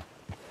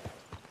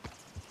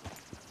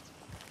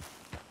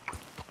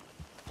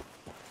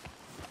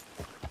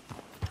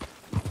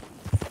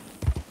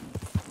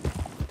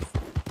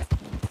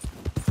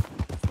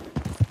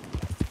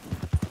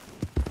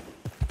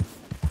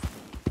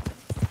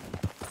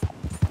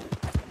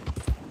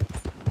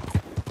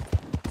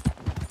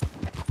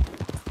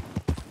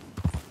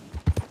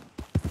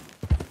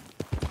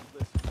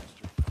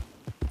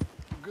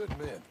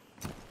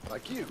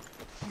 Like you.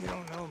 You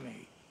don't know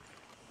me.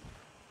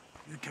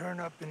 You turn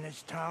up in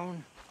this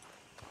town,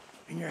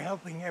 and you're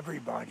helping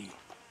everybody.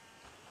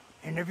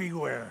 And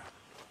everywhere,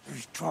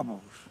 there's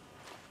troubles.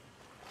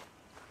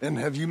 And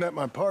have you met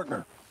my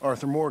partner,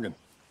 Arthur Morgan?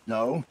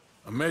 No.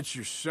 I met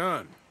your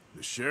son,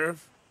 the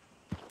sheriff.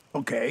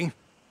 Okay.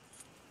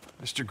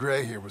 Mr.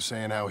 Gray here was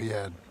saying how he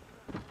had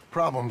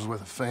problems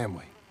with a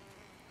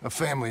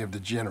family of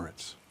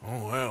degenerates.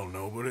 Oh, well,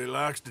 nobody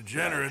likes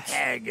degenerates. That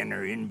hag and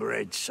her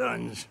inbred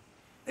sons.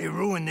 They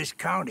ruined this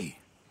county.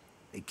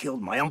 They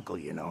killed my uncle,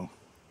 you know.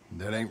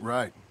 That ain't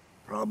right.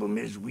 Problem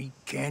is, we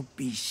can't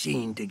be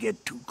seen to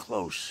get too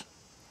close.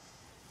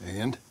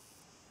 And?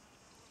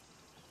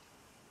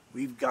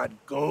 We've got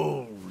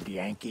gold,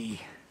 Yankee.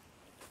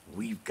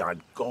 We've got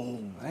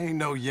gold. I ain't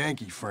no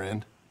Yankee,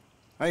 friend.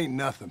 I ain't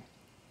nothing.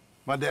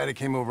 My daddy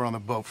came over on the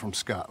boat from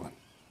Scotland.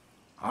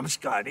 I'm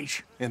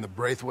Scottish. And the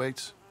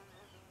Braithwaites?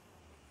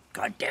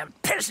 Goddamn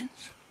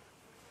peasants.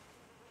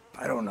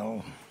 I don't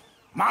know.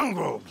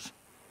 Mongrels.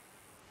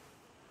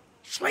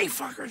 Slave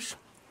fuckers.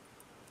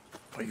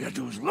 All you gotta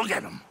do is look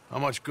at them. How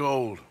much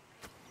gold?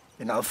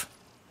 Enough.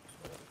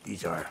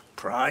 These are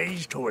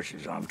prized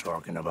horses I'm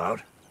talking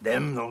about.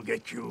 Them, they'll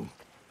get you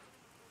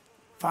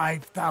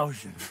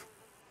 5,000.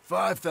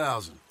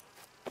 5,000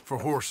 for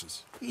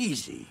horses.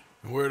 Easy.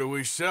 Where do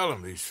we sell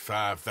them, these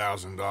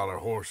 $5,000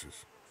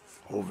 horses?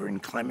 Over in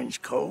Clemens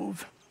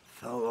Cove.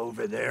 Fellow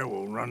over there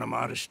will run them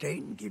out of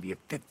state and give you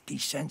 50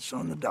 cents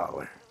on the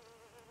dollar.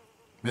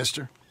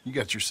 Mister, you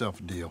got yourself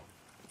a deal.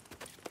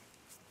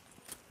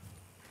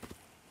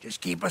 Just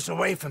keep us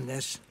away from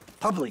this.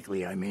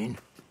 Publicly, I mean.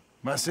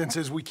 My sense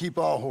is we keep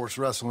all horse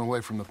rustling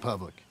away from the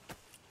public.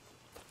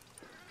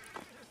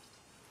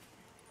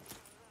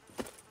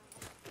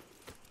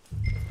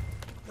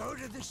 Go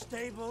to the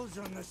stables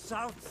on the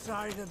south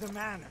side of the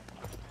manor.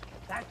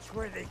 That's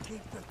where they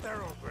keep the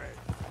thoroughbred.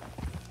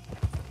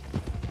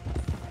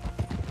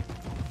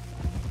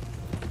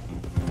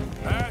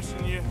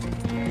 Passing you.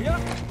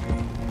 Yep.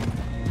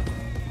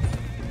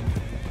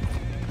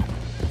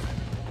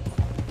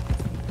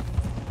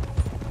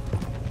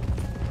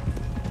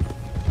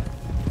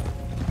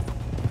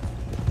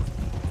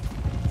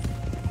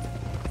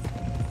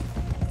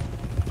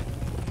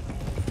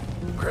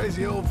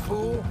 crazy old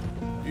fool?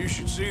 You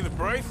should see the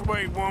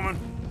Braithwaite woman.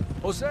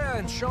 Hosea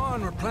and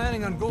Sean were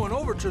planning on going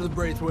over to the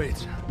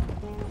Braithwaites.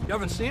 You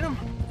haven't seen them?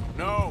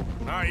 No,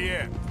 not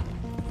yet.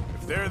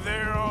 If they're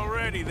there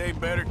already, they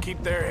better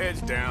keep their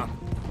heads down.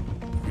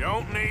 We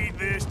don't need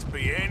this to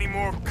be any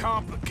more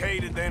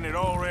complicated than it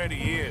already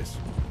is.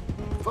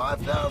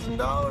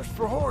 $5,000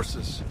 for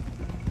horses.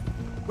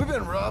 We've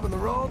been robbing the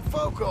wrong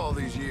folk all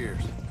these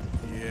years.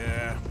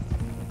 Yeah.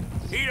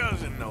 He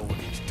doesn't know what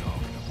he's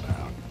talking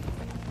about.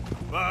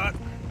 But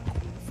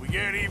if we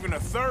get even a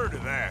third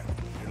of that,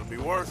 it'll be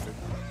worth it.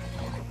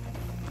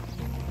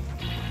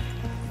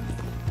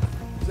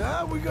 So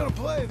how are we gonna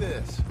play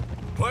this?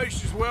 The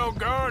place is well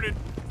guarded,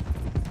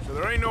 so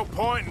there ain't no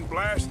point in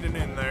blasting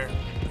in there.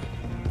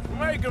 We'll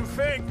make them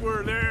think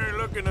we're there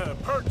looking to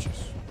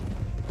purchase.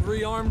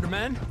 3 armed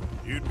men?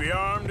 You'd be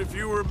armed if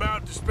you were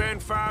about to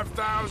spend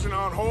 5,000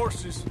 on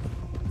horses.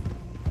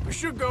 We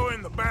should go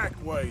in the back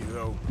way,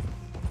 though.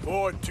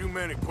 Avoid too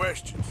many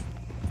questions.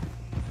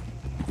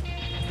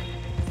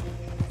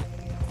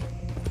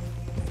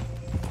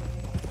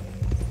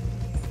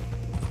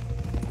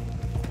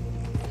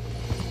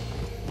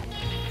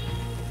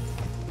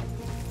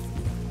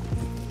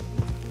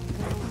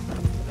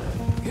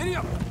 Giddy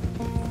up!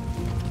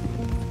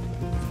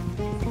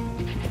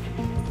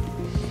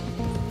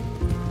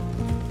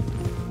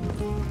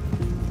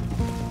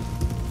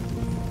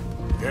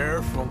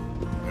 Careful.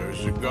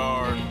 There's a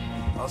guard.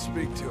 I'll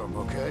speak to him,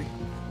 okay?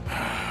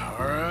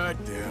 All right,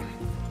 then.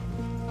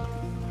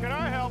 Can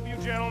I help you,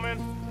 gentlemen?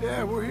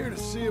 Yeah, we're here to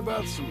see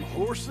about some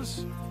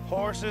horses.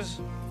 Horses?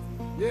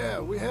 Yeah,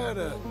 we had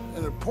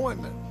an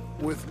appointment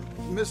with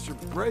Mr.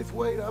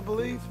 Braithwaite, I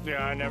believe.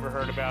 Yeah, I never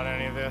heard about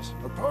any of this.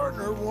 Our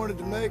partner wanted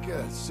to make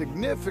a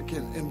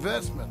significant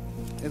investment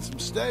in some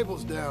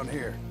stables down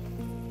here.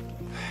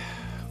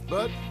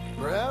 But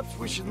perhaps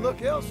we should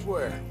look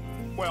elsewhere.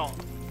 Well,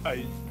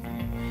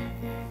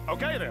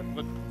 okay then.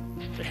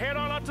 Let's head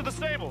on up to the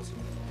stables.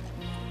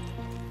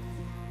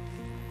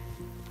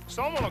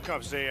 Someone will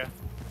come see you.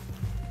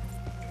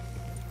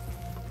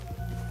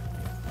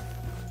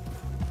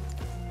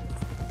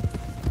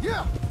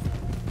 Yeah!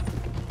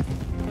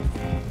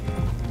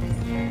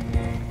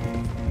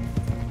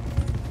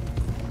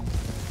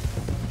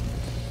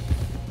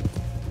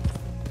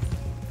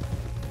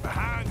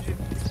 Behind you.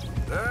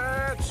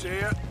 That's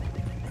it.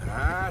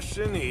 Nice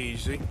and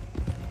easy.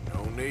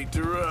 No need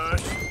to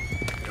rush.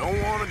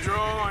 Don't want to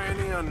draw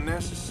any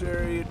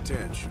unnecessary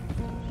attention.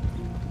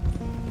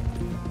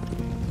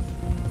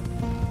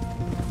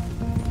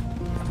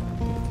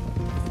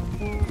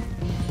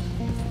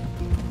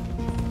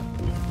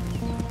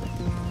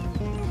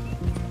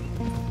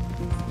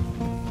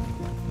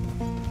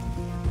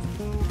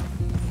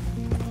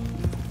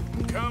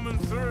 Coming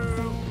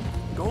through.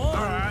 Go on.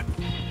 All right.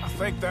 I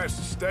think that's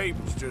the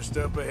stables just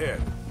up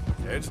ahead.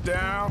 Heads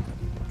down.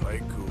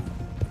 Play cool.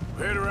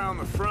 Head around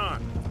the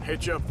front.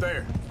 Hitch up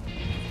there.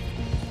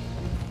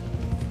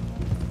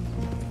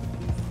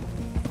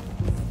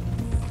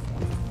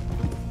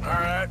 All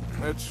right.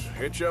 Let's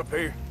hitch up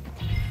here.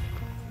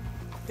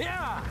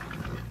 Yeah!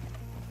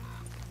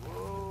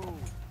 Whoa.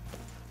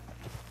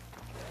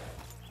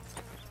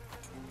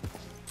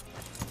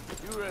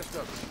 You rest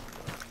up.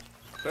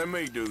 Let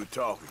me do the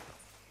talking.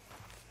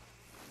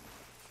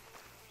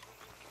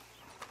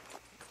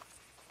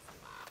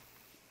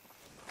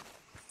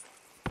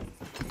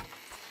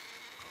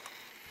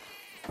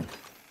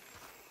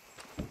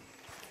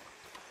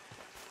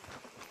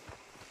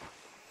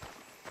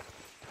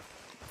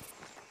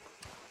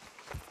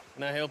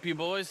 Can I help you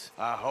boys?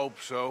 I hope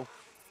so.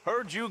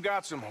 Heard you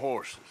got some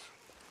horses.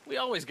 We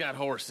always got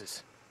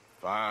horses.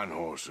 Fine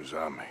horses,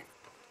 I mean.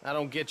 I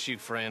don't get you,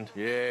 friend.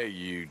 Yeah,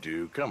 you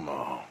do. Come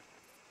on.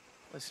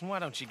 Listen, why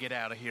don't you get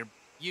out of here?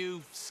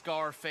 You,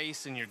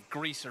 Scarface, and your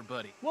greaser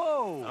buddy.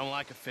 Whoa! I don't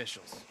like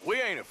officials.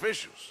 We ain't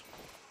officials.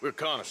 We're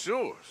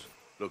connoisseurs,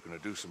 looking to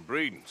do some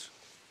breedings.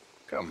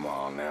 Come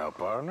on now,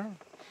 partner.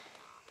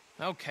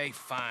 Okay,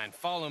 fine.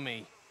 Follow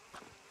me.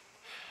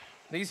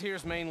 These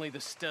here's mainly the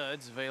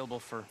studs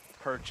available for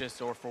purchase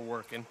or for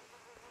working.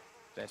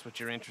 If that's what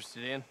you're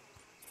interested in.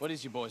 What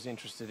is you boys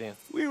interested in?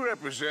 We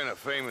represent a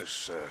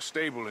famous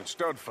stable and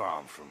stud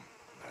farm from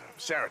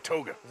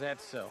Saratoga. Is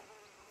that so?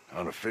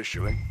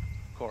 Unofficially.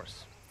 Of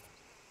course.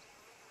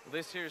 Well,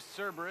 this here's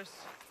Cerberus.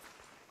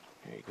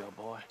 Here you go,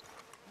 boy.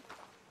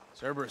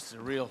 Cerberus is a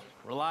real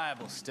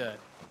reliable stud.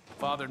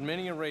 Fathered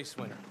many a race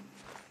winner.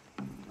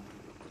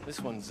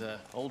 This one's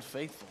Old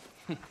Faithful.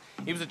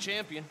 He was a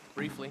champion,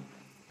 briefly,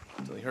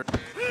 until he hurt.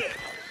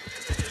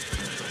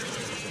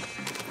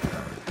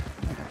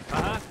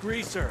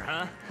 Greaser,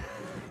 huh?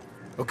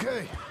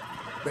 Okay,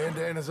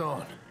 bandana's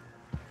on.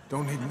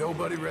 Don't need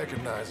nobody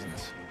recognizing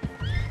us.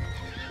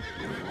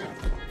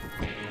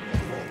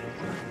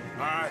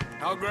 All right,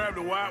 I'll grab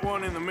the white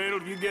one in the middle.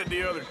 You get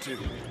the other two.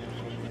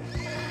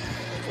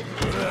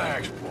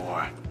 Relax,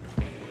 boy.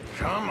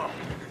 Come on.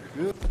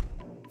 Good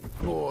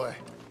boy.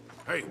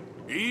 Hey,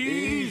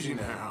 easy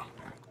now.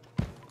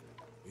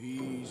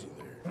 Easy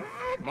there.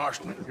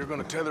 Marston, you're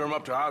gonna tether him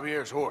up to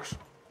Javier's horse.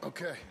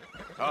 Okay.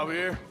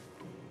 Javier,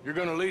 You're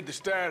gonna lead the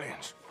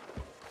stallions.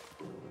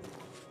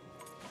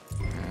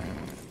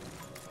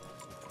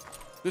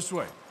 This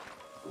way.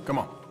 Come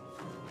on.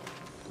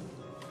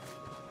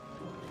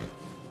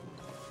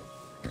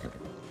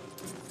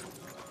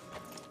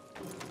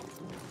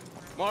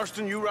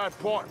 Marston, you ride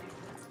point.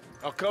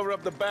 I'll cover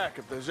up the back.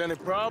 If there's any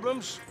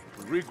problems,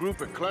 we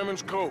regroup at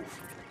Clemens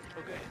Cove.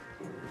 Okay.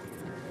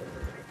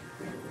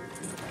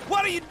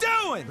 What are you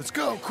doing? Let's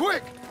go,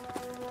 quick!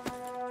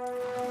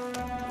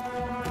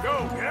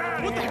 Go, get out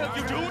of What the here. hell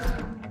you doing?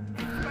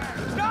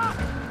 Stop!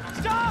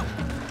 Stop!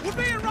 We're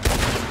being robbed!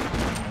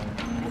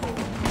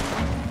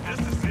 This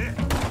is it.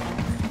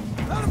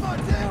 Out of my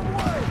damn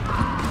way!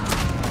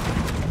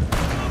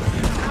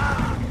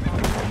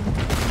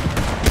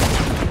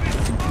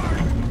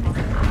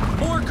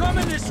 More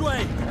coming this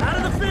way! Out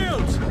of the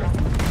fields!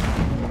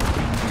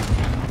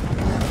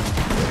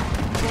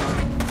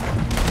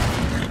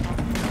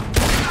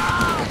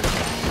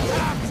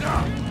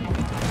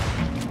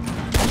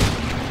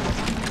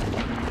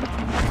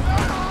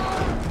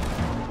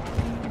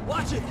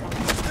 Watch it!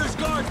 There's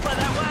guards by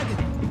that wagon!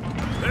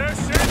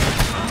 There's it!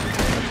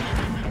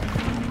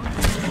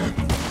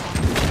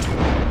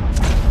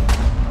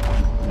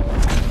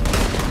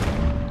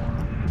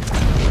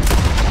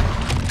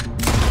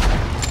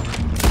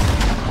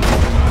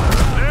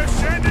 They're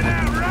sending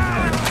out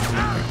riders!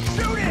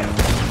 Shoot him!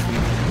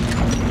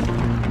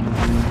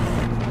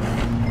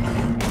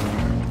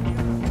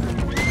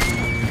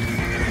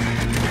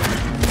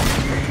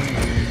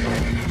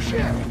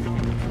 Shit!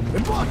 They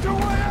blocked our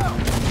way out!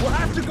 We'll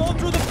have to go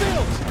through the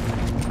fields!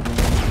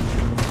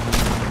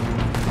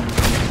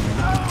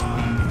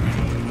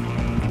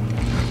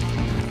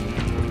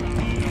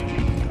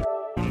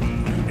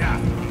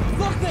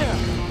 Look there!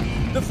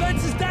 The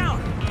fence is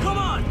down! Come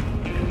on!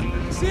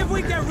 See if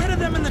we can get rid of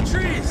them in the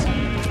trees!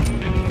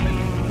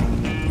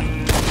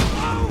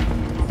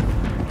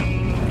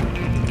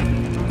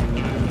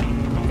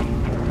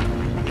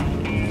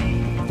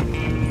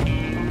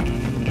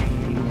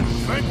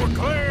 Think we're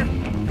clear?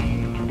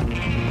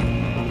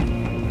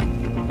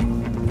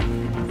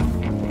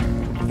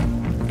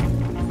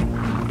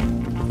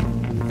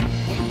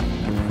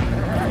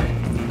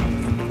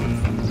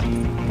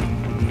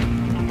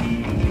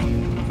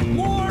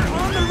 More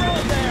on the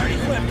road there,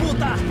 hijo de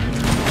puta!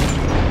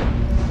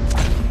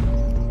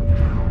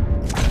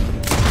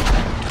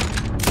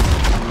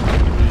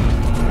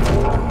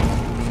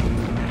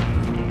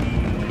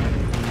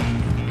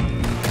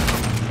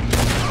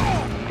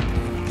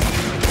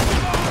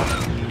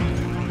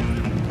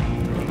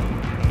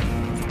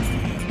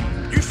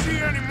 You see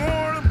any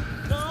more of them?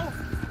 No?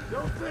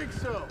 Don't think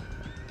so.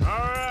 All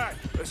right,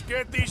 let's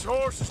get these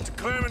horses to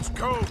Clemens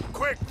Cove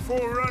quick before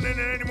we run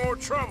into any more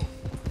trouble.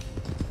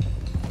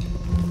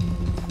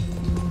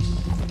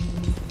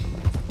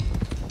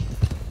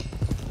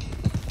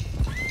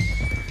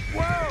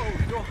 Whoa!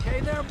 You okay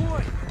there,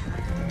 boy?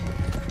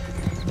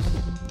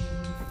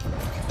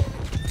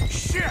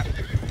 Shit!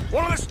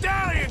 One of the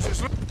stallions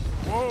is...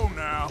 Whoa,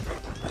 now.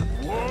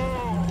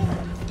 Whoa.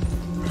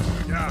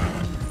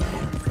 Yeah.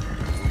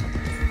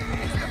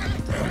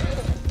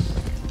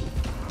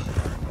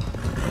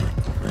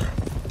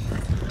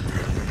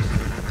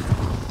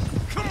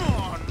 Come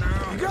on,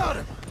 now. You got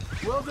him!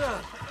 Well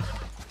done.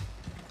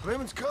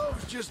 Clemens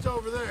Cove's just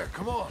over there.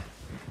 Come on.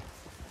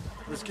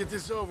 Let's get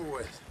this over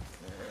with.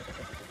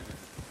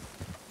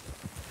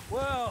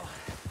 Well,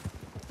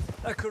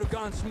 that could have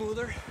gone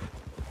smoother.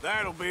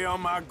 That'll be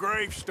on my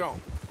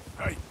gravestone.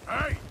 Hey,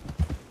 hey!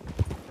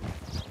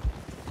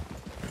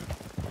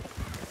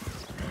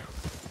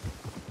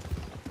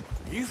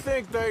 You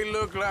think they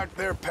look like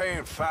they're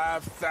paying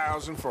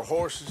 $5,000 for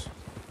horses?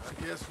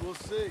 I guess we'll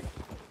see.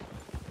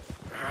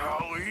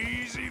 Oh,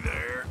 easy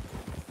there.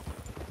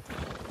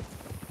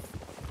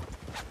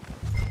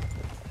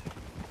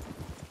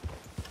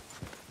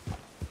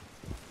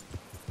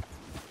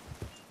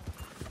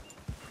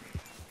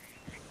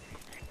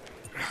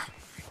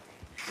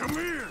 Come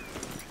here.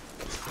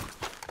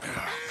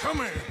 Come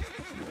here.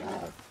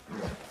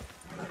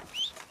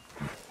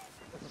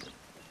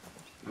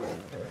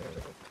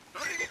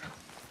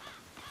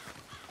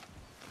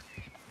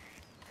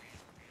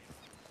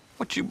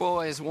 What you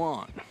boys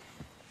want?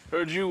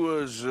 Heard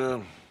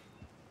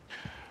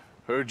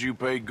you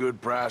pay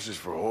good prices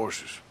for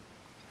horses.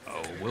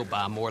 Oh, we'll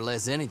buy more or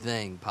less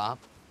anything, Pop.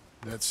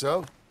 That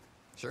so?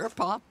 Sure,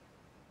 Pop.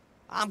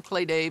 I'm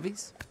Clay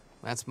Davies.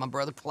 That's my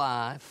brother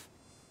Clive.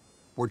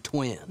 We're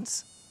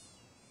twins.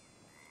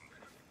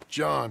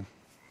 John,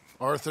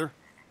 Arthur,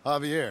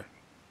 Javier.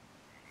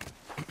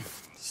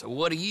 So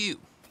what are you?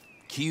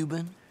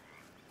 Cuban?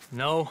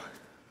 No.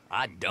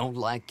 I don't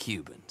like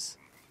Cubans.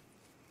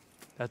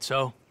 That's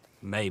so?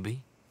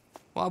 Maybe.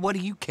 Why, what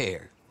do you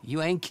care?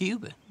 You ain't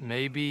Cuban.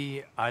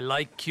 Maybe I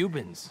like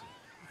Cubans.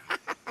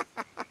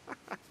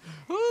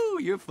 Ooh,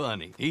 you're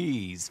funny.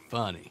 He's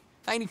funny.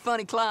 Ain't he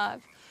funny,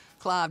 Clive?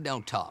 Clive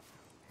don't talk.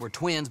 We're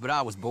twins, but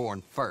I was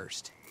born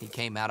first. He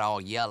came out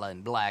all yellow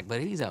and black, but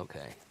he's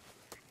okay.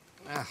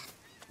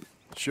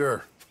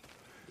 Sure.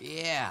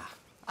 Yeah,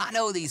 I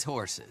know these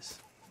horses.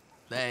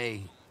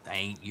 They They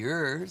ain't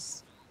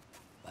yours.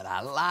 But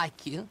I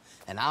like you,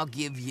 and I can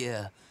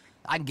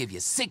give you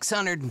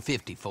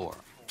 650 for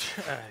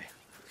them.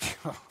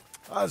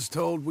 I was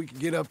told we could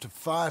get up to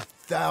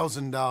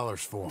 $5,000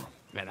 for them.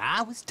 And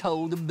I was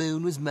told the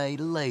moon was made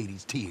of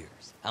ladies'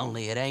 tears.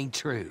 Only it ain't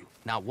true.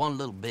 Not one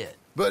little bit.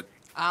 But...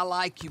 I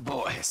like you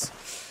boys,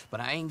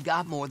 but I ain't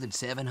got more than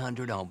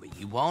 700 on me.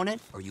 You want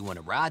it, or you want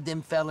to ride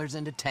them fellers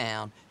into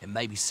town, and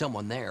maybe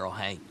someone there will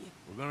hang you?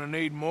 We're gonna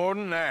need more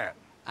than that.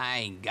 I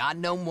ain't got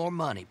no more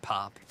money,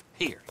 Pop.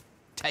 Here,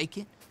 take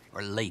it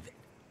or leave it.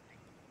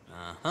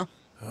 Uh-huh.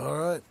 All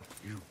right.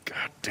 You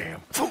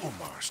goddamn fool,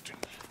 Marston.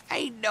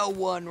 Ain't no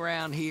one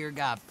round here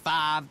got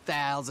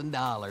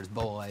 $5,000,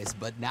 boys,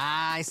 but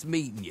nice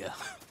meeting you.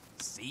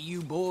 See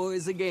you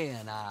boys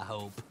again, I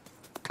hope.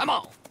 Come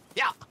on,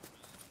 yeah.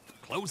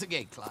 Close the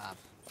gate, Clive.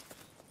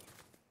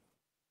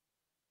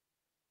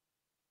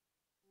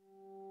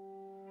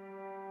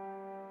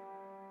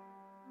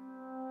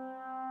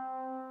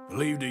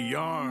 Believed a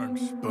yarn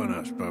spun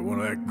us by one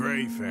of that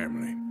Gray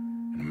family,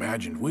 and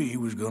imagined we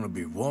was gonna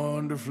be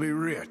wonderfully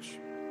rich.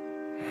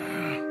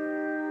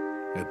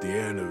 At the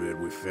end of it,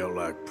 we felt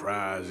like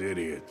prize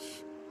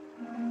idiots.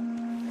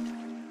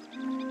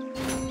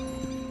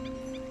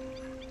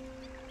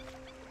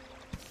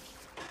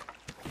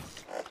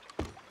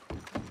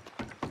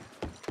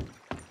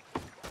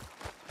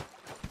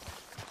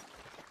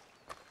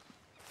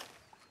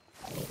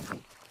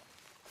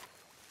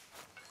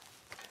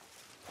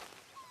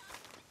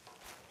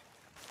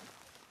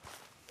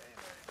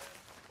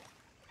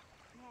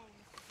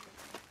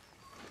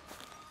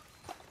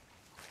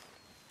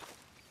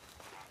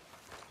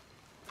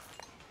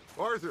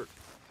 Arthur!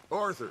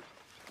 Arthur!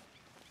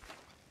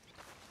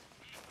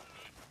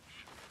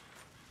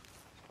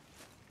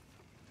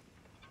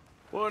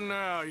 What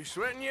now? You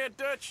sweating yet,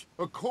 Dutch?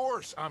 Of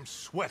course I'm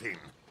sweating.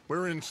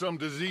 We're in some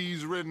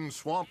disease-ridden,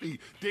 swampy,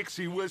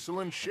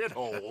 Dixie-whistling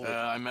shithole.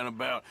 I meant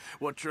about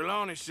what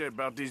Trelawney said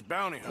about these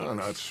bounty hunters. I'm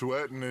not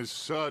sweating as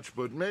such,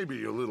 but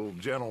maybe a little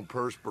gentle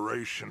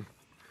perspiration.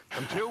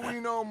 Until we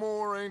know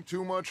more, ain't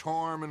too much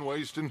harm in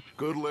wasting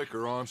good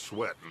liquor on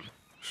sweating.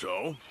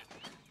 So?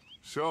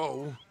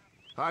 So,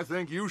 I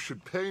think you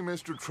should pay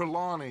Mr.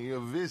 Trelawney a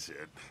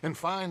visit and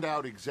find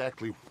out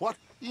exactly what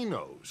he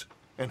knows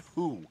and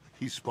who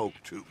he spoke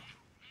to.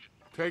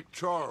 Take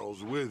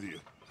Charles with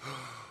you.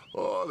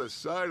 Oh, the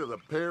sight of the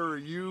pair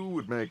of you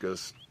would make a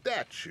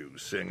statue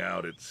sing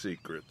out its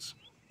secrets.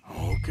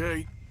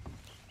 Okay.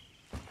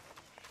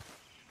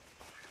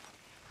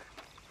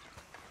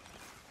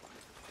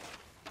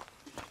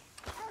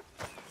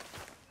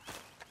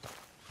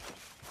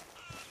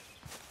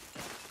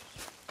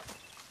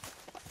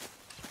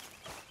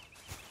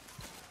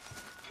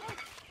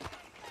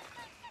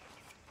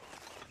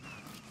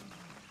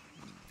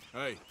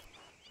 Hey.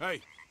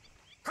 Hey.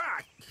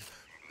 Hi!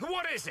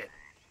 What is it?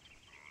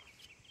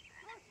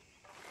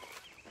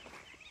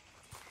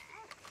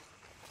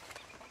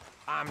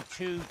 I'm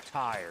too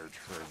tired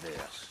for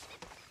this.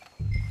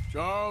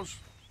 Charles,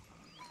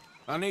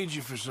 I need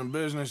you for some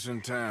business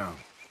in town.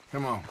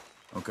 Come on.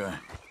 Okay.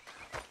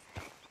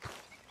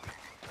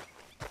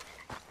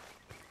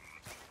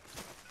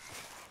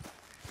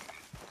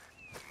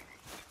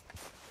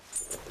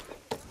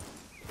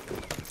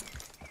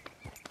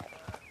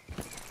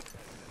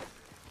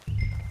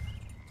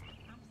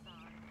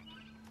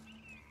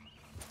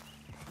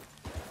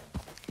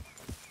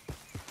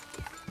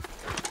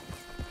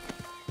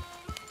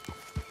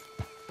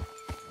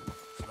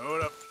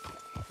 Hold up.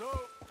 So,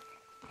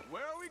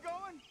 where are we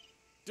going?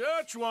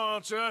 Dutch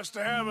wants us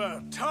to have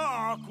a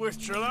talk with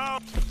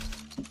Trelawney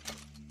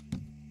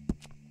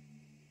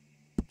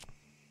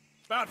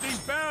about these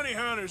bounty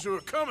hunters who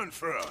are coming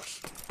for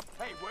us.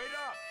 Hey, wait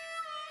up!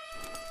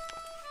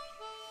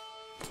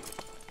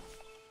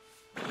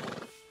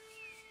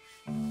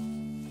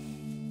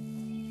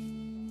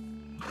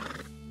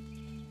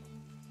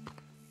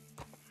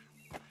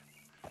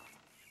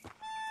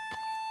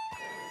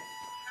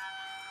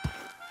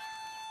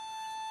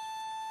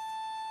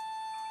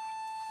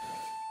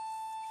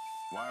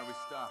 Why are we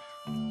stopped?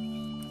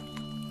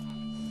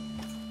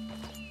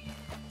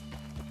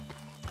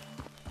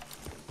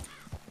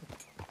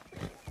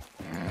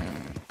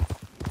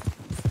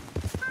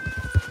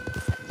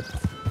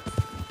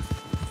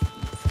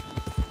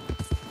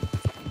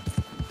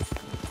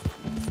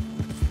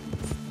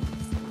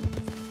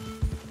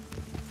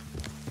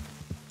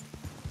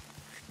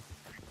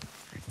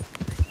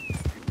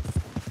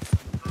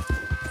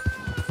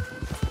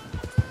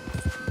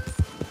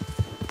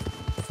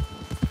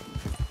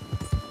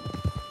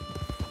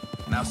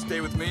 Now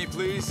stay with me,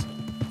 please.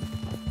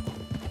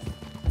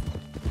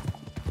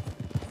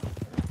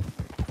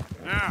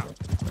 Now,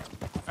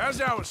 as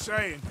I was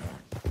saying,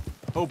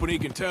 hoping he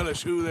can tell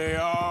us who they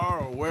are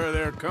or where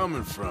they're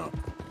coming from.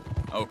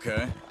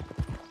 Okay.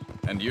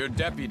 And you're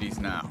deputies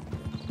now.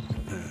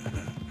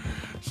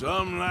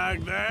 Something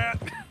like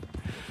that.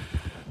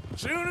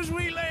 Soon as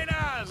we laid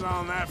eyes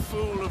on that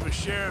fool of a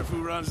sheriff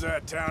who runs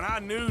that town, I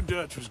knew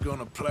Dutch was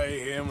gonna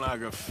play him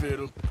like a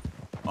fiddle.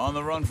 On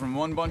the run from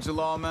one bunch of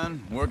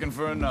lawmen, working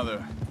for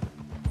another.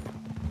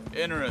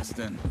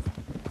 Interesting.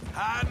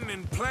 Hiding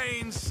in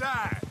plain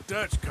sight,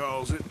 Dutch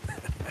calls it.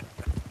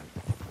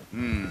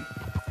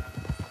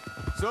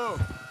 So,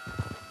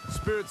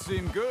 spirits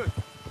seem good.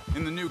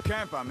 In the new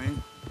camp, I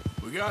mean.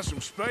 We got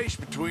some space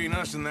between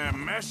us and that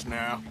mess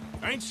now.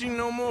 Ain't seen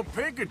no more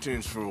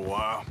Pinkertons for a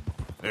while.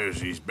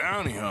 There's these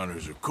bounty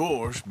hunters, of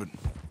course, but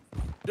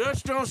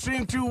Dutch don't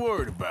seem too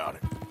worried about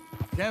it.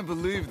 Can't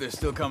believe they're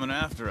still coming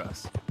after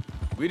us.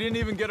 We didn't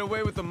even get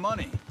away with the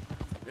money.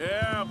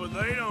 Yeah, but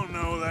they don't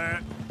know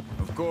that.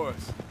 Of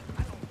course.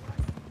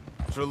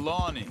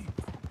 Trelawney.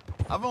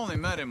 I've only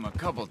met him a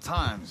couple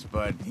times,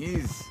 but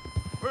he's...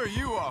 Where are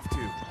you off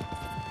to?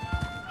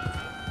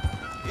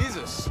 He's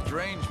a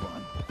strange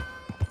one.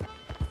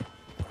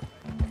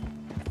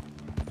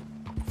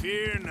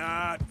 Fear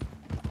not.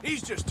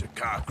 He's just a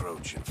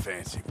cockroach in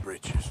fancy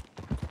breeches.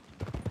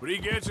 But he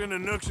gets into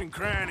nooks and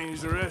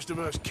crannies the rest of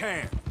us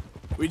can't.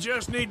 We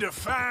just need to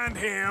find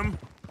him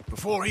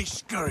before he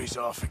scurries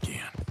off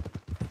again.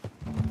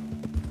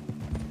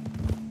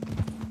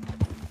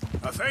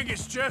 I think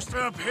it's just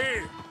up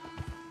here.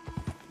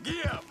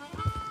 Gee up!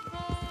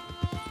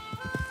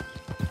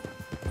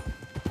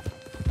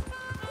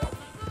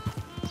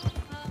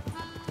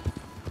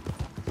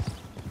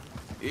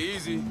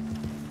 Easy.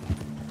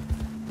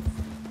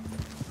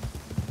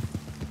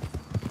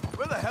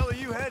 Where the hell are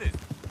you headed?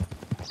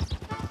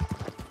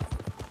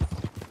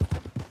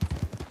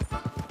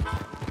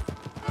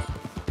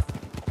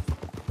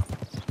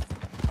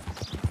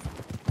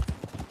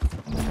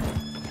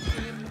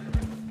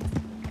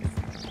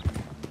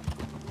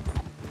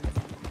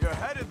 You're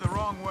headed the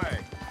wrong way.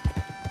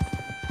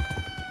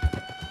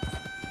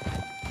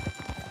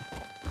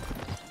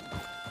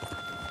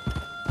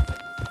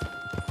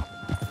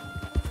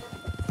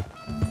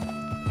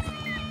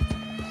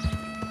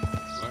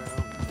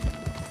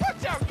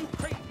 Watch out, you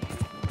crazy!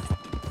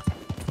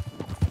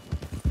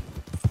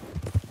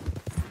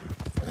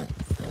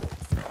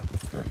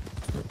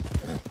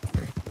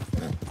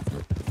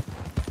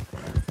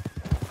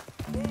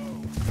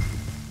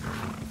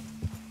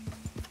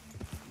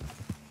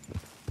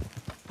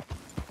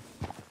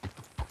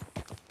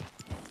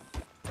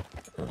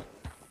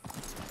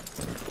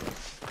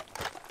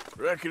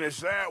 Reckon it's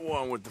that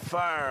one with the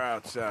fire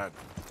outside.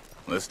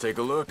 Let's take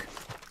a look.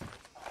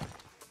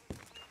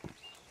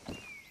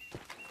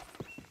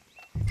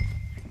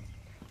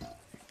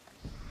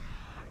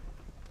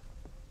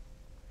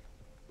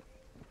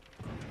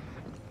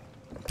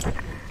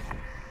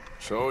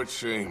 So it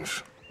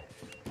seems.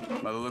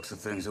 By the looks of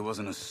things, it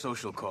wasn't a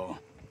social call.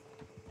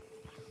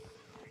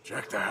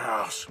 Check the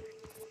house.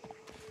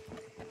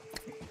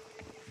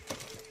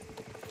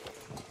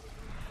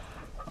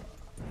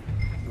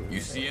 You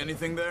see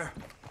anything there?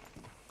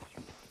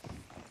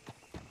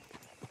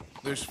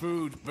 This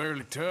food's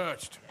barely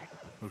touched.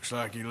 Looks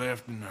like he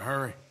left in a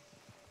hurry.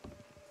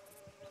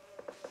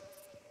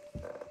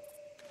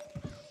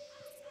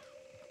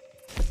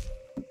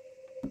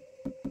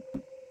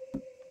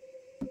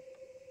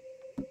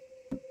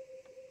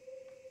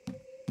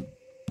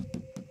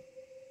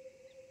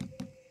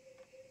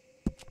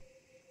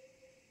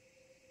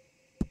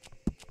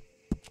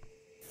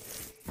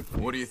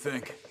 What do you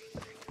think?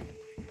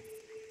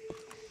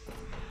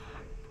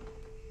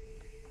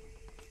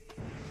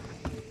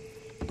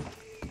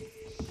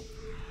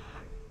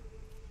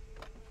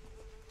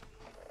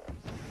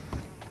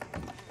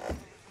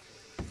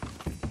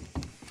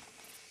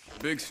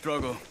 Big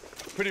struggle.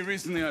 Pretty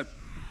recently,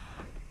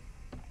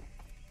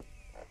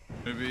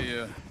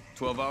 maybe,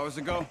 12 hours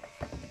ago?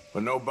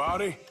 But no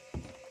body?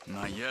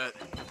 Not yet.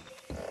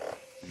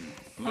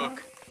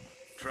 Look.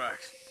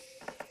 Tracks.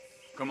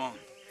 Come on.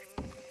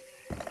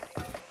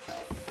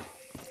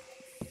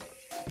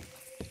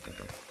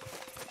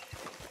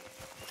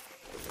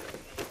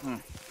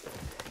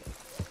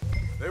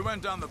 They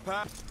went down the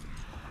path.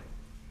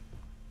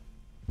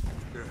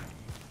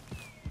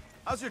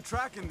 How's your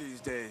tracking these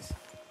days?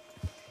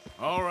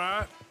 All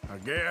right, I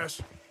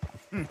guess.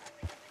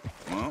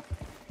 Well.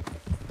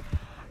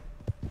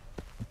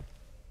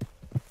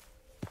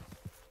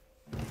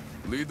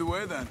 Lead the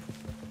way, then.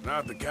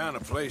 Not the kind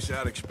of place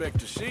I'd expect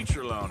to see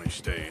Trelawney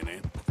staying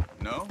in.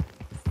 No?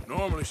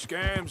 Normally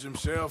scams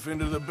himself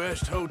into the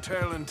best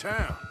hotel in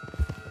town.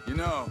 You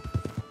know,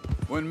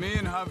 when me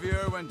and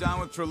Javier went down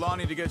with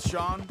Trelawney to get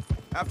Sean,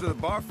 after the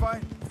bar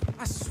fight,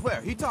 I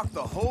swear, he talked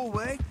the whole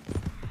way.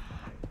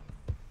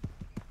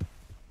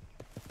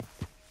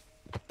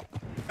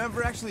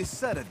 Never actually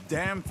said a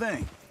damn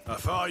thing. I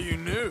thought you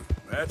knew.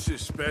 That's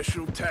his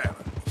special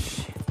talent.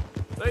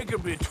 They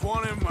could be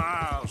 20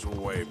 miles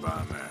away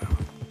by now.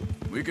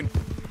 We can...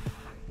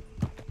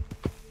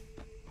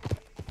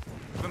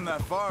 them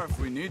that far if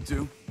we need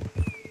to.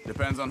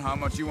 Depends on how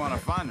much you want to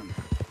find them.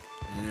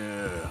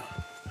 Yeah.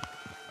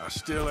 I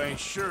still ain't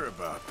sure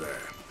about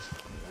that.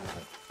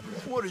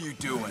 What are you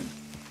doing?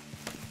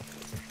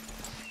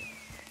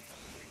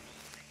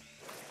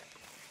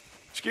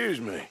 Excuse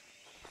me.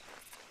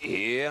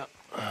 Yeah.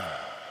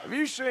 Have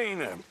you seen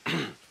him?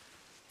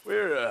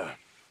 We're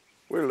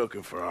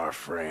looking for our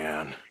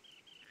friend.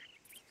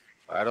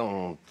 I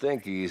don't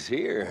think he's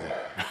here.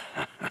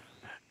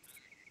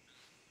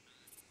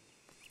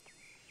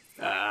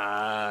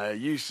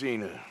 you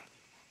seen a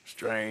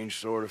strange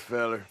sort of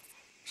feller?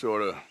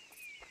 Sort of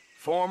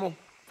formal?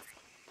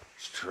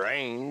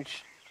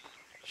 Strange?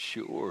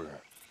 Sure.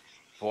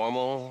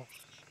 Formal?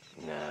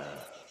 Nah.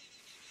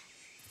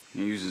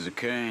 He uses a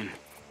cane.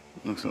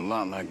 Looks a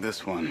lot like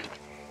this one.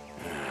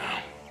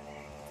 Yeah.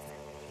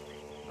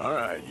 All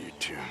right, you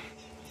two.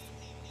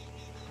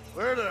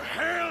 Where the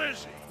hell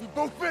is he? We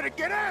both better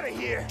get out of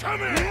here. Come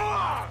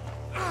here!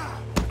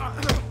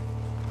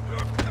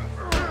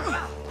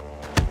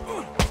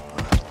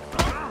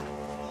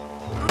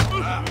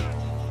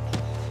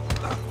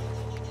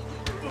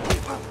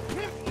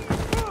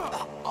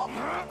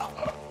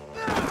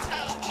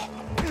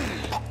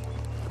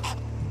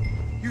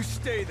 You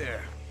stay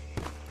there.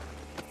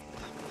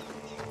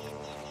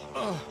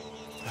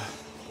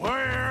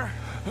 Where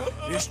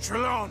is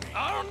Trelawney?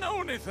 I don't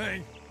know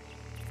anything.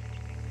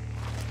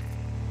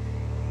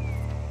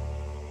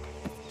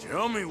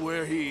 Tell me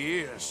where he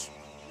is.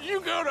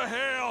 You go to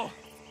hell.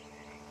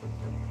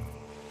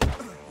 You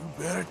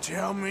better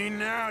tell me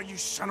now, you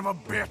son of a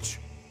bitch.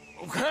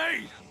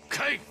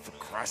 Okay, for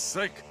Christ's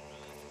sake.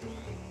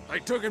 I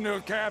took him to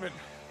a cabin.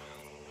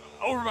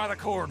 Over by the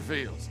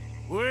cornfields.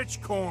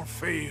 Which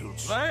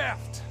cornfields?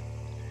 Left.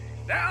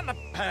 Down the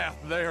path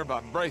there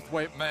by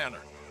Braithwaite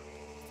Manor.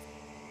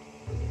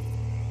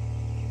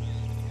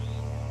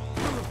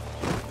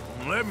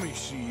 Let me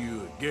see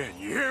you again,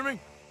 you hear me?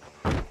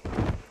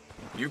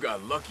 You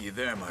got lucky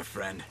there, my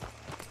friend.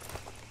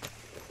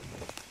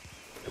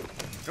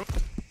 Come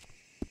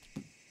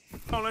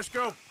on, let's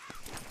go.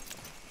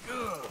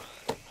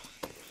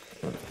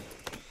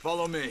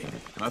 Follow me.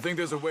 I think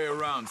there's a way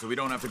around so we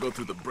don't have to go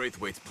through the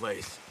Braithwaite's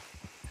place.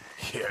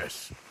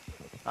 Yes.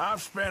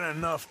 I've spent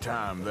enough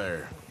time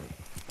there.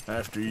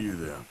 After you,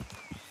 then.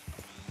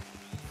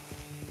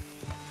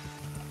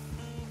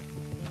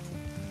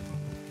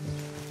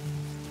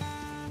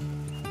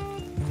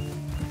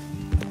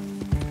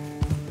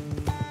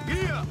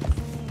 Yeah!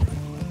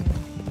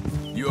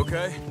 You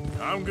okay?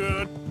 I'm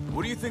good.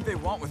 What do you think they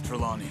want with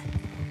Trelawney?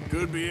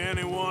 Could be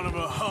any one of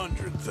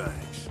 100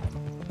 things.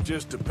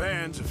 Just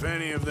depends if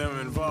any of them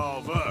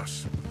involve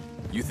us.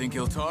 You think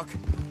he'll talk?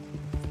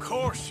 Of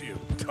course he'll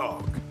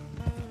talk.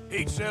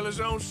 He'd sell his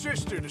own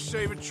sister to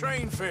save a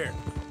train fare.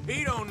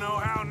 He don't know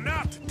how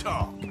not to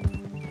talk.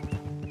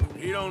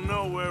 He don't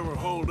know where we're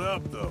holed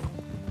up, though.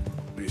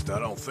 At least I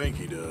don't think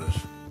he does.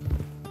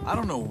 I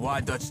don't know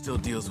why Dutch still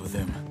deals with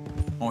him.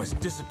 Always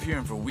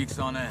disappearing for weeks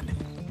on end.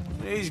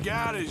 He's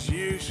got his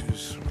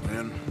uses,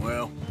 and,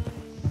 well,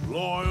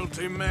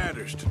 loyalty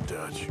matters to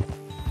Dutch.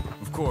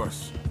 Of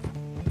course.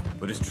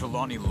 But is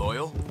Trelawney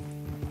loyal?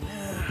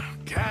 Yeah,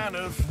 kind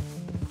of.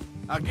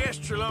 I guess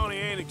Trelawney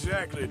ain't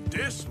exactly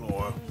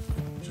disloyal.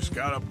 Just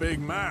got a big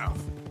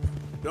mouth.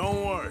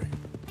 Don't worry.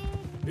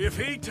 If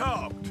he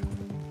talked,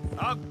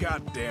 I'll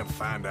goddamn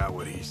find out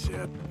what he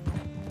said.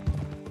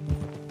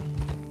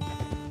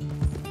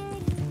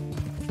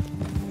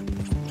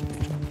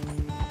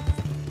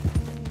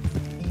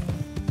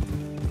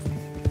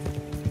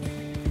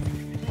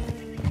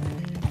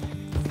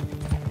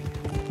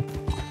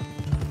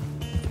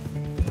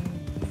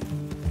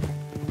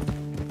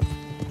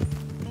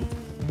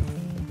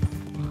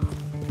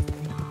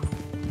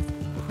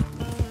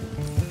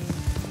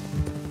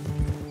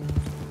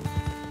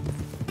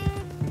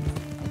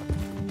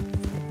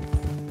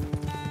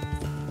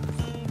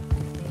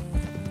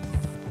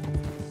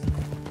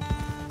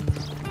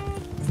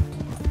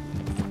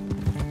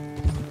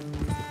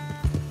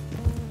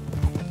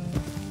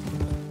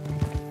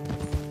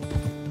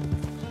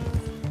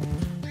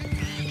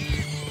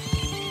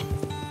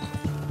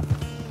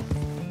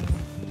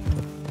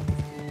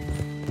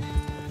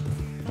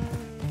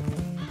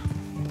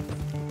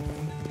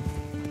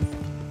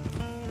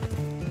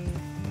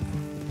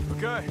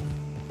 Okay,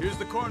 here's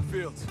the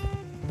cornfields.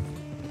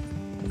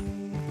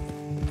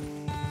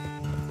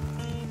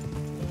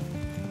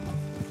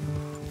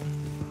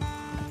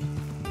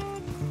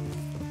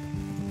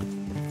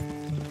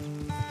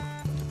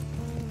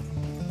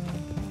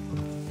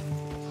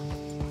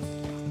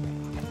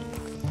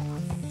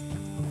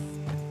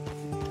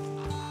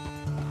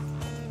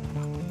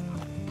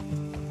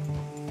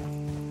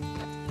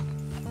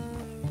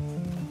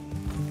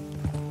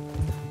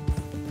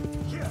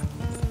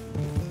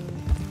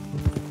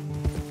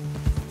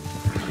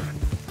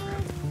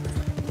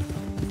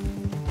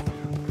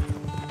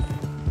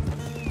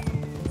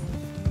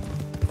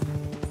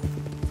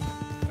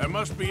 That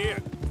must be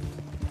it.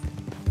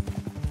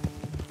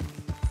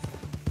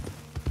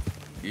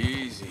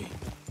 Easy.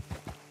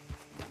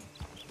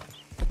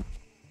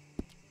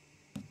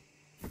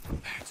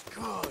 That's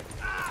good.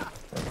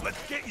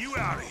 Let's get you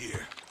out of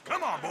here.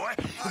 Come on, boy.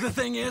 The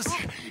thing is,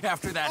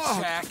 after that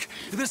shack,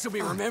 this will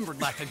be remembered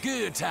like a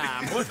good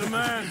time. Put the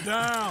man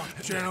down,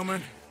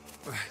 gentlemen.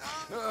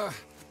 Is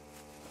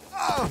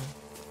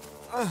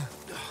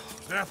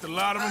that the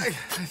lot of them? I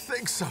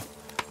think so.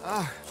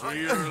 So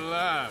you're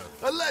alive?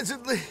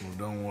 Allegedly. Well,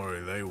 don't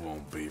worry, they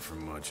won't be for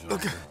much longer.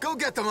 Okay, go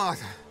get them,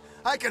 Arthur.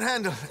 I can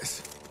handle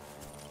this.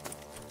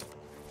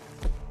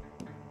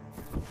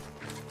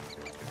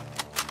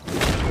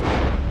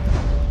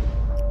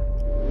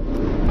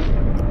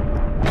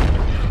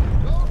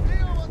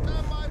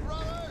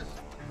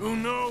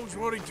 knows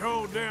what he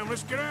told them?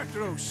 Let's get after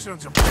those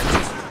sons of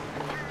bitches.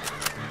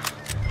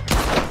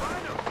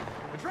 Find them!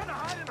 They're trying to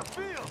hide in the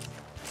field!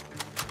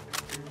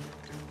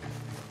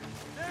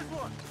 There's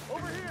one!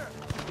 Over here!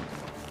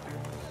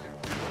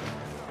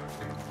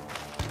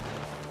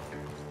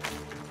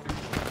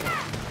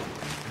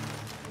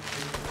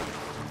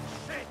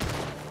 Shit!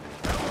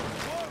 That one's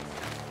close!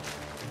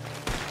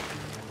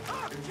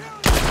 Ah, kill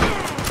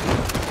him!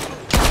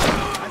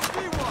 I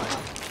see one!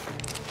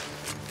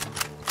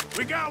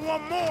 We got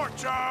one more,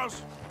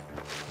 Charles.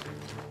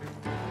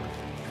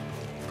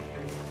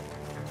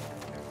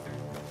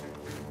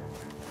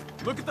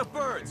 Look at the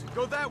birds.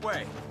 Go that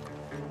way.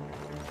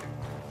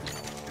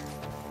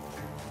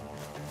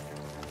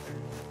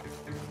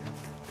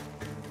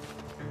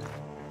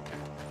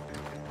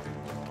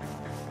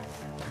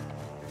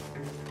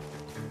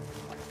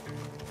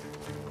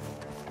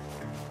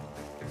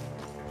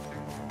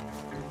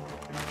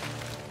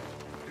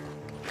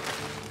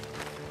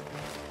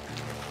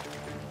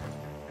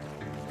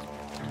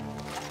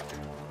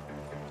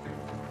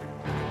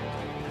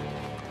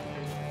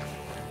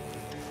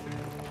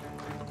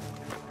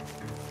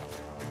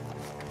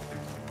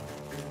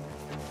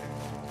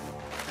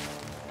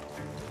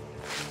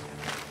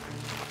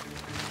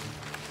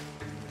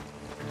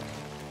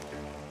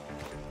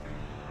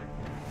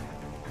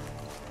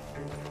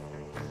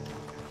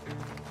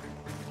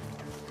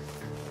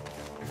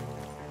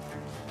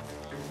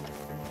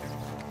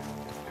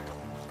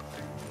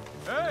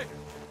 Hey!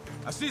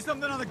 I see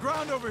something on the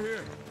ground over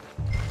here.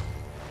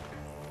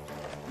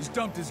 He's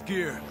dumped his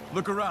gear.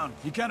 Look around.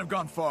 He can't have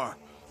gone far.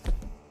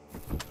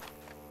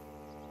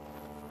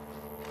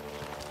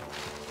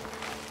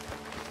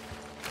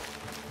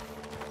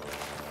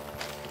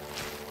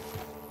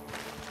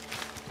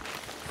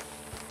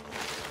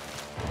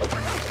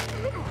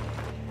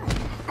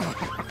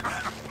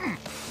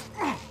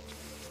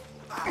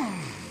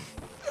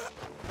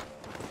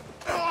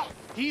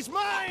 He's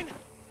mine!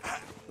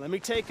 Let me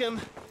take him.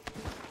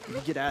 You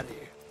get out of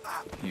here.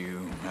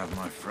 You have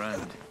my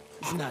friend.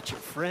 He's not your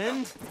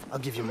friend. I'll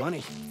give you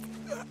money.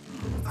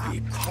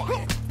 Be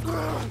quiet.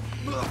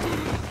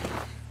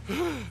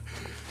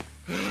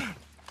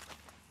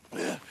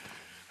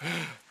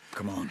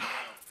 Come on.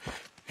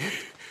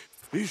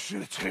 You should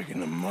have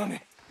taken the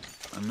money.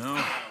 I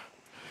know.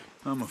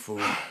 I'm a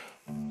fool.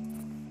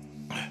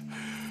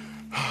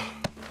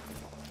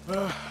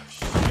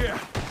 Shit.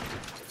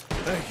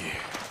 Thank you.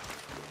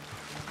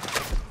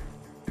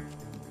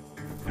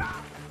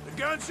 The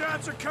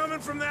gunshots are coming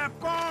from that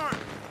barn.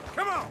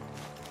 Come on.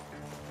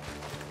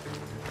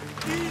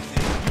 Easy!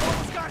 You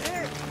almost got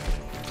hit!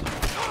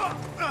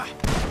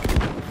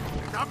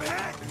 Stop it!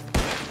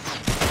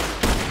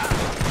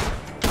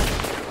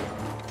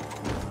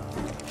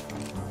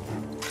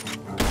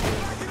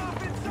 Back it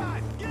off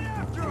inside! Get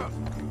after him!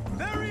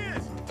 There he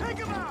is! Take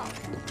him out!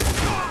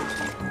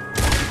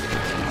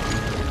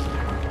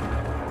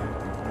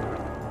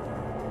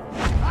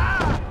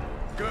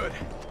 Good.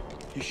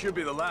 He should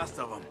be the last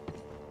of them.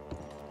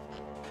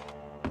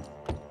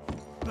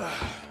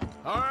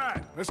 All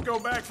right, let's go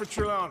back for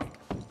Trelawney.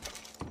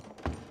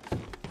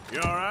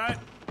 You all right?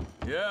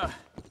 Yeah.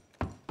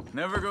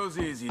 Never goes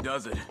easy,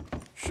 does it?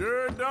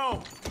 Sure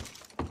don't.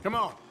 Come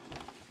on.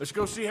 Let's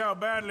go see how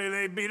badly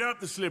they beat up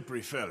the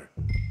slippery feller.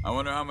 I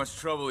wonder how much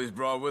trouble he's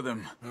brought with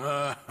him.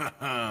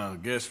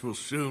 Guess we'll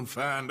soon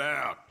find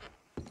out.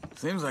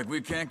 Seems like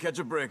we can't catch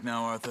a break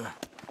now, Arthur.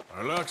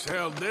 Our luck's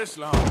held this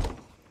long.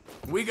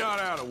 We got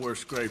out of worse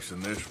scrapes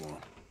than this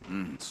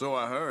one. So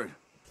I heard.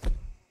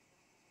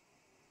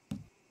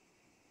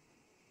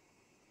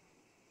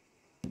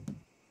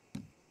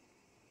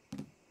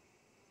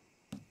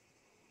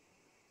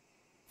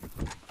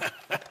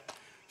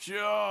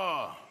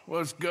 Sure.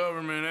 What's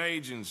government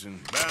agents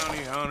and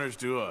bounty hunters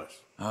to us?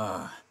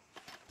 I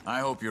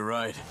hope you're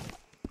right.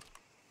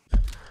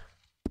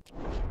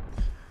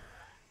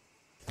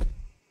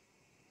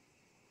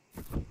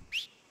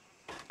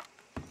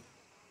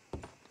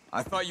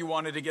 I thought you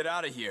wanted to get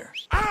out of here.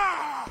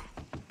 Ah!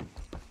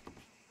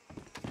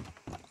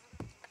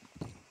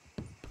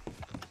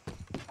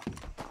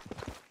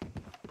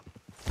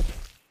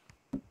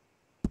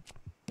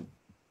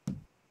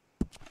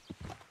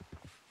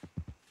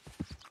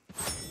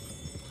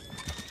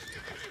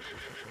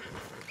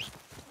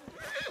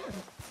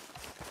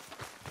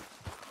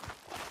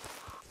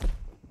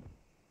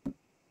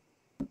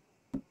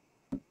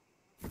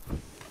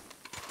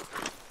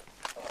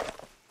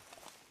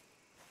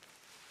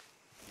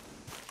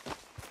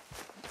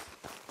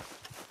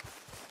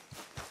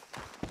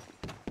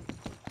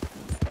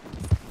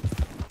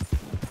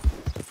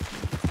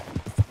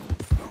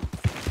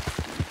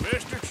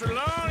 Mr.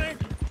 Trelawney,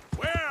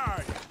 where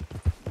are you?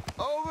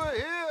 Over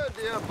here,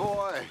 dear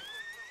boy.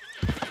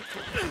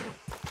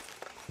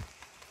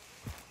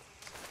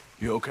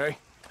 You okay?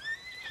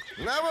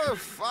 Never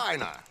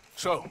finer.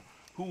 So,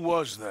 who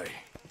was they?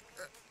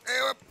 They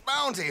were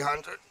bounty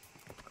hunters.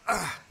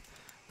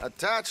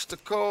 Attached to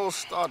Cole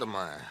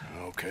Stoudemire.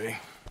 Okay.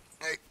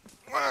 They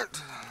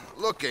weren't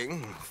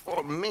looking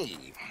for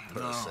me,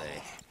 per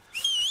se.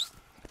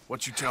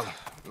 What you tell them?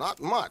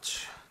 Not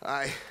much.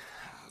 I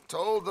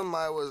told them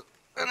I was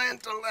an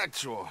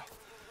intellectual.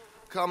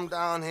 Come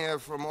down here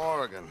from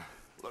Oregon,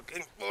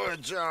 looking for a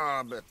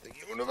job at the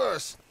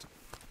university.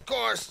 Of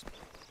course,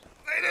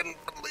 they didn't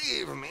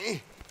believe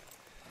me.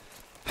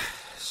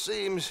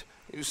 Seems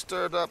you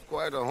stirred up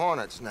quite a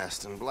hornet's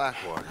nest in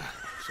Blackwater.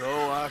 So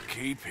I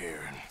keep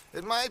hearing.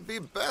 It might be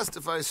best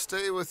if I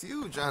stay with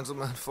you,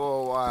 gentlemen,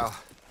 for a while.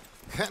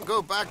 Can't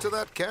go back to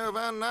that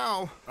caravan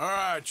now. All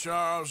right,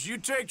 Charles. You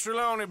take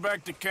Trelawney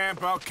back to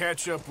camp. I'll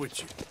catch up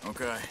with you.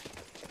 Okay.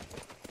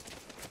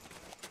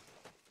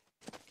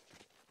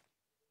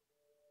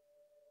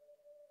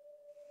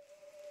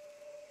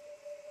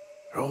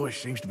 There always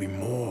seems to be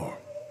more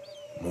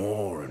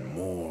and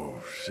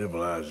more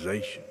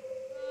civilization.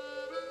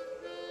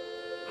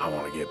 I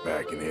want to get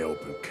back in the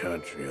open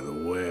country of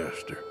the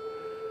West, or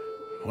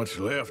what's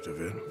left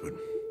of it, but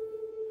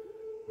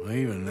well,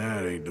 even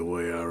that ain't the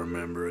way I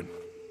remember it.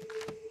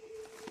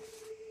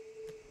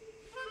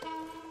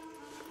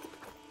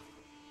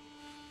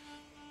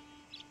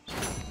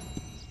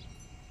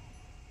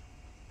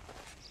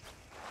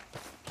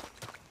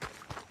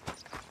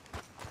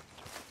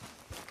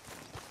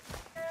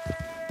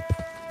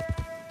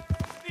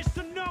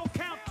 Mr. No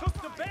Count took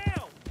the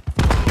bell!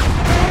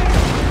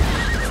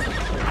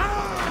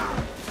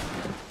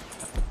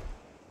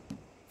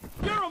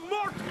 You're a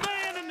marked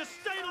man in the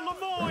state of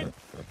Lemoyne!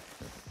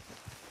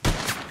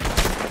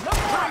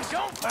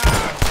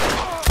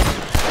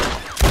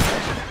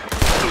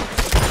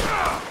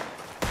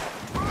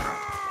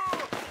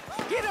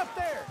 Get up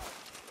there!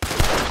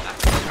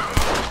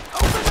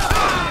 Open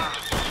up!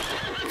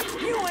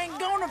 You ain't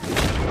gonna...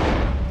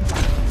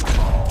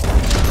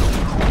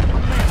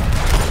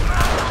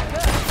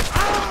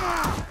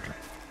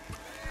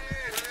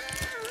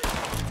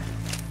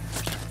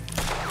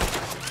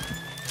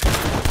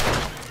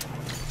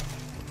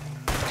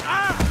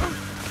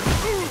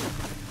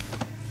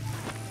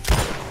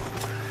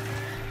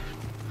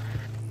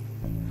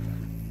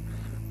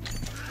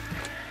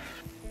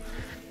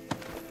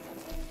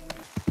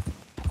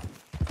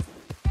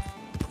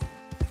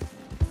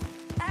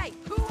 Hey,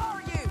 who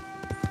are you?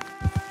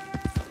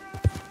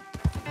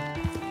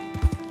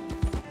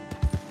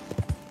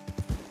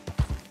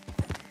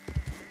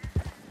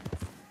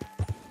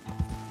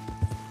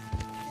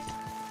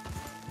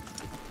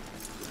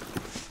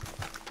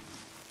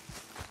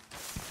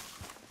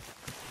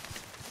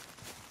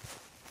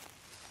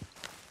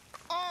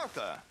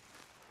 Arthur!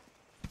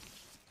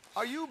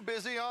 Are you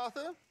busy,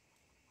 Arthur?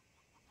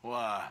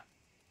 Why?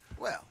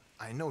 Well,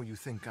 I know you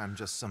think I'm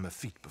just some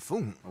effete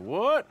buffoon.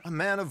 What? A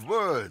man of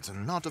words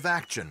and not of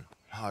action.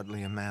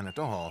 Hardly a man at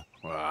all.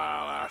 Well,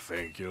 I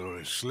think you're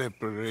as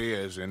slippery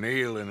as an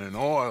eel in an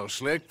oil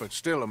slick, but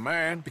still a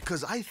man.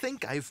 Because I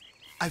think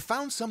I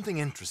found something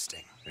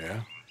interesting.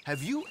 Yeah?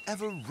 Have you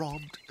ever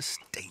robbed a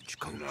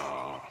stagecoach?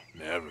 No,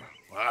 never.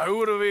 Well, who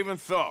would have even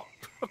thought?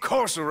 Of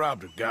course I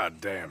robbed a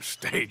goddamn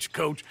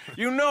stagecoach.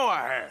 You know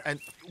I have. And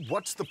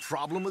what's the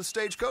problem with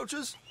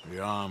stagecoaches?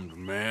 The armed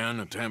man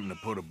attempting to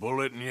put a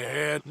bullet in your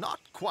head? Not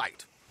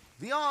quite.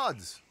 The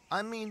odds.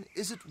 I mean,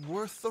 is it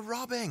worth the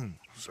robbing?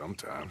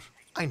 Sometimes.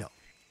 I know.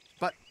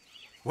 But,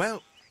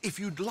 well, if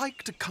you'd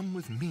like to come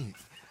with me,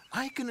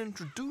 I can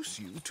introduce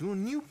you to a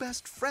new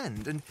best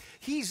friend, and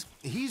he's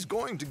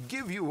going to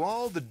give you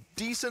all the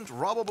decent,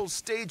 robbable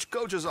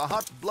stagecoaches a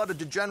hot-blooded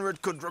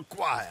degenerate could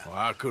require. Well,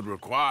 I could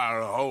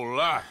require a whole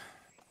lot.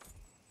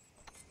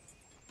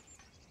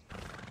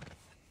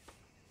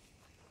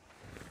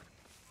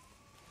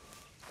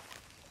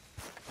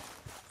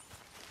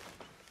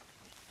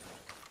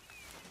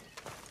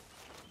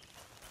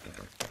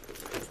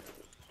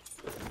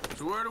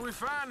 So where do we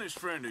find this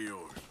friend of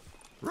yours?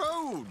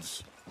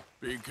 Roads.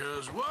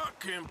 Because what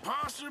can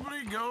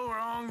possibly go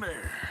wrong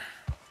there?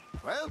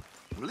 Well,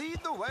 lead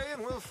the way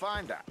and we'll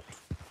find out.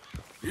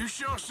 You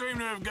sure seem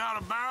to have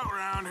got about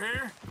around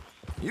here.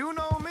 You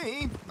know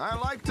me. I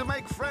like to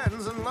make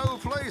friends in low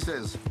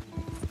places.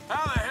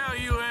 How the hell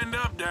you end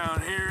up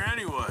down here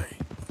anyway?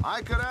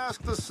 I could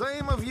ask the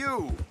same of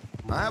you.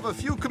 I have a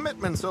few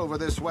commitments over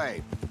this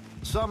way.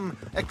 Some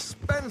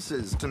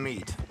expenses to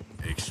meet.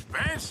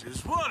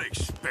 Expenses? What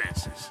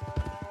expenses?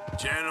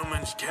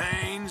 Gentlemen's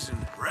canes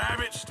and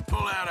rabbits to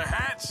pull out of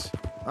hats?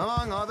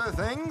 Among other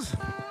things,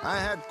 I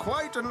had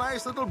quite a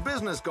nice little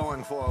business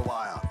going for a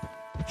while.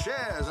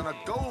 Shares in a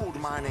gold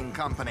mining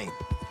company.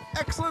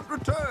 Excellent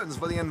returns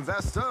for the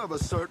investor of a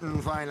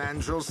certain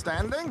financial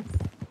standing.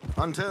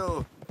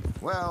 Until,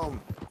 well,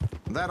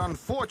 that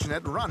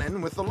unfortunate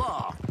run-in with the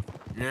law.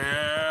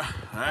 Yeah,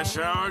 that's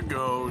how it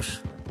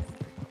goes.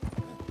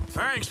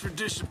 Thanks for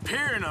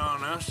disappearing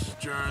on us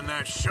during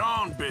that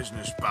Sean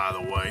business, by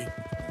the way.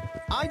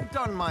 I'd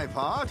done my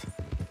part.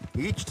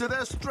 Each to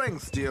their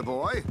strengths, dear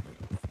boy.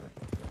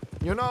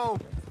 You know,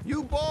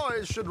 you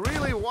boys should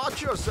really watch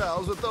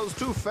yourselves with those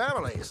two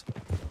families.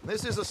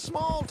 This is a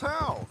small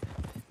town.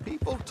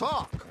 People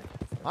talk.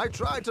 I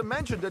tried to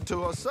mention it to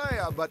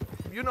Hosea, but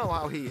you know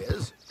how he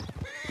is.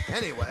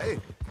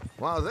 Anyway,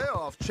 while they're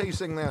off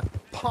chasing their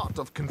pot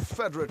of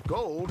Confederate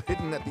gold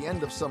hidden at the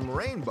end of some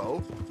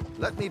rainbow,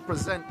 let me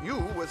present you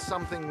with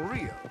something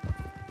real.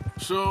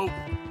 So,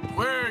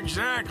 where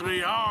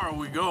exactly are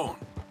we going?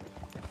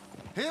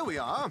 Here we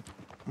are.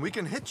 We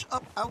can hitch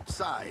up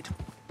outside.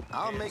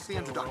 I'll make the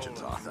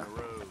introductions, Arthur.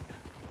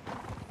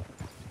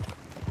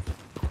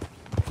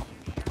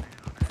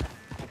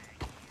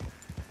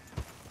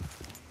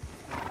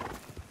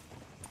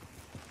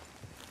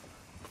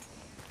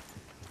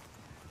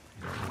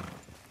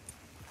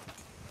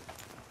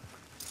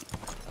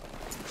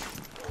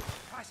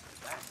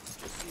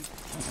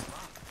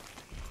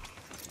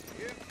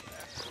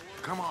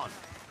 Come on.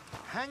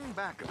 Hang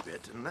back a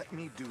bit and let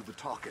me do the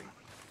talking.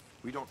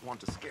 We don't want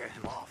to scare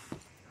him off.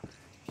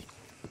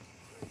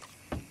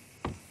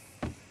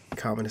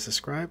 Comment and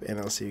subscribe, and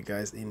I'll see you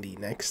guys in the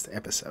next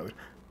episode.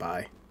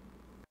 Bye.